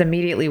theory, and it's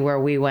immediately where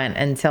we went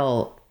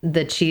until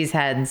the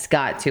cheeseheads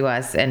got to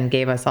us and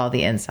gave us all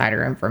the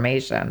insider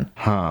information.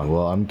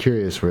 Well, I'm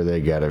curious where they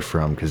got it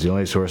from, because the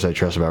only source I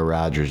trust about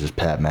Rodgers is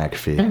Pat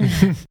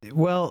McAfee.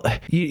 Well,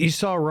 you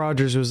saw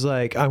Rodgers was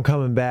like, I'm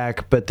coming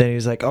back, but then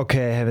he's like,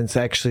 okay, I haven't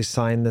actually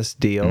signed this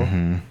deal.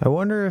 Mm-hmm. I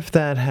wonder if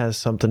that has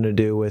something to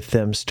do with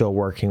them still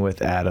working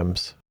with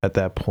Adams at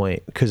that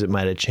point, because it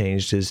might have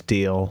changed his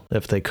deal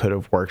if they could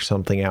have worked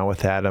something out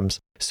with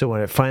Adams. So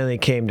when it finally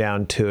came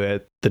down to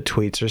it, the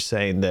tweets are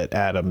saying that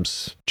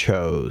Adams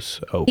chose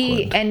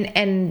Oakland.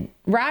 And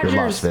Rodgers,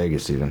 Las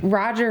Vegas even.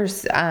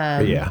 Rodgers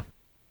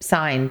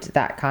signed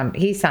that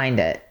he signed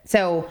it.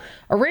 So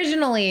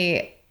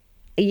originally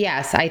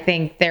yes, I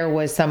think there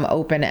was some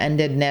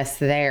open-endedness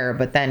there,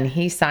 but then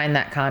he signed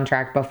that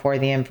contract before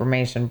the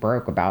information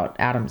broke about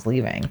Adams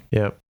leaving.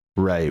 Yep.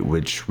 Right,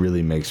 which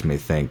really makes me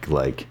think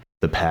like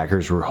the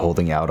Packers were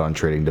holding out on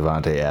trading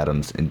Davante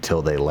Adams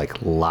until they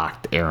like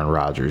locked Aaron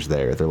Rodgers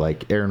there. They're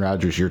like, Aaron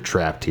Rodgers, you're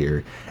trapped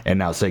here, and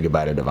now say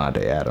goodbye to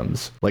Davante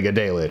Adams. Like a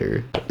day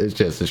later, it's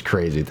just this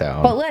crazy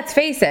town. But let's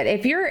face it,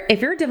 if you're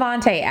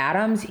Davante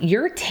Adams,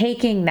 you're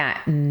taking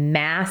that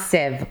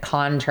massive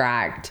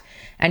contract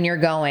and you're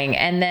going.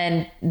 And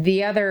then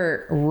the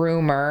other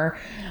rumor,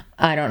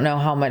 I don't know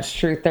how much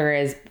truth there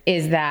is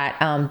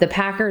that the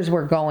Packers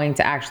were going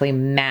to actually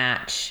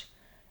match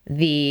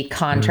the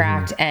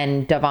contract,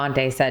 and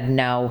Davante said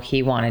no,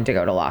 he wanted to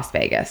go to Las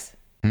Vegas.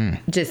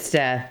 Just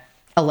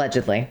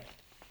allegedly.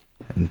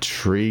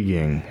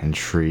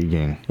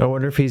 Intriguing. I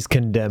wonder if he's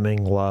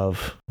condemning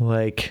Love.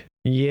 Like,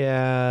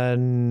 yeah,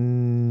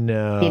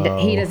 no.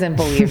 He doesn't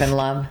believe in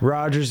love.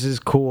 Rodgers is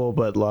cool,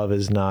 but Love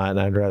is not, and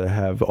I'd rather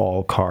have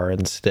all Carr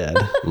instead.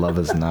 Love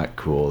is not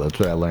cool. That's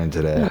what I learned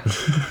today.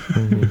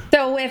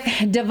 So with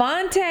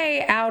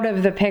Davante out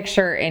of the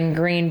picture in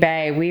Green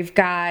Bay, we've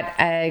got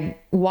a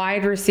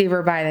wide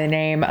receiver by the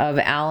name of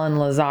Allen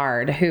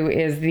Lazard, who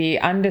is the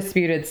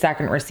undisputed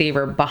second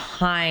receiver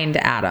behind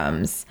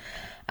Adams.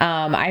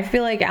 I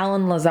feel like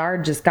Allen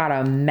Lazard just got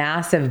a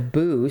massive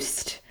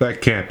boost. That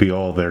can't be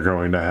all they're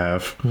going to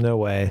have. No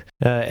way.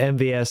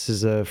 MVS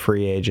is a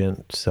free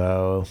agent,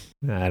 so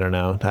I don't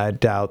know. I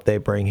doubt they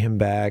bring him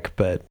back,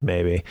 but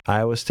maybe.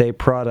 Iowa State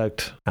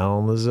product,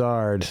 Allen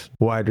Lazard,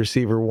 wide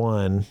receiver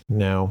 1.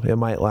 No, it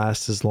might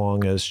last as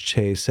long as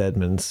Chase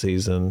Edmonds'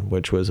 season,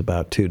 which was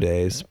about 2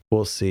 days.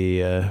 We'll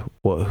see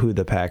who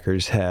the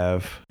Packers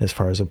have as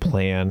far as a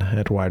plan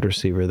at wide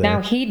receiver there.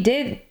 Now,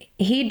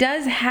 he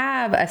does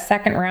have a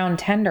second round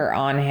tender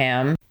on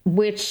him,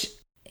 which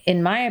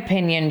in my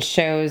opinion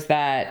shows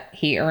that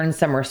he earned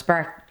some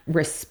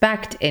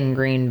respect in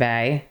Green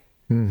Bay.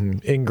 Mm-hmm.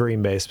 In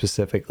Green Bay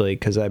specifically,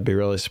 because I'd be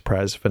really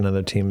surprised if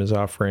another team is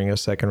offering a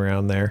second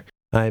round there.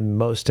 I'm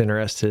most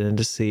interested in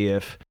to see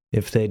if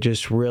they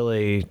just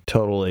really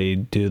totally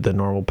do the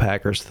normal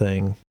Packers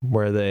thing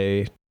where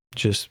they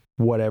just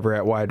whatever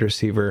at wide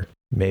receiver.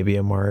 Maybe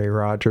Amari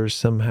Rodgers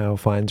somehow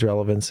finds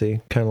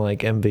relevancy, kind of like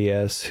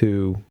MVS,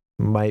 who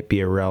might be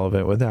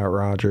irrelevant without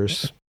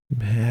Rodgers.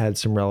 Had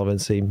some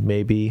relevancy.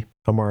 Maybe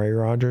Amari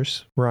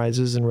Rodgers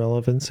rises in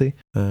relevancy.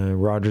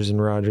 Rodgers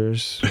and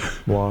Rodgers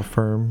law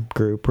firm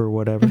group or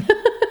whatever.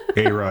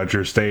 A.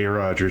 Rodgers to A.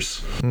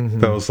 Rodgers.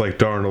 That was like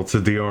Darnold to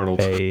D. Arnold.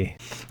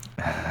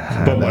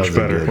 But much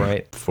better.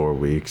 Right. 4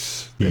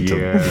 weeks until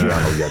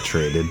Darnold got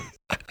traded.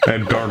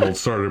 And Darnold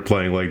started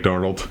playing like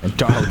Darnold. And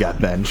Darnold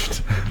got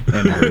benched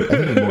and hurt.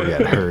 I think Moore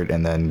got hurt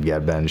and then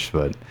got benched,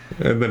 but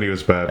And then he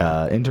was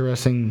bad.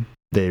 interesting.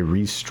 They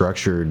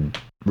restructured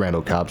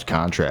Randall Cobb's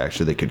contract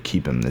so they could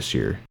keep him this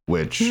year,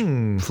 which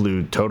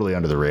flew totally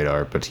under the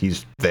radar, but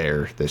he's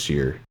there this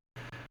year,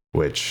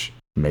 which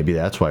maybe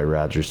that's why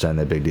Rodgers signed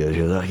that big deal. He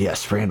goes, oh,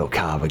 yes, Randall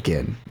Cobb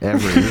again.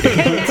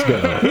 Let's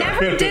go.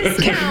 Never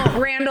discount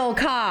Randall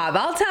Cobb.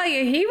 I'll tell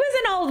you, he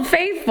was an old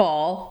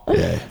faithful.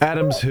 Yeah.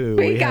 Adams who?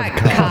 We got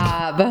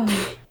Cobb.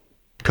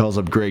 Calls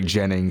up Greg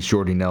Jennings,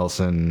 Jordy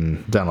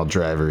Nelson, Donald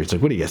Driver. He's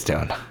like, what are you guys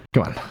doing?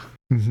 Come on.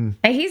 And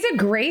he's a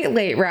great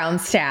late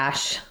round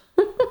stash.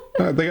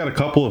 They got a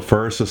couple of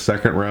firsts, a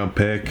second round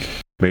pick.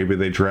 Maybe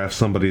they draft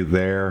somebody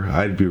there.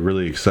 I'd be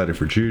really excited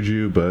for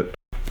Juju, but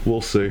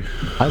we'll see.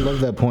 I love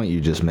that point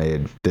you just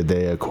made, that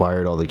they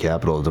acquired all the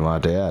capital of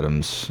Davante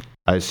Adams.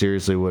 I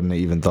seriously wouldn't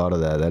have even thought of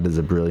that. That is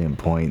a brilliant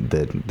point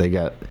that they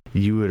got.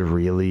 You would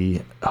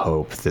really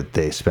hope that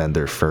they spend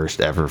their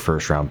first ever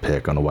first round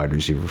pick on a wide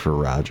receiver for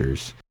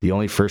Rodgers. The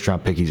only first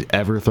round pick he's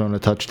ever thrown a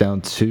touchdown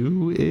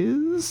to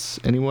is,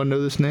 anyone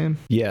know this name?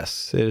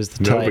 Yes, it is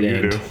the No, tight but you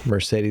end, do.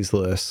 Mercedes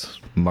Lewis.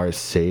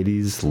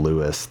 Mercedes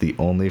Lewis, the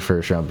only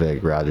first round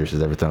pick Rodgers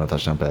has ever thrown a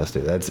touchdown pass to.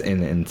 That's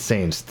an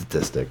insane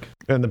statistic.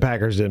 And the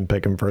Packers didn't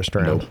pick him first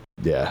round. Nope.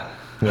 Yeah.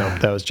 No,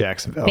 that was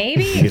Jacksonville. He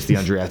Maybe, gets the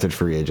undrafted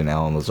free agent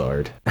Allen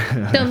Lazard.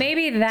 so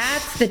maybe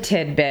that's the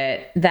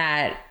tidbit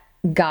that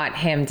got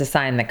him to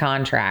sign the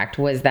contract,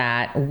 was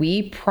that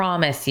we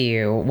promise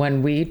you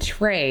when we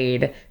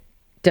trade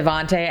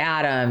Davante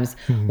Adams,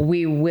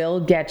 we will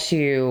get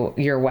you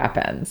your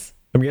weapons.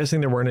 I'm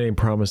guessing there weren't any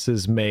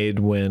promises made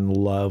when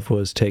Love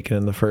was taken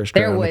in the first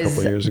There round a was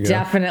couple years ago.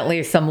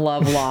 definitely some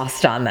love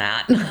lost on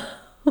that.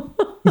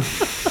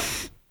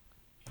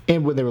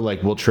 And when they were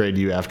like, we'll trade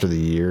you after the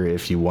year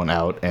if you want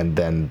out, and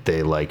then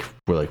they were like,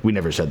 we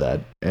never said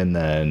that. And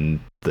then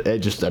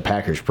just a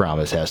Packers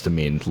promise has to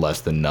mean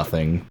less than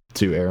nothing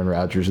to Aaron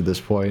Rodgers at this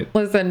point.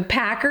 Listen,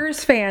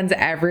 Packers fans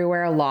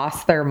everywhere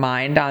lost their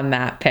mind on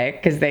that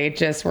pick because they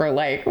just were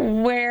like,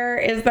 where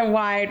is the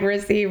wide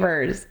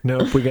receivers?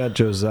 Nope, we got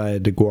Josiah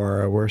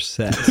DeGuara. We're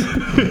set.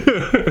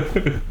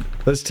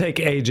 Let's take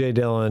A.J.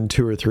 Dillon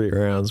 2 or 3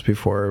 rounds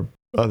before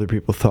other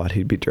people thought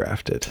he'd be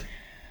drafted.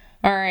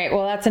 All right,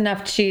 well, that's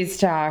enough cheese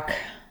talk.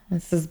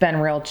 This has been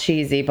real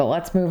cheesy, but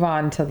let's move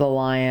on to the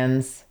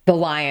Lions. The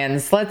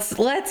Lions.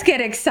 Let's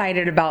get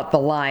excited about the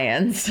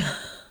Lions.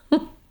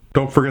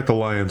 Don't forget the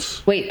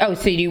Lions. Wait,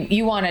 so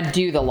you want to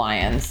do the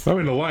Lions? I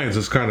mean, the Lions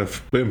is kind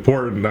of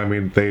important. I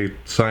mean, they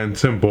signed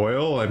Tim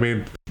Boyle. I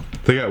mean,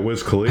 they got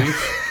Wiz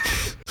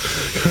Khalif.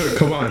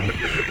 Come on.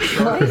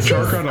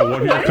 Shark on a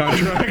 1-year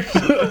contract?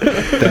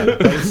 That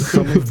was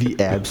some of the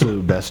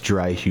absolute best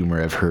dry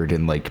humor I've heard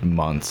in like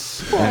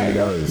months. And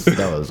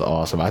that was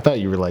awesome. I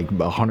thought you were like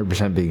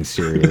 100% being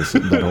serious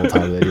that whole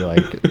time. That you're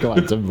like, go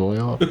on, Tim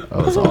Boyle. That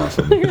was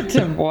awesome.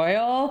 Tim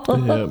Boyle.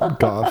 Yeah,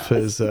 Goff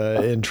is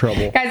in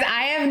trouble. Guys,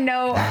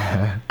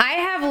 I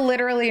have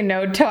literally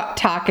no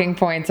talking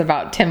points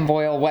about Tim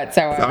Boyle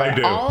whatsoever. I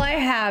do. All I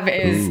have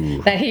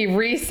is that he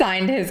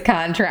re-signed his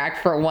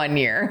contract for 1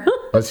 year.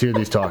 Let's hear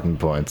these talking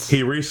points.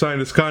 He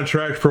re-signed his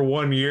contract for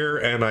 1 year,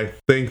 and I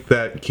think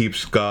that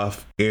keeps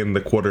Goff in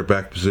the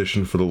quarterback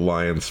position for the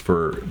Lions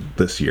for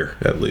this year,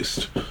 at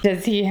least.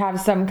 Does he have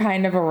some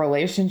kind of a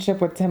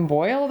relationship with Tim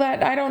Boyle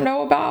that I don't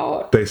know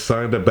about? They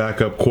signed a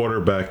backup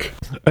quarterback.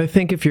 I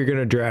think if you're going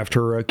to draft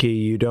a rookie,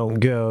 you don't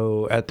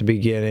go at the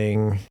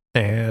beginning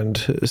and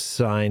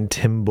sign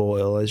Tim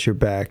Boyle as your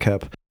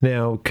backup.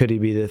 Now, could he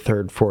be the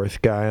third,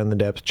 fourth guy on the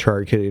depth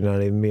chart? Could he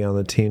not even be on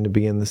the team to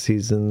begin the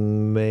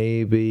season?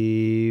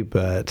 Maybe,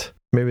 but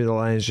maybe the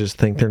Lions just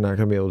think they're not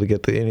going to be able to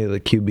get any of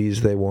the QBs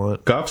they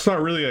want. Goff's not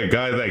really a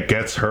guy that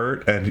gets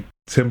hurt, and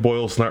Tim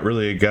Boyle's not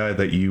really a guy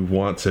that you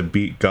want to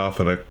beat Goff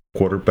in a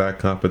quarterback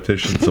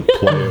competition to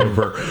play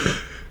over.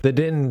 They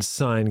didn't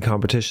sign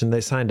competition. They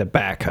signed a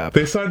backup.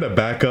 They signed a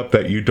backup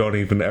that you don't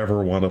even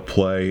ever want to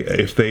play.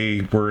 If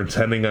they were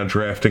intending on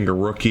drafting a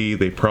rookie,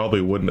 they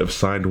probably wouldn't have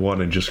signed one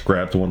and just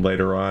grabbed one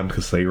later on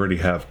because they already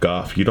have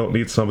Goff. You don't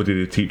need somebody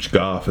to teach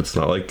Goff. It's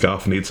not like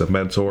Goff needs a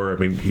mentor. I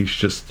mean, he's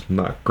just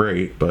not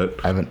great, but...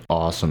 I have an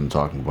awesome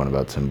talking point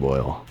about Tim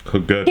Boyle.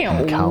 Good.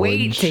 Can't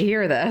wait to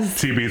hear this.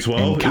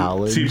 TB12? In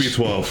college,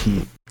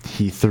 TB12.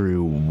 He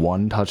threw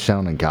 1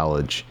 touchdown in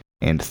college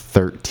and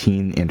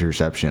 13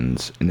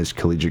 interceptions in his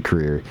collegiate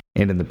career.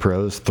 And in the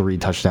pros, 3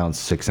 touchdowns,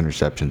 6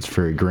 interceptions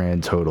for a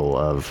grand total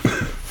of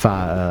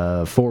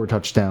 4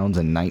 touchdowns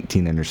and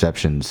 19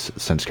 interceptions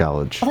since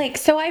college.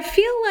 So I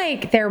feel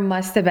like there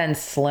must have been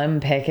slim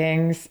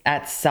pickings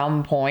at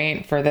some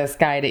point for this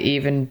guy to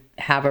even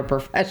have a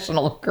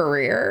professional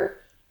career.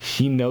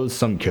 He knows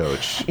some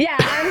coach. Yeah,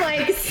 I'm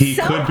like, he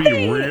could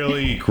be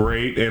really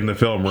great in the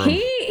film room.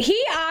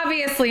 He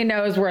obviously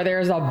knows where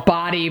there's a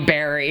body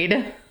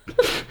buried.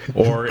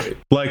 Or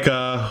like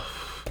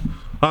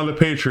on the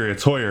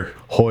Patriots, Hoyer.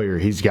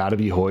 He's got to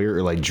be Hoyer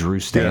or like Drew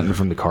Stanton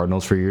from the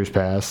Cardinals for years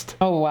past.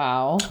 Oh,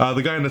 wow.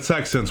 The guy in the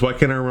Texans. Why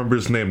can't I remember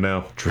his name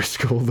now?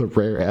 Driscoll, the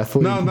rare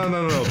athlete? No.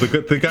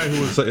 The guy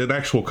who was an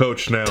actual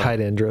coach now. Tight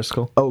end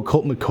Driscoll. Oh,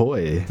 Colt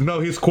McCoy. No,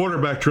 he's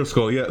quarterback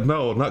Driscoll. Yeah,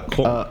 no, not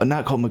Colt.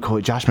 Not Colt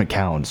McCoy. Josh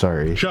McCown,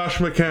 sorry. Josh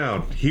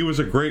McCown. He was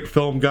a great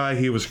film guy.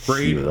 He was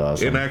great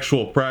awesome. in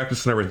actual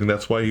practice and everything.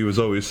 That's why he was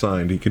always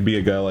signed. He could be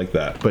a guy like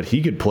that. But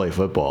he could play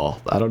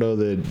football. I don't know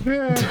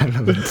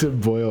that Tim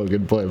Boyle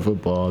could play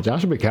football.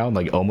 Josh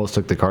McCown almost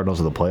took the Cardinals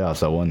to the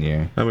playoffs that 1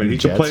 year. I mean, he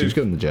could could play. He was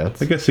good in the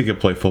Jets. I guess he could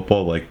play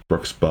football like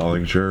Brooks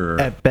Bollinger.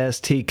 At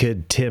best, he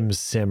could Tim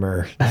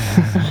Simmer.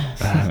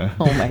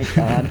 Oh my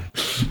God.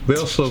 They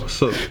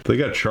they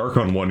got Shark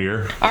on 1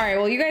 year. All right,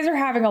 well, you guys are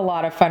having a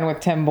lot of fun with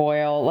Tim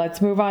Boyle.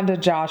 Let's move on to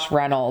Josh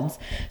Reynolds.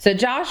 So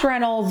Josh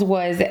Reynolds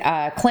was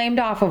claimed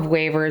off of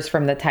waivers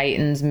from the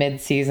Titans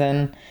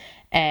mid-season,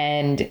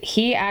 and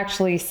he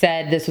actually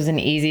said this was an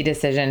easy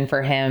decision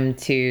for him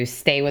to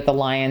stay with the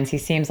Lions. He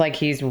seems like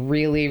he's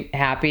really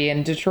happy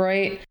in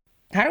Detroit.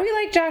 How do we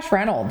like Josh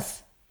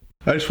Reynolds?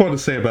 I just want to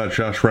say about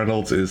Josh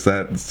Reynolds is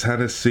that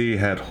Tennessee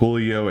had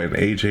Julio and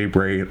A.J.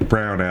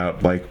 Brown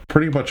out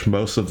pretty much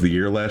most of the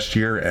year last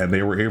year, and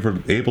they were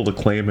able to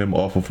claim him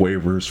off of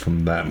waivers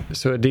from them.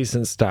 So a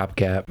decent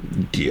stopgap.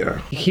 Yeah.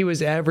 He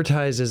was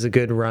advertised as a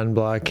good run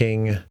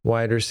blocking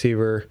wide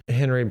receiver.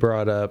 Henry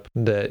brought up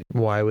that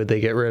why would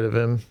they get rid of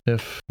him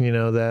if,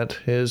 that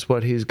is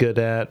what he's good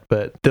at.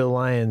 But the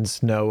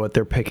Lions know what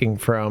they're picking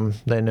from.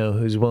 They know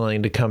who's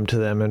willing to come to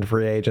them in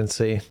free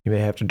agency. You may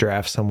have to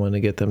draft someone to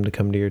get them to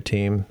come to your team.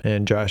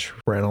 And Josh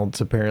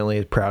Reynolds apparently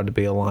is proud to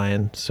be a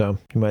Lion, so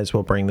you might as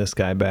well bring this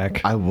guy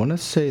back. I want to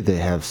say they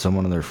have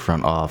someone in their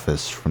front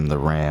office from the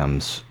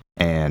Rams,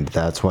 and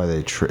that's why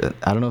they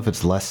I don't know if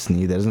it's Les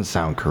Snead. That doesn't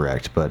sound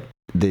correct, but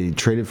they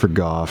traded for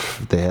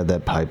Goff. They had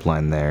that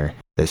pipeline there.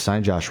 They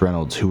signed Josh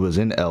Reynolds, who was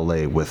in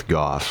LA with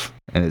Goff,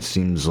 and it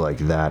seems like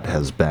that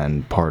has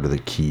been part of the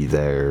key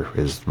there,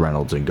 is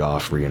Reynolds and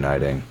Goff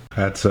reuniting.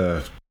 That's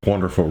a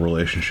wonderful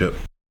relationship.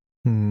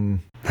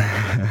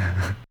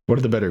 What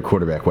are the better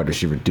quarterback wide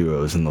receiver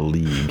duos in the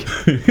league?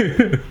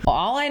 Well,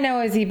 all I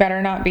know is he better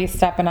not be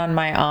stepping on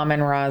my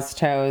Amon-Ra's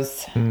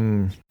toes.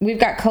 We've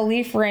got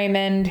Khalif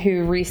Raymond,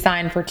 who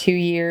re-signed for 2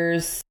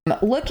 years,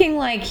 looking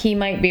like he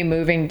might be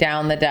moving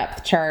down the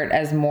depth chart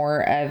as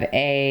more of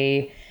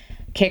a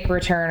kick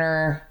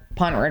returner,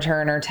 punt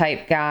returner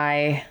type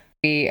guy.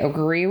 We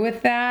agree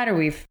with that,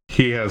 or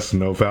He has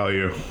no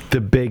value.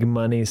 The big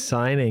money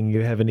signing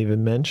you haven't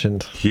even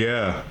mentioned.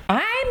 Yeah.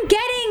 I'm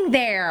getting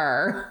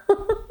there.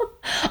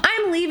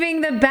 I'm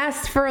leaving the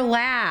best for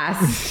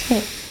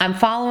last. I'm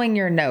following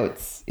your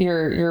notes,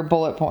 your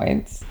bullet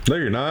points. No,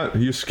 you're not.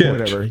 You skipped.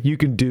 Whatever. You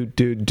can do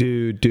whatever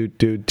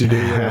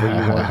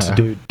you want to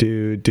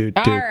do.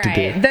 All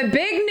right. The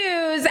big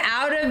news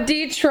out of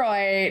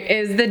Detroit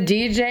is the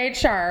DJ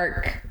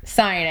Chark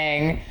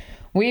signing.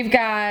 We've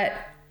got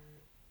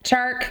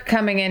Chark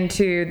coming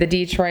into the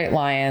Detroit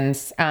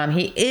Lions.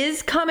 He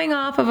is coming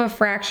off of a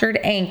fractured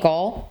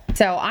ankle.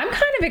 So I'm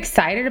kind of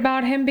excited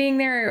about him being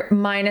there,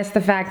 minus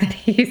the fact that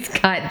he's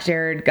got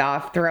Jared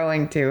Goff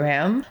throwing to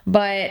him.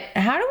 But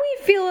how do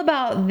we feel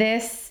about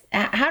this?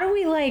 How do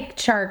we like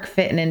Chark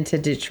fitting into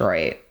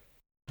Detroit?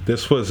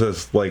 This was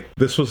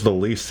the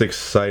least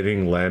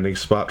exciting landing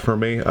spot for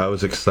me. I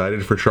was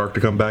excited for Chark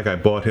to come back. I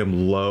bought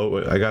him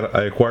low.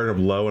 I acquired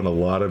him low in a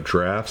lot of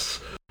drafts.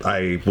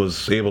 I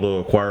was able to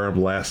acquire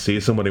him last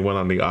season when he went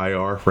on the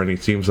IR for any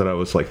teams that I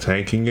was like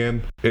tanking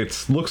in.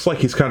 It looks like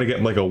he's kind of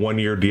getting like a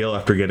 1-year deal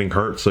after getting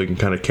hurt, so he can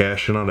kind of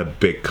cash in on a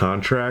big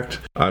contract.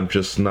 I'm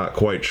just not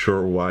quite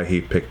sure why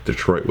he picked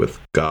Detroit with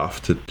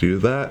Goff to do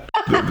that.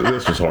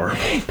 This was horrible.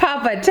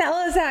 Papa, tell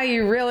us how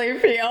you really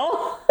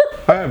feel.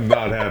 I am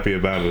not happy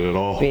about it at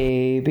all.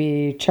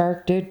 Baby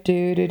Chark,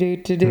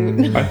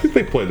 do. I think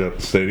they played at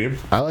the stadium.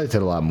 I liked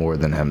it a lot more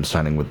than him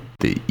signing with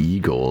the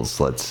Eagles,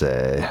 let's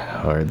say.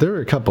 Or there were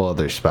a couple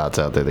other spots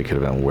out there that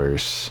could have been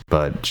worse.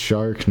 But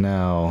Chark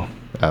now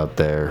out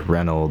there,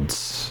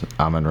 Reynolds,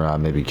 Amon-Ra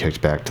maybe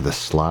kicked back to the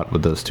slot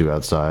with those two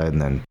outside,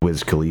 and then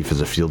Wiz Khalifa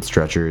as a field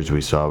stretcher, as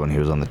we saw when he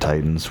was on the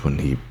Titans, when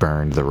he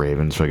burned the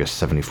Ravens for like a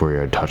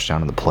 74-yard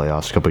touchdown in the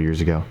playoffs a couple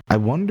years ago. I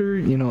wonder,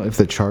 if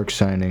the Chark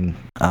signing,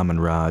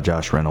 Amon-Ra,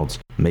 Josh Reynolds,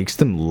 makes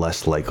them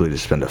less likely to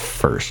spend a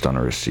first on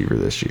a receiver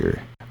this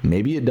year.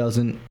 Maybe it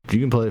doesn't. You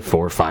can play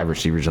 4 or 5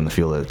 receivers on the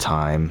field at a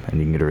time and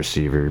you can get a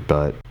receiver,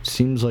 but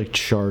seems like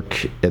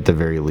Chark, at the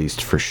very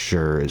least, for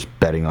sure, is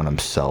betting on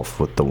himself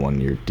with the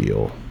 1-year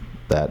deal.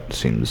 That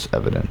seems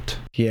evident.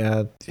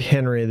 Yeah,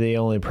 Henry, the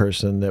only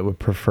person that would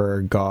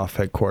prefer Goff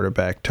at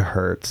quarterback to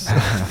Hurts.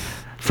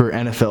 For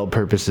NFL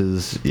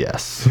purposes,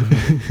 yes.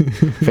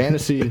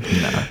 Fantasy,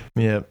 no.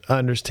 Yeah,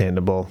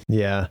 understandable.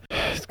 Yeah.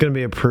 It's going to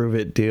be a prove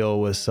it deal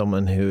with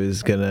someone who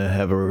is going to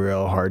have a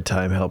real hard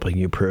time helping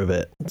you prove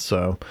it.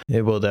 So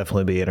it will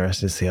definitely be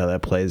interesting to see how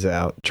that plays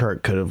out.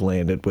 Chark could have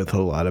landed with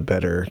a lot of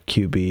better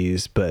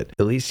QBs, but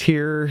at least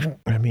here,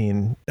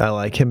 I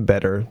like him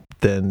better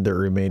than the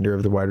remainder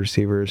of the wide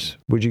receivers.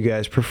 Would you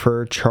guys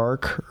prefer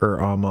Chark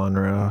or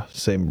Amon-Ra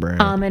St.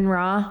 Brown?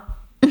 Amon-Ra.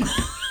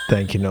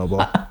 Thank you,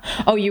 Noble.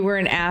 Oh, you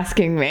weren't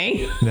asking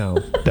me. No,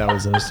 that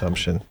was an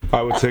assumption.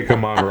 I would take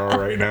Amon-Ra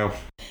right now,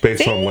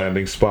 based on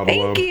landing spot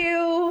alone. Thank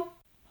you.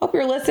 Hope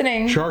you're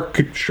listening.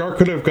 Chark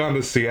could have gone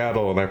to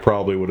Seattle, and I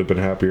probably would have been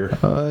happier.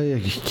 Yeah,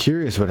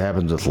 curious what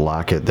happens with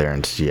Lockett there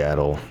in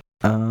Seattle.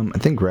 I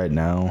think right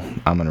now,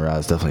 Amon-Ra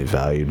is definitely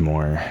valued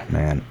more.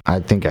 Man,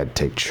 I think I'd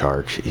take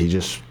Chark. He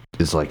just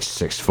is like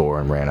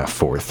 6'4" and ran a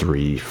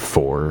 4.34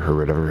 or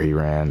whatever he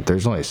ran.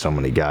 There's only so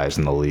many guys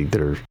in the league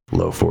that are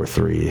low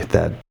 4.3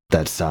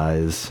 that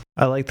size.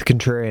 I like the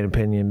contrarian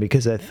opinion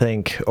because I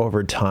think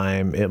over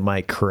time it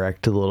might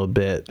correct a little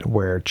bit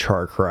where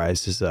Chark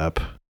rises up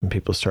and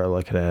people start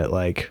looking at it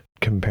like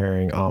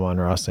comparing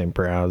Amon-Ra St.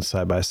 Brown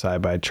side by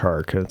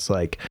Chark. And it's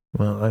like,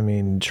 well,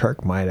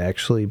 Chark might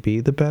actually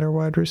be the better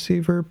wide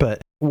receiver,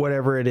 but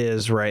whatever it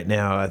is right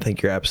now, I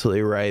think you're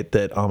absolutely right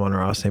that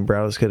Amon-Ra St.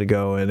 Brown is going to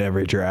go in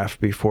every draft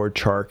before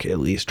Chark, at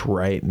least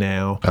right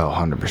now. Oh,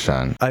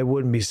 100%. I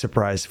wouldn't be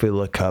surprised if we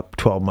look up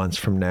 12 months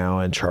from now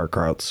and Chark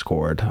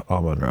outscored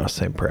Amon-Ra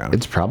St. Brown.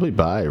 It's probably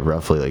by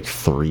roughly like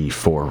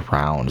 3-4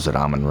 rounds that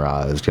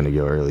Amon-Ra is going to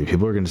go early.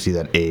 People are going to see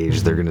that age.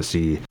 Mm-hmm. They're going to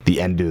see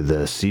the end of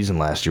the season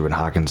last year when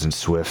Hawkins and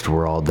Swift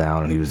were all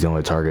down and he was the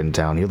only target in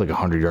town. He had like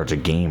 100 yards a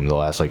game the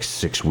last like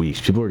 6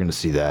 weeks. People are going to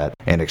see that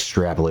and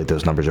extrapolate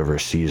those numbers over a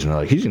season. They're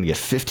like, he's going to get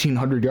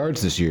 1,500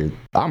 yards this year.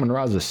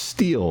 Amon-Ra's a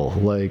steal.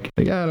 Like,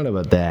 I don't know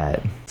about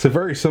that. It's a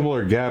very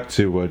similar gap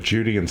to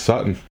Judy and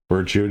Sutton,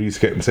 where Judy's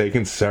getting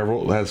taken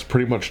has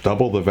pretty much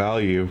double the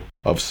value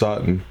of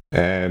Sutton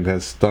and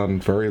has done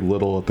very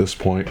little at this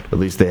point. At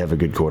least they have a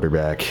good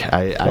quarterback.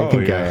 I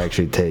think I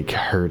actually take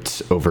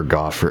Hurts over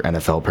Goff for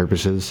NFL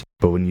purposes.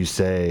 But when you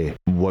say,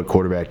 what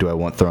quarterback do I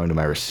want throwing to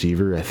my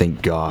receiver, I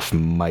think Goff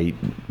might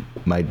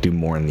do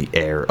more in the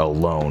air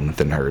alone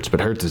than Hurts.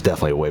 But Hurts is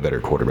definitely a way better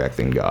quarterback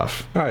than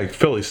Goff.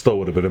 Philly still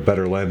would have been a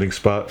better landing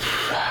spot.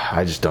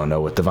 I just don't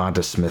know. With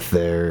Devonta Smith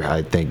there,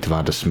 I think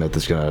Devonta Smith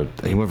is going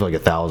to... He went for like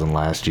 1,000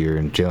 last year,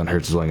 and Jalen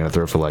Hurts is only going to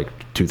throw for like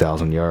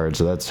 2,000 yards,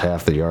 so that's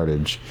half the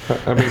yardage. He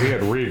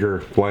had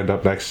Rieger lined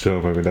up next to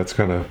him. That's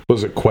kind of...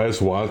 Was it Quez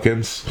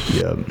Watkins?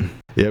 Yep.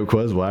 Yeah,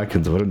 Quez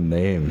Watkins. What a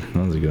name.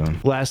 How's it going?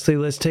 Lastly,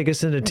 let's take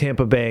us into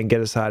Tampa Bay and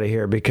get us out of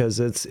here because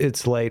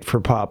it's late for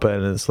Papa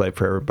and it's late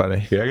for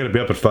everybody. Yeah, I got to be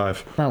up at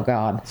 5. Oh,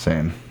 God.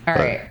 Same. All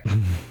right.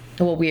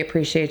 Well, we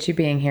appreciate you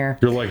being here.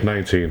 You're like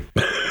 19.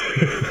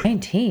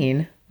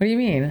 19? What do you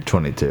mean?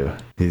 22.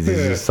 He's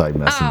just like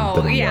messing.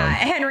 Oh, yeah.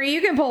 Henry,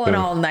 you can pull an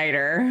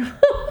all-nighter.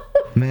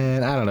 Man,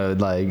 man, I don't know,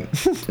 like,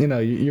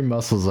 your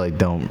muscles like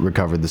don't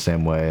recover the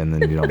same way, and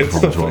then you don't It's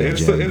perform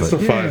as well in the gym.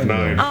 the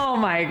 5'9". Oh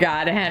my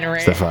God, Henry.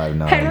 It's the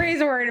 5'9". Henry's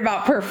worried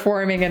about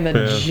performing in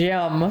the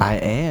gym. I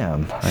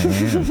am.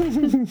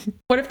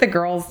 What if the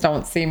girls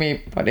don't see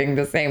me putting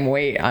the same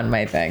weight on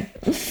my thing?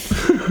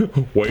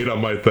 Weight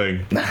on my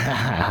thing.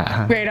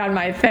 Weight on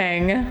my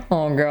thing.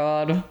 Oh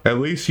God. At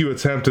least you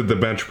attempted the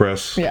bench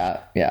press. Yeah.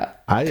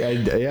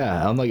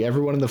 I'm like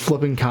everyone in the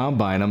flipping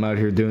combine. I'm out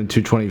here doing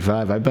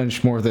 225. I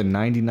benched more than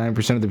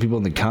 99% of the people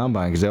in the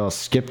combine because they all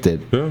skipped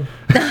it. Yeah.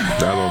 I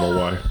don't know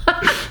why.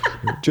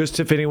 Just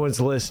if anyone's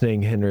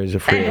listening, Henry's a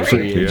free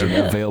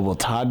Agent available.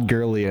 Todd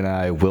Gurley and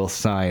I will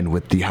sign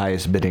with the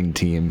highest bidding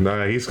team.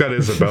 Nah, he's got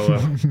Isabella.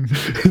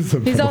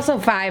 He's also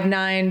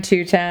 5'9",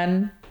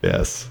 210.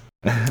 Yes.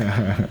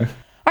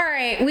 All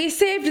right, we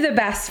saved the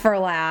best for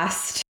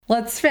last.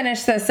 Let's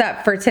finish this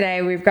up for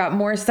today. We've got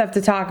more stuff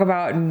to talk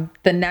about in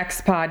the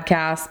next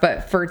podcast,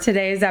 but for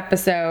today's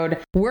episode,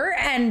 we're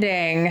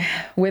ending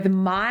with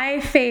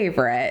my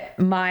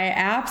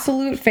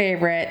absolute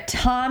favorite,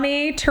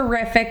 Tommy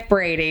Terrific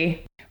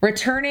Brady,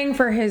 returning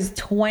for his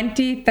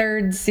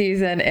 23rd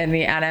season in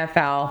the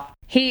NFL.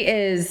 He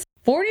is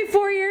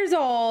 44 years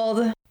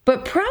old,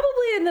 but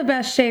probably in the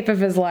best shape of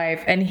his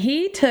life. And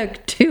he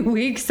took 2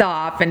 weeks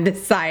off and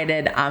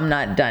decided, I'm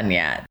not done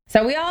yet.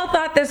 So we all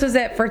thought this was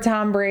it for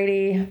Tom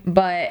Brady,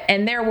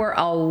 and there were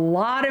a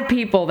lot of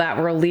people that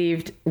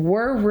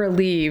were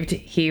relieved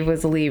he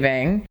was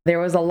leaving. There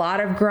was a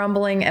lot of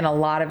grumbling and a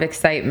lot of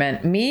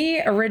excitement.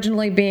 Me,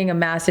 originally being a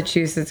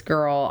Massachusetts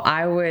girl,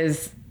 I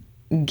was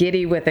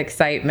giddy with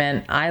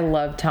excitement. I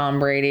love Tom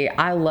Brady.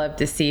 I love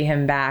to see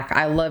him back.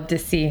 I love to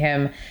see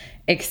him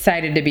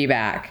excited to be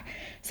back.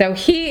 So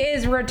he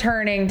is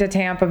returning to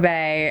Tampa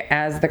Bay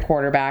as the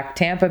quarterback.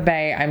 Tampa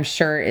Bay, I'm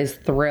sure, is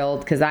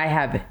thrilled because I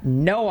have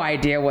no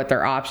idea what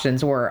their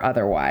options were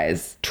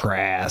otherwise.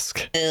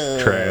 Trask.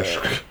 Trash.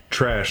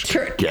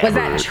 Was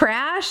that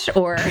trash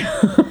or?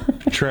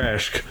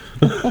 Trash.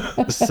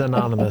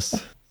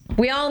 Synonymous.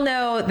 We all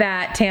know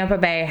that Tampa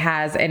Bay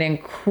has an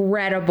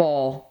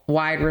incredible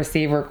wide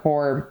receiver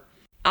core.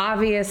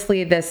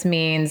 Obviously, this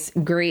means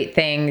great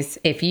things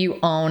if you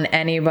own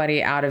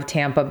anybody out of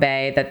Tampa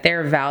Bay, that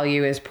their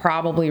value is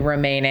probably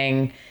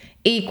remaining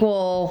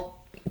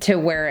equal to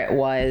where it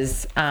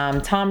was.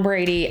 Tom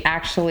Brady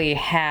actually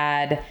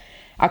had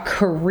a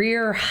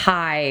career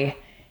high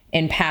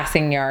in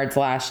passing yards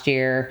last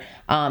year,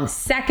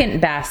 second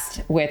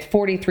best with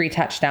 43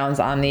 touchdowns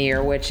on the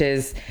year, which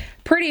is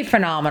pretty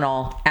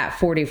phenomenal at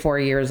 44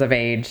 years of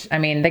age. I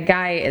mean, the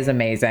guy is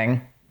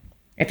amazing.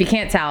 If you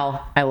can't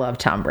tell, I love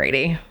Tom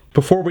Brady.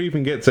 Before we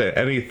even get to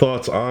any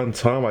thoughts on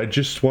Tom, I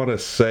just want to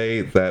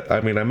say that,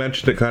 I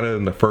mentioned it kind of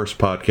in the first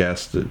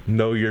podcast,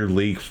 know your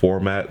league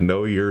format,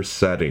 know your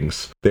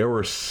settings. There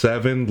were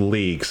 7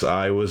 leagues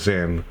I was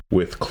in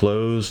with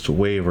closed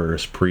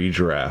waivers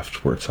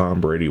pre-draft where Tom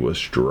Brady was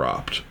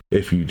dropped.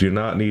 If you do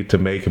not need to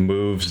make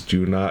moves,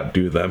 do not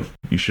do them.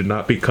 You should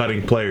not be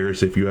cutting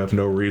players if you have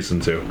no reason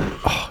to.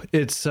 Oh,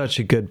 it's such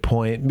a good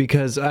point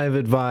because I've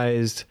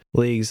advised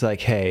leagues like,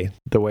 hey,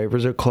 the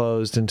waivers are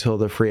closed until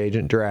the free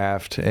agent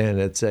draft and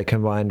it's a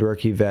combined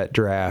rookie vet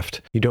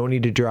draft. You don't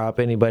need to drop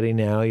anybody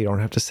now. You don't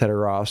have to set a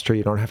roster.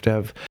 You don't have to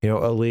have,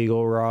 a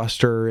legal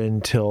roster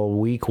until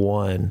week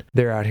 1.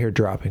 They're out here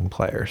dropping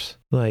players.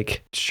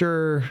 Like,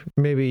 sure,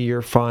 maybe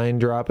you're fine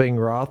dropping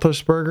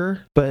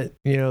Roethlisberger, but,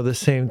 the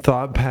same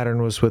thought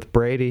pattern was with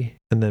Brady.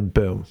 And then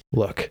boom,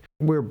 look,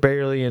 we're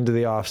barely into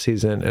the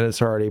offseason and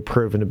it's already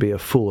proven to be a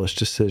foolish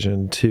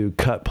decision to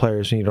cut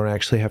players, and you don't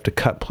actually have to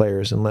cut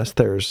players unless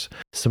there's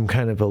some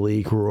kind of a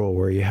league rule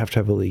where you have to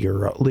have a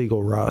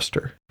legal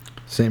roster.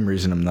 Same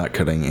reason I'm not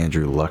cutting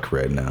Andrew Luck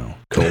right now.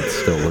 Colts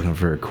still looking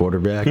for a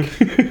quarterback.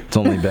 It's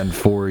only been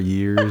 4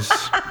 years.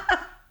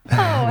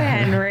 Oh,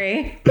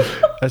 Henry.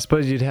 I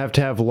suppose you'd have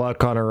to have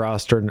Luck on a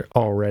roster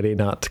already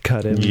not to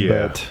cut him,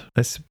 but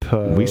I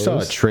suppose. We saw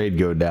a trade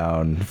go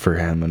down for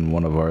him in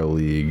one of our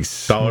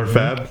leagues. Dollar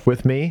Fab?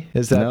 With me?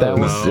 Is that No,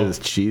 one? it was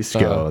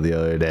Chisco the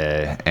other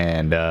day.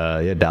 And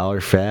Dollar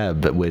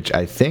Fab, which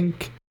I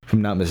think, if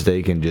I'm not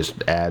mistaken,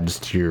 just adds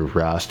to your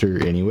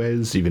roster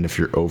anyways, even if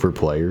you're over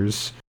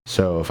players.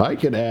 So if I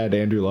could add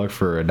Andrew Luck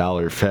for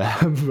 $1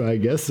 fab, I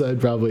guess I'd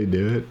probably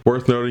do it.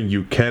 Worth noting,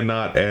 you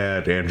cannot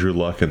add Andrew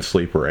Luck in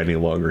Sleeper any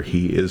longer.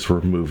 He is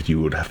removed.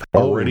 You would have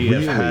already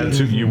have had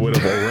to. You would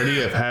have already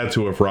have had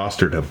to have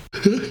rostered him.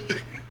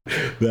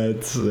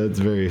 That's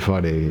very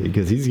funny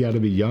because he's got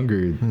to be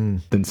younger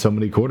than so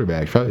many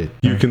quarterbacks. Probably.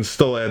 You can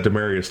still add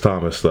Demaryius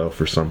Thomas though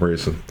for some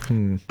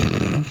reason.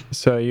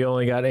 So you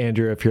only got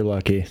Andrew if you're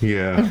lucky.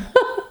 Yeah.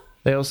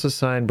 They also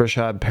signed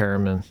Brashad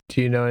Perriman.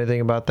 Do you know anything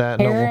about that?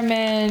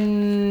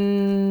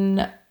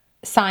 Perriman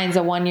signs a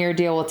 1-year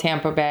deal with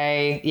Tampa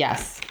Bay.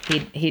 Yes.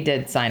 He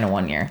did sign a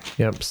 1 year.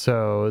 Yep.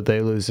 So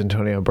they lose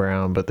Antonio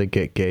Brown, but they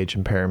get Gage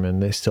and Perriman.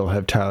 They still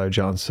have Tyler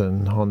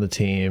Johnson on the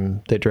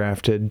team. They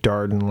drafted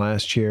Darden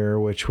last year,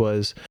 which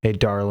was a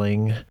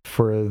darling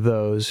for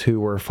those who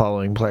were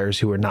following players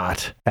who were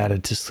not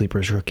added to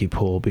Sleeper's rookie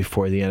pool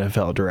before the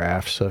NFL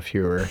draft. So if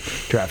you were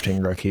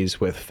drafting rookies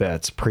with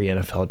vets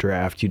pre-NFL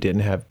draft, you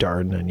didn't have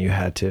Darden and you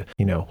had to,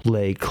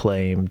 lay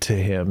claim to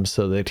him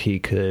so that he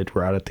could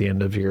rot at the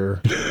end of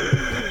your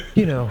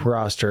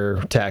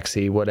roster,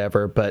 taxi,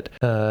 whatever. But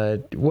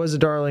was a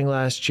darling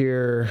last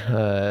year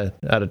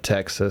out of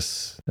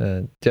Texas.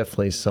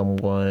 Definitely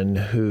someone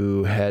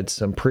who had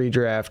some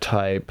pre-draft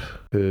hype,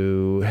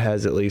 who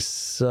has at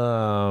least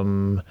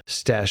some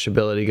stash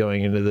ability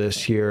going into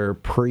this year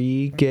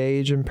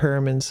pre-Gage and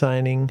Perriman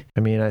signing. I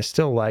mean, I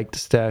still like to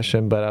stash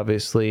him, but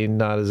obviously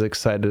not as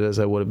excited as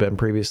I would have been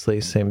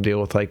previously. Same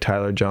deal with like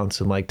Tyler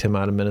Johnson, liked him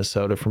out of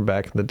Minnesota from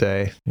back in the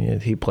day.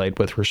 He played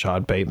with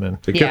Rashad Bateman.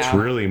 It gets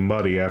really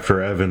muddy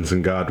after Evans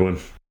and Godwin.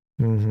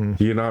 Mm-hmm.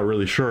 You're not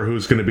really sure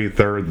who's going to be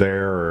third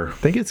there. I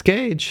think it's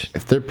Gage.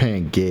 If they're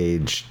paying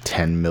Gage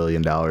 $10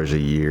 million a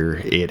year,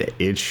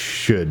 it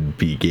should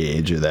be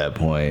Gage at that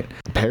point.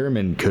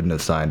 Perriman couldn't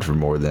have signed for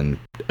more than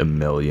 $1.5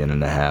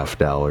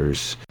 million.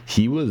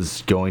 He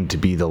was going to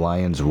be the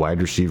Lions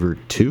wide receiver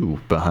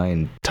 2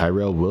 behind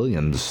Tyrell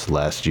Williams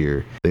last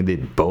year. I think they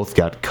both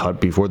got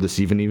cut before the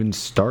season even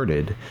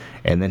started.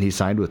 And then he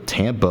signed with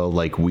Tampa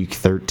like week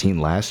 13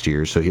 last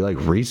year. So he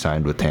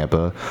re-signed with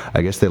Tampa.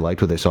 I guess they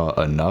liked what they saw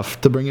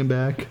enough to bring him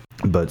back.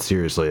 But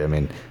seriously, I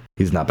mean,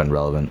 he's not been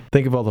relevant.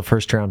 Think of all the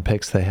first round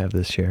picks they have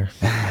this year.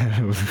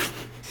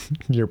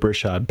 Your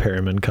Rashad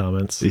Perriman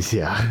comments.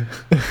 Yeah.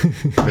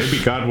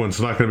 Maybe Godwin's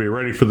not going to be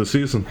ready for the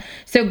season.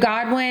 So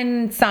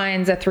Godwin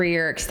signs a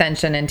 3-year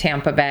extension in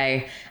Tampa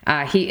Bay.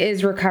 He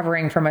is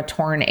recovering from a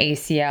torn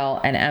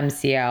ACL and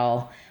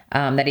MCL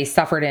that he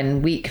suffered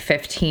in week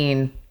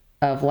 15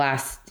 of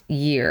last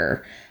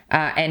year,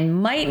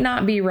 and might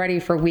not be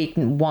ready for week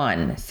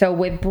 1. So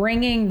with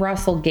bringing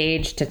Russell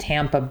Gage to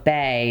Tampa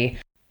Bay,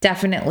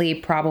 definitely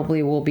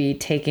probably will be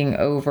taking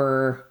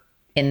over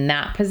in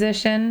that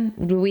position,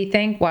 do we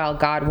think, while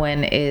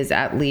Godwin is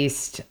at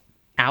least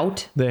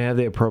out. They have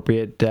the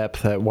appropriate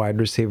depth at wide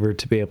receiver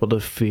to be able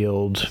to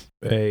field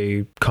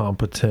a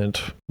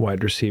competent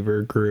wide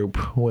receiver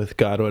group with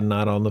Godwin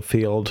not on the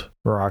field,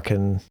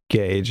 rocking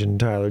Gage and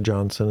Tyler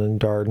Johnson and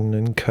Darden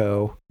and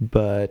co.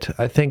 But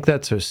I think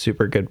that's a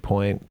super good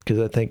point, because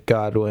I think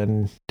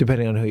Godwin,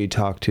 depending on who you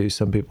talk to,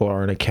 some people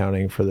aren't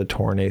accounting for the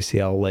torn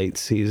ACL late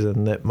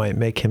season that might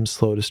make him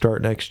slow to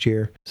start next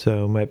year.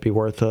 So it might be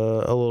worth a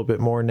little bit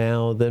more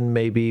now than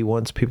maybe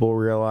once people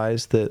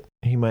realize that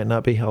he might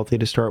not be healthy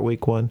to start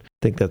week 1. I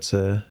think that's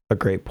a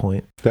great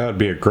point. That would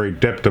be a great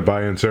dip to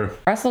buy in, sir.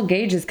 Russell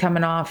Gage is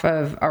coming off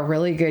of a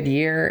really good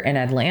year in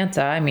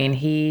Atlanta. I mean,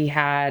 he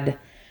had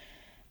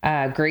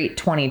a great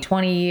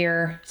 2020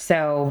 year.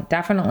 So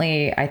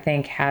definitely, I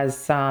think, has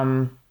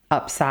some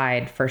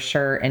upside for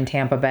sure in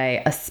Tampa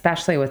Bay,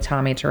 especially with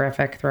Tommy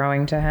Terrific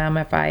throwing to him,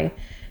 if I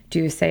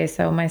do say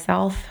so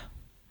myself.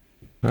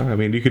 I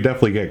mean, you could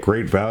definitely get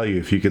great value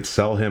if you could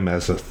sell him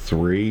as a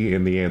 3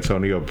 in the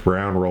Antonio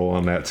Brown role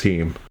on that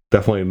team.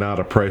 Definitely not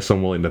a price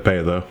I'm willing to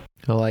pay, though.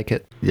 I like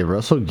it. Yeah,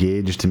 Russell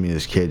Gage to me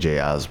is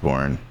KJ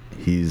Osborne.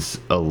 He's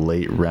a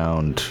late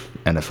round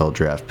NFL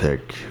draft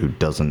pick who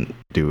doesn't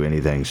do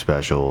anything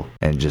special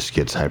and just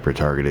gets hyper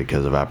targeted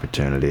because of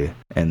opportunity.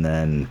 And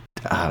then,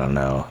 I don't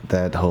know,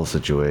 that whole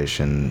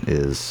situation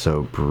is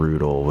so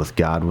brutal with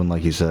Godwin,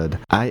 like you said.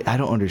 I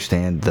don't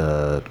understand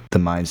the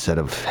mindset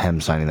of him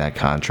signing that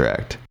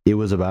contract. It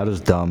was about as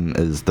dumb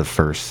as the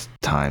first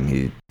time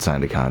he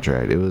signed a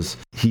contract.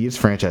 He gets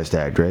franchise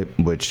tagged, right?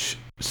 Which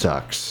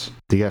sucks.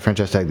 He got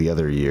franchise tagged the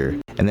other year,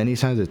 and then he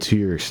signs a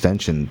 2-year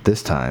extension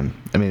this time.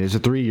 I mean, it's a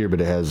 3-year, but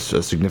it has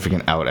a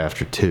significant out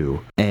after 2.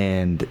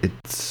 And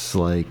it's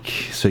like,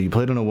 so you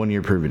played on a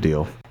 1-year prove-it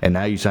deal, and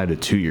now you signed a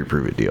 2-year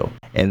prove-it deal.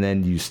 And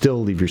then you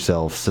still leave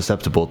yourself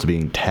susceptible to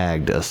being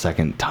tagged a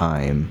second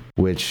time,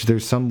 which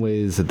there's some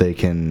ways that they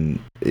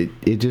can...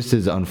 It just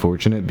is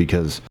unfortunate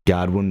because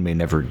Godwin may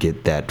never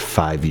get that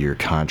 5-year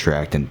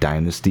contract in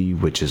Dynasty,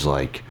 which is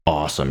like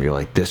awesome. You're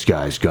like, this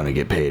guy's gonna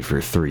get paid for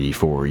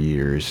 3-4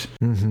 years.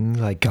 Mm-hmm,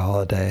 like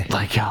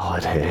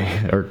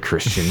Galladay. Or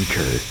Christian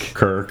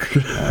Kirk.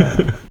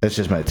 That's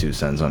just my 2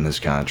 cents on this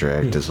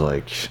contract. It's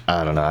like,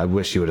 I don't know. I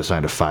wish he would have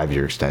signed a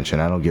 5-year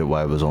extension. I don't get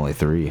why it was only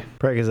 3.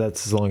 Probably because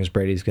that's as long as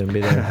Brady's going to be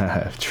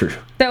there. True.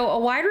 So a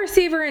wide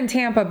receiver in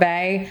Tampa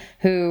Bay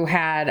who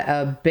had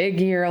a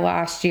big year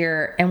last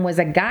year and was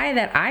a guy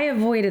that I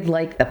avoided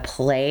like the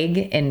plague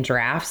in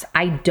drafts.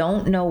 I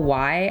don't know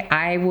why.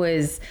 I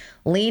was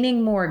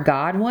leaning more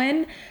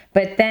Godwin,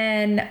 but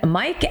then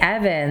Mike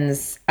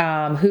Evans,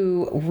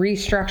 who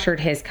restructured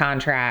his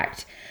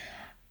contract,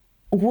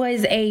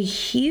 was a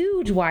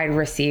huge wide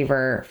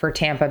receiver for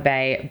Tampa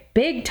Bay,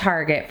 big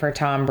target for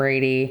Tom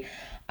Brady.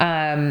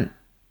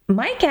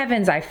 Mike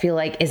Evans, I feel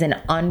like, is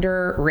an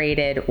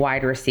underrated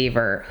wide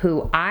receiver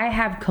who I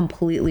have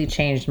completely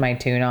changed my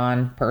tune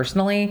on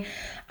personally.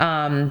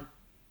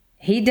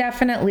 He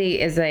definitely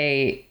is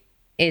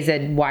is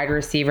a wide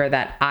receiver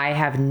that I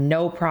have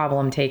no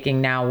problem taking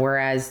now.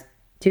 Whereas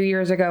 2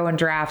 years ago in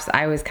drafts,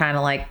 I was kind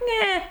of like,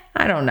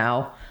 I don't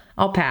know.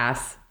 I'll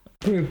pass.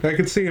 I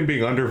could see him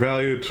being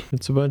undervalued.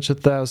 It's a bunch of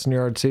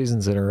 1,000-yard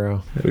seasons in a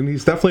row. I mean,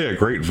 he's definitely a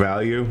great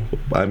value.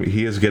 I mean,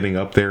 he is getting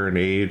up there in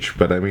age,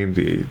 but I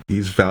mean,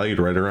 he's valued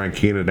right around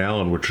Keenan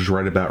Allen, which is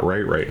right about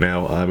right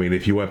now. I mean,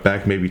 if you went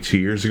back maybe 2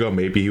 years ago,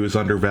 maybe he was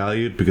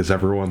undervalued because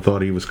everyone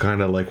thought he was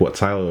kind of like what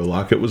Tyler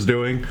Lockett was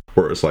doing,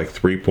 where it was like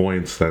 3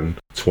 points, then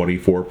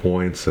 24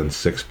 points, and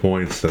 6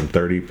 points, then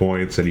 30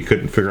 points, and you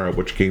couldn't figure out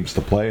which games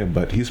to play him,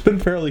 but he's been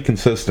fairly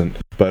consistent.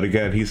 But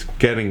again, he's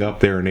getting up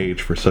there in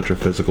age for such a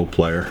physical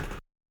player.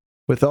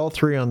 With all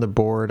three on the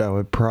board, I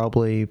would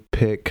probably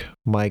pick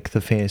Mike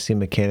the Fantasy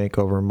Mechanic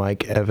over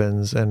Mike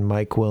Evans and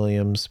Mike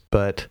Williams,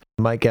 but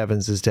Mike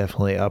Evans is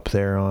definitely up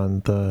there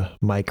on the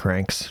Mike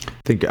ranks. I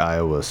think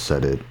Iowa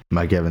said it.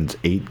 Mike Evans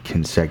 8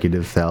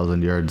 consecutive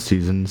 1,000-yard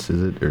seasons,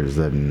 is it? Or is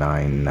that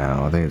 9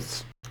 now? I think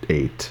it's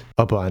 8.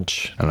 A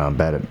bunch. I don't know, I'm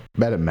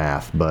bad at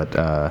math,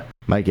 but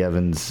Mike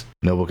Evans,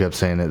 Noble kept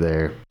saying it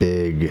there,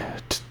 big,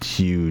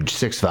 huge,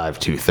 6'5",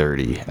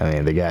 230. I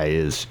mean, the guy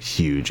is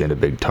huge and a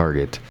big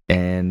target.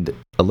 And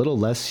a little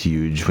less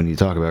huge when you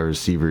talk about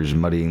receivers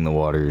muddying the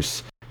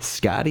waters.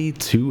 Scotty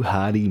Too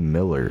Hottie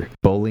Miller,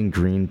 Bowling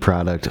Green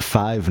product,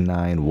 5'9",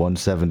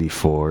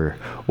 174.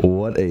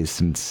 What a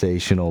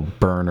sensational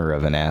burner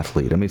of an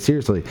athlete. I mean,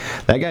 seriously,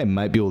 that guy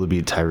might be able to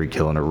beat Tyreek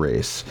Hill in a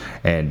race.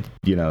 And,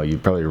 you know,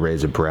 you'd probably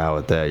raise a brow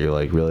at that. You're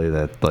like, really?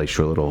 That, like,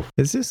 short little...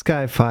 Is this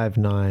guy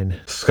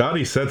 5'9"?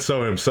 Scotty said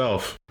so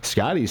himself.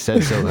 Scotty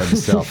said so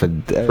himself,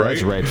 and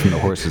that's right from the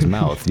horse's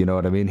mouth. You know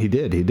what I mean? He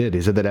did.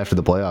 He said that after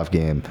the playoff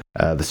game,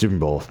 the Super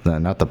Bowl.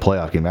 Not the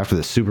playoff game, after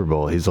the Super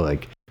Bowl. He's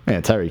like,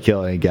 man, Tyreek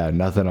Hill ain't got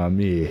nothing on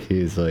me.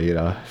 He's like, you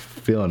know,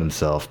 feeling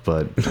himself.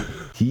 But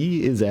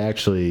he is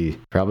actually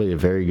probably a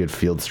very good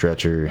field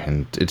stretcher.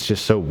 And it's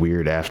just so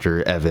weird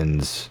after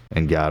Evans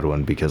and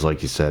Godwin because,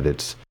 like you said,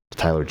 it's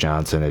Tyler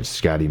Johnson, it's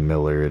Scotty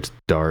Miller, it's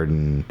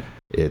Darden,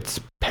 it's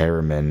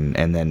Perriman,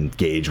 and then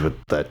Gage with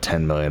that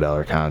 $10 million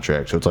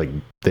contract. So it's like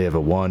they have a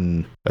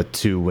 1, a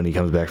 2 when he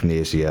comes back from the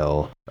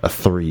ACL, a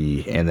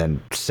 3, and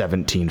then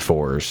 17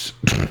 4s.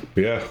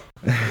 Yeah.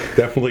 It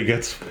definitely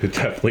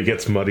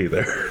gets muddy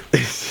there.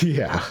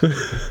 Yeah.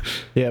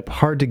 Yep,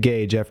 hard to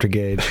gauge after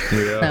Gage.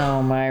 Yeah.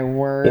 Oh, my Or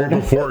word.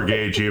 before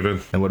Gage, even.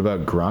 And what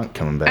about Gronk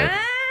coming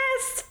back?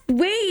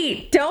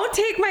 Wait, don't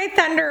take my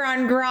thunder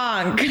on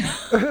Gronk.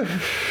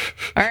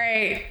 All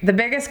right, the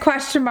biggest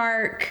question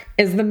mark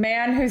is the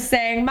man who's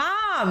saying,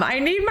 Mom, I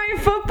need my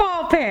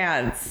football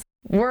pants.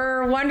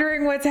 We're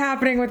wondering what's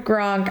happening with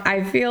Gronk.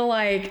 I feel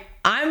like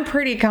I'm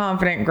pretty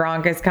confident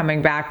Gronk is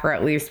coming back for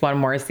at least one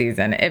more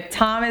season. If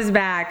Tom is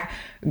back,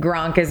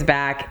 Gronk is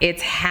back.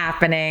 It's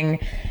happening.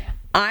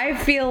 I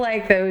feel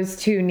like those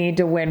two need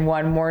to win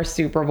one more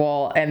Super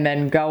Bowl and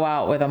then go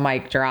out with a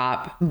mic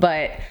drop.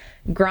 But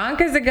Gronk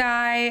is a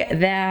guy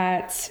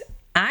that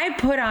I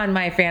put on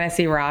my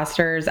fantasy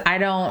rosters.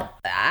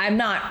 I'm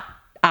not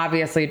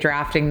obviously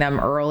drafting them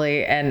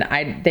early,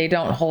 and they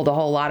don't hold a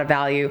whole lot of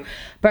value.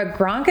 But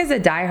Gronk is a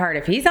diehard.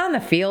 If he's on the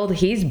field,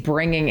 he's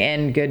bringing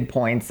in good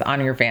points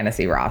on your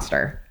fantasy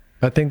roster.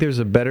 I think there's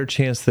a better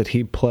chance that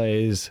he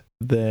plays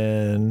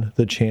than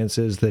the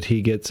chances that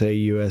he gets a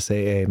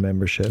USAA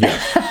membership.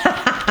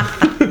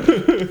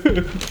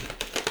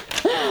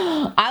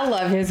 I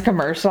love his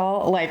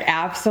commercial. Like,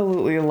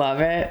 absolutely love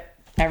it.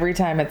 Every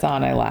time it's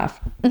on, I laugh.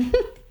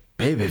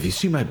 Babe, have you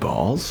seen my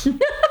balls?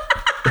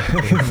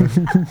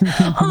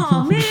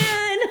 Oh,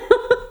 man.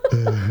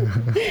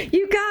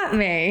 You got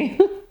me.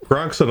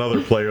 Gronk's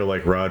another player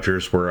like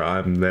Rodgers where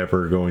I'm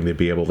never going to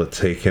be able to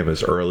take him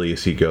as early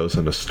as he goes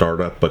in a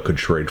startup, but could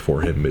trade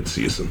for him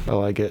midseason. I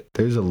like it.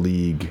 There's a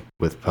league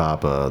with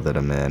Papa that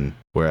I'm in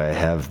where I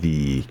have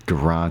the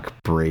Gronk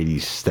Brady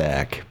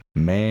stack.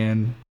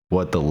 Man,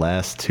 what the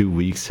last 2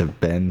 weeks have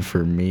been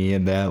for me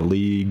in that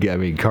league. I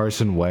mean,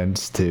 Carson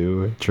Wentz,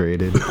 too,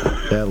 traded.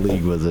 That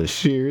league was a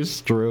sheer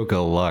stroke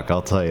of luck,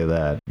 I'll tell you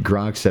that.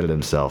 Gronk said it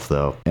himself,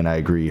 though, and I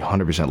agree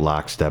 100%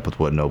 lockstep with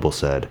what Noble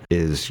said,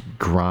 is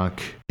Gronk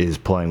is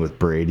playing with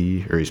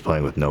Brady or he's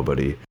playing with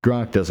nobody.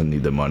 Gronk doesn't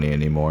need the money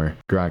anymore.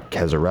 Gronk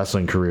has a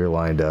wrestling career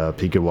lined up.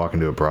 He could walk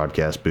into a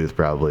broadcast booth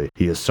probably.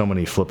 He has so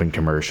many flipping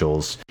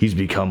commercials. He's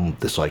become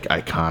this like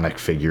iconic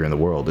figure in the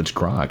world. It's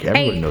Gronk.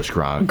 Everybody knows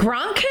Gronk.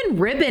 Gronk can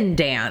ribbon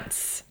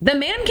dance. The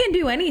man can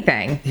do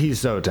anything. He's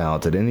so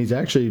talented, and he's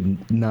actually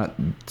not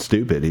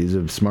stupid. He's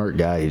a smart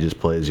guy. He just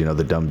plays, you know,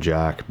 the dumb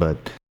jock, but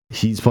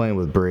he's playing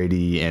with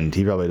Brady, and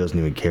he probably doesn't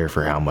even care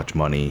for how much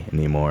money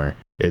anymore.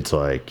 It's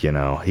like, you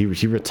know, he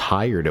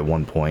retired at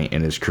one point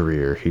in his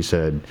career. He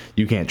said,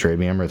 you can't trade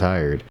me, I'm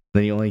retired.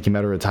 Then he only came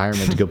out of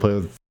retirement to go play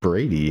with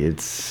Brady.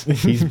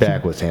 He's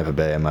back with Tampa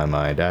Bay in my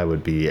mind. I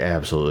would be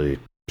absolutely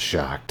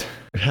shocked.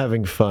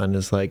 Having fun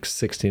is like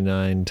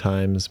 69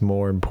 times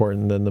more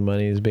important than the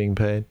money is being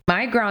paid.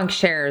 My Gronk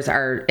shares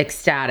are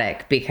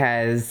ecstatic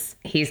because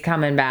he's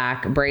coming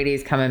back,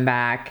 Brady's coming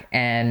back,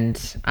 and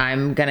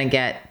I'm going to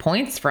get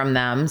points from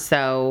them.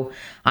 So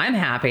I'm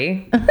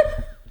happy.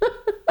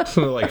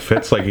 Something like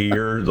Fitz, like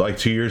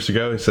 2 years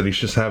ago, he said he's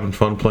just having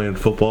fun playing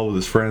football with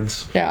his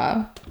friends.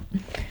 Yeah.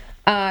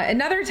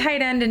 Another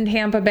tight end in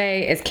Tampa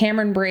Bay is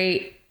Cameron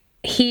Brate.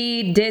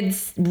 He did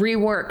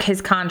rework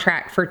his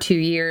contract for 2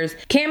 years.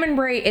 Cameron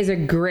Brate is a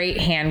great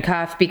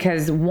handcuff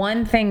because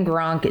one thing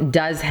Gronk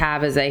does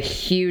have is a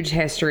huge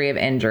history of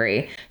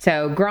injury.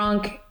 So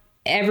Gronk,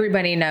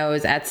 everybody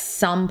knows at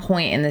some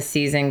point in the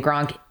season,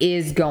 Gronk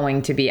is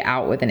going to be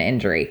out with an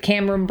injury.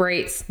 Cameron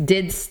Brate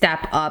did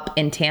step up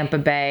in Tampa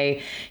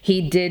Bay.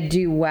 He did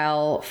do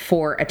well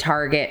for a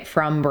target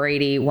from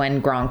Brady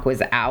when Gronk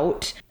was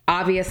out.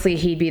 Obviously,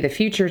 he'd be the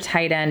future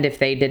tight end if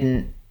they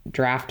didn't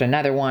draft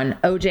another one.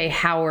 OJ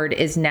Howard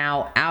is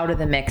now out of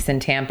the mix in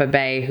Tampa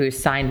Bay, who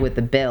signed with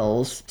the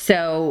Bills.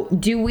 So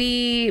do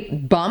we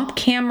bump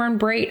Cameron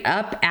Brate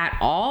up at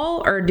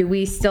all, or do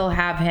we still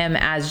have him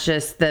as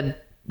just the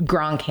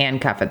Gronk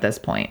handcuff at this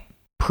point?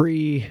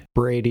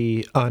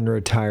 Pre-Brady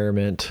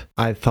unretirement,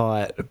 I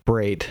thought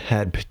Brate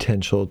had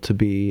potential to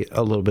be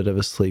a little bit of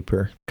a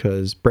sleeper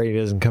because Brady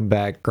doesn't come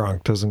back,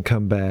 Gronk doesn't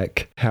come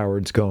back,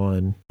 Howard's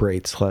gone,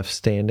 Brate's left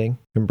standing,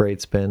 and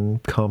Brate's been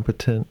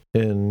competent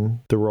in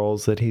the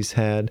roles that he's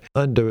had.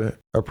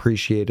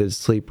 Underappreciated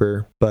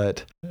sleeper,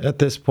 but at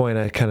this point,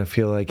 I kind of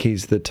feel like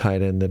he's the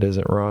tight end that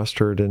isn't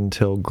rostered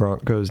until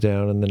Gronk goes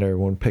down and then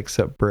everyone picks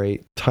up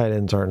Brate. Tight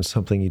ends aren't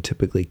something you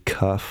typically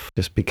cuff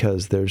just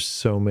because there's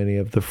so many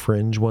of the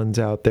fringe ones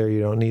out there.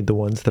 You don't need the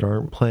ones that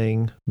aren't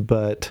playing,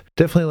 but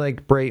definitely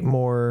like Brate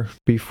more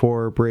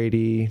before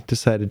Brady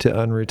decided to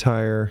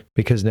unretire,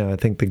 because now I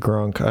think the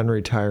Gronk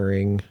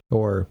unretiring,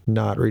 or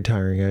not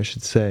retiring, I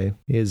should say,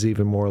 is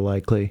even more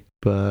likely.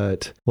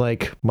 But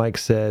like Mike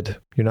said,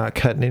 you're not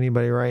cutting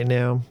anybody right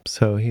now,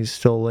 so he's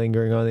still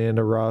lingering on the end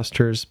of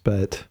rosters.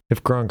 But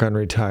if Gronk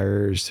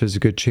unretires, there's a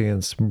good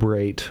chance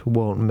Brate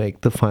won't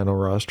make the final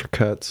roster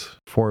cuts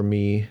for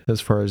me as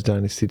far as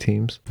dynasty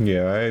teams.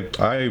 Yeah,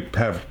 I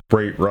have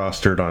Brate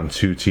rostered on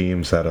 2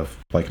 teams out of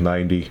like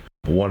 90.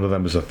 One of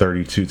them is a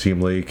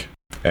 32-team league,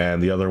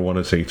 and the other one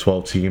is a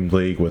 12-team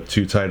league with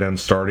 2 tight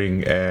ends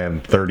starting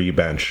and 30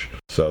 bench.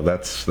 So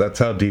that's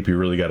how deep you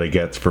really got to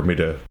get for me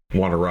to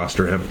want to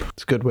roster him.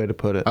 It's a good way to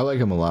put it. I like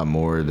him a lot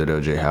more that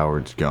OJ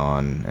Howard's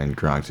gone and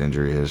Gronk's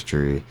injury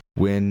history.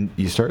 When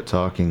you start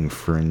talking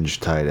fringe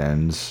tight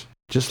ends,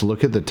 just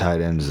look at the tight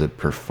ends that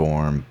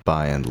perform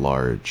by and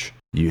large.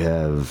 You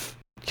have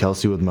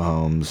Kelsey with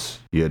Mahomes.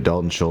 You had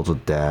Dalton Schultz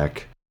with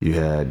Dak. You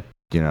had,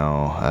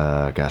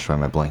 gosh, why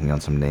am I blanking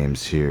on some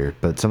names here?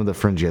 But some of the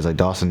fringe guys like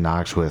Dawson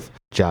Knox with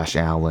Josh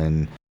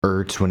Allen,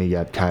 Ertz when he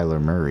got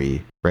Kyler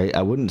Murray, right?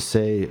 I wouldn't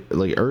say,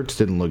 like, Ertz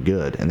didn't look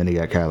good, and then he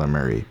got Kyler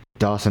Murray.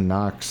 Dawson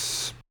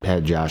Knox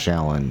had Josh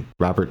Allen.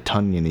 Robert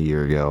Tonyan a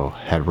year ago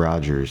had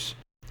Rodgers.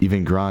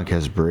 Even Gronk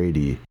has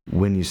Brady.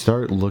 When you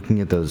start looking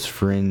at those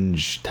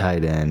fringe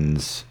tight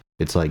ends,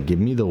 it's like, give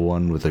me the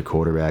one with a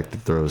quarterback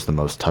that throws the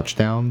most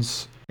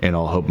touchdowns, and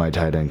I'll hope my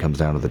tight end comes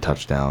down to the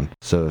touchdown.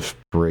 So if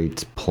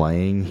Brate's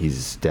playing,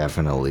 he's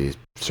definitely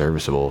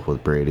serviceable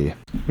with Brady.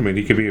 I mean,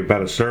 he could be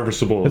about as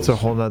serviceable It's a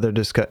whole nother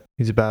discussion.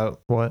 He's about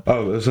what?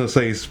 Oh, I was going to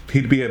say,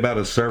 he'd be about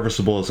as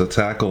serviceable as a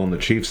tackle on the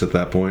Chiefs at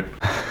that point.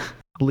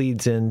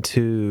 Leads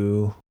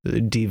into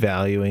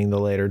devaluing the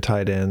later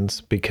tight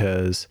ends,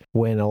 because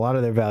when a lot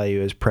of their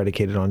value is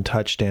predicated on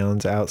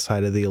touchdowns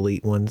outside of the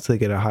elite ones, they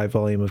get a high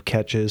volume of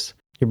catches.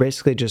 You're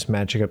basically just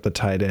matching up the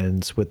tight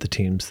ends with the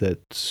teams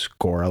that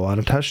score a lot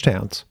of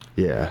touchdowns.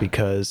 Yeah.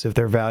 Because if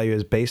their value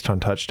is based on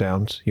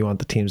touchdowns, you want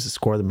the teams that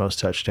score the most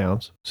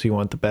touchdowns. So you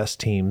want the best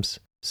teams.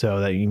 So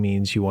that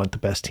means you want the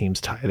best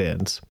teams' tight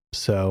ends.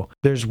 So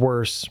there's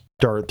worse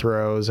dart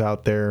throws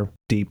out there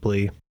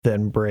deeply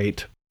than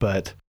Brate.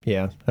 But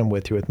yeah, I'm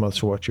with you with most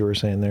of what you were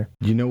saying there.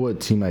 You know what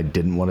team I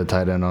didn't want a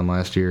tight end on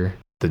last year?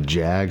 The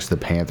Jags, the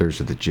Panthers,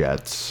 or the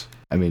Jets.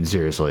 I mean,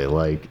 seriously,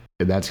 like,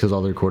 and that's because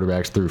all their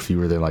quarterbacks threw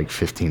fewer than like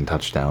 15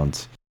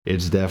 touchdowns.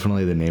 It's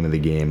definitely the name of the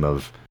game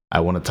of,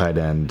 I want a tight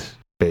end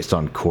based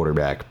on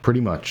quarterback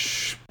pretty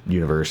much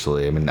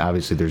universally. I mean,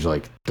 obviously there's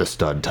like the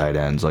stud tight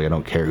ends. Like, I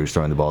don't care who's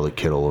throwing the ball to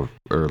Kittle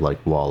or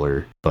like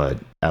Waller. But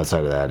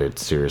outside of that,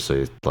 it's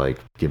seriously like,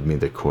 give me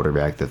the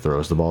quarterback that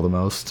throws the ball the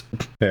most.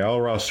 Hey,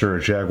 I'll roster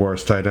a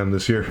Jaguars tight end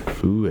this year.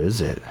 Who is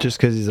it? Just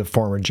because he's a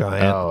former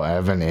Giant. Oh,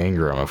 Evan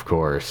Ingram, of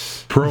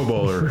course. Pro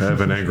Bowler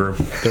Evan Ingram.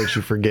 Don't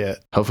you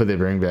forget. Hopefully they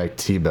bring back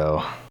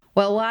Tebow.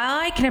 Well, while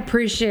I can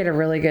appreciate a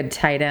really good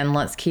tight end,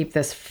 let's keep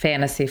this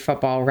fantasy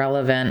football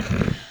relevant.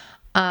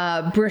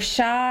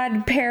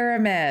 Brashad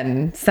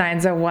Perriman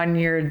signs a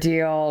 1-year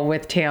deal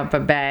with Tampa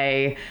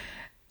Bay.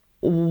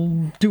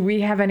 Do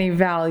we have any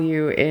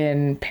value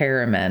in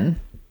Perriman?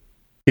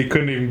 He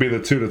couldn't even be the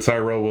 2 to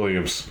Tyrell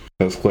Williams,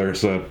 as Claire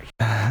said.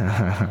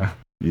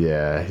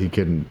 Yeah, he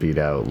couldn't beat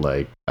out,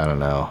 like, I don't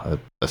know,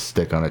 a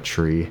stick on a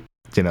tree.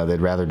 You know,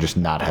 they'd rather just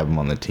not have him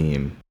on the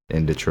team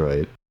in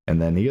Detroit.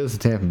 And then he goes to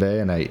Tampa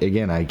Bay, and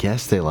I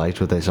guess they liked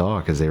what they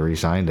saw because they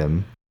re-signed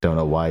him. Don't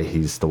know why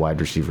he's the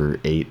wide receiver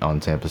 8 on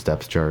Tampa's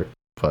depth chart.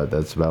 but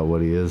that's about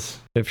what he is.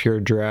 If your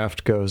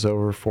draft goes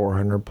over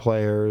 400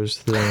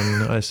 players,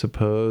 then I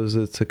suppose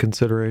it's a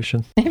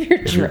consideration.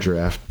 If your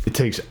draft, it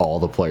takes all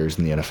the players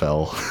in the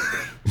NFL.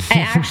 I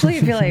actually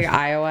feel like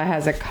Iowa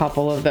has a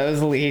couple of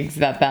those leagues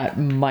that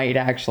might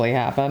actually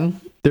happen.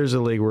 There's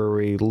a league where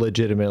we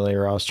legitimately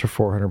roster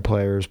 400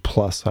 players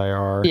plus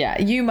IR.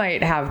 Yeah, you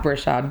might have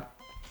Brashad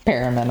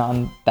Perriman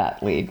on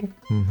that league.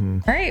 Mm-hmm.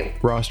 All right.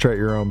 Roster at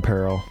your own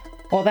peril.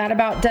 Well, that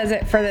about does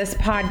it for this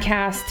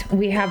podcast.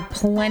 We have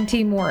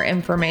plenty more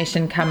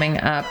information coming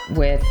up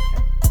with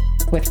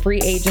free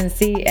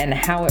agency and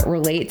how it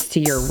relates to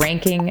your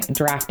ranking,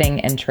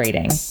 drafting, and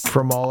trading.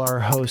 From all our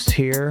hosts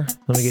here,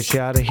 let me get you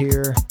out of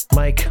here.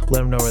 Mike, let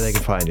them know where they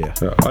can find you.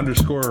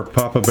 Underscore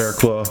Papa Bear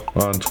Claw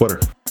on Twitter.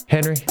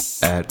 Henry?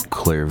 At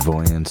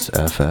Clairvoyance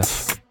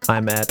FF.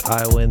 I'm at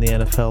Iowa in the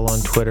NFL on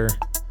Twitter.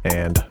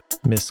 And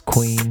Miss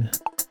Queen.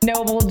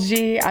 Noble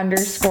G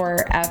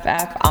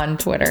 _FF on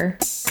Twitter.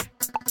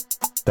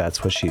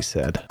 That's what she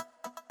said.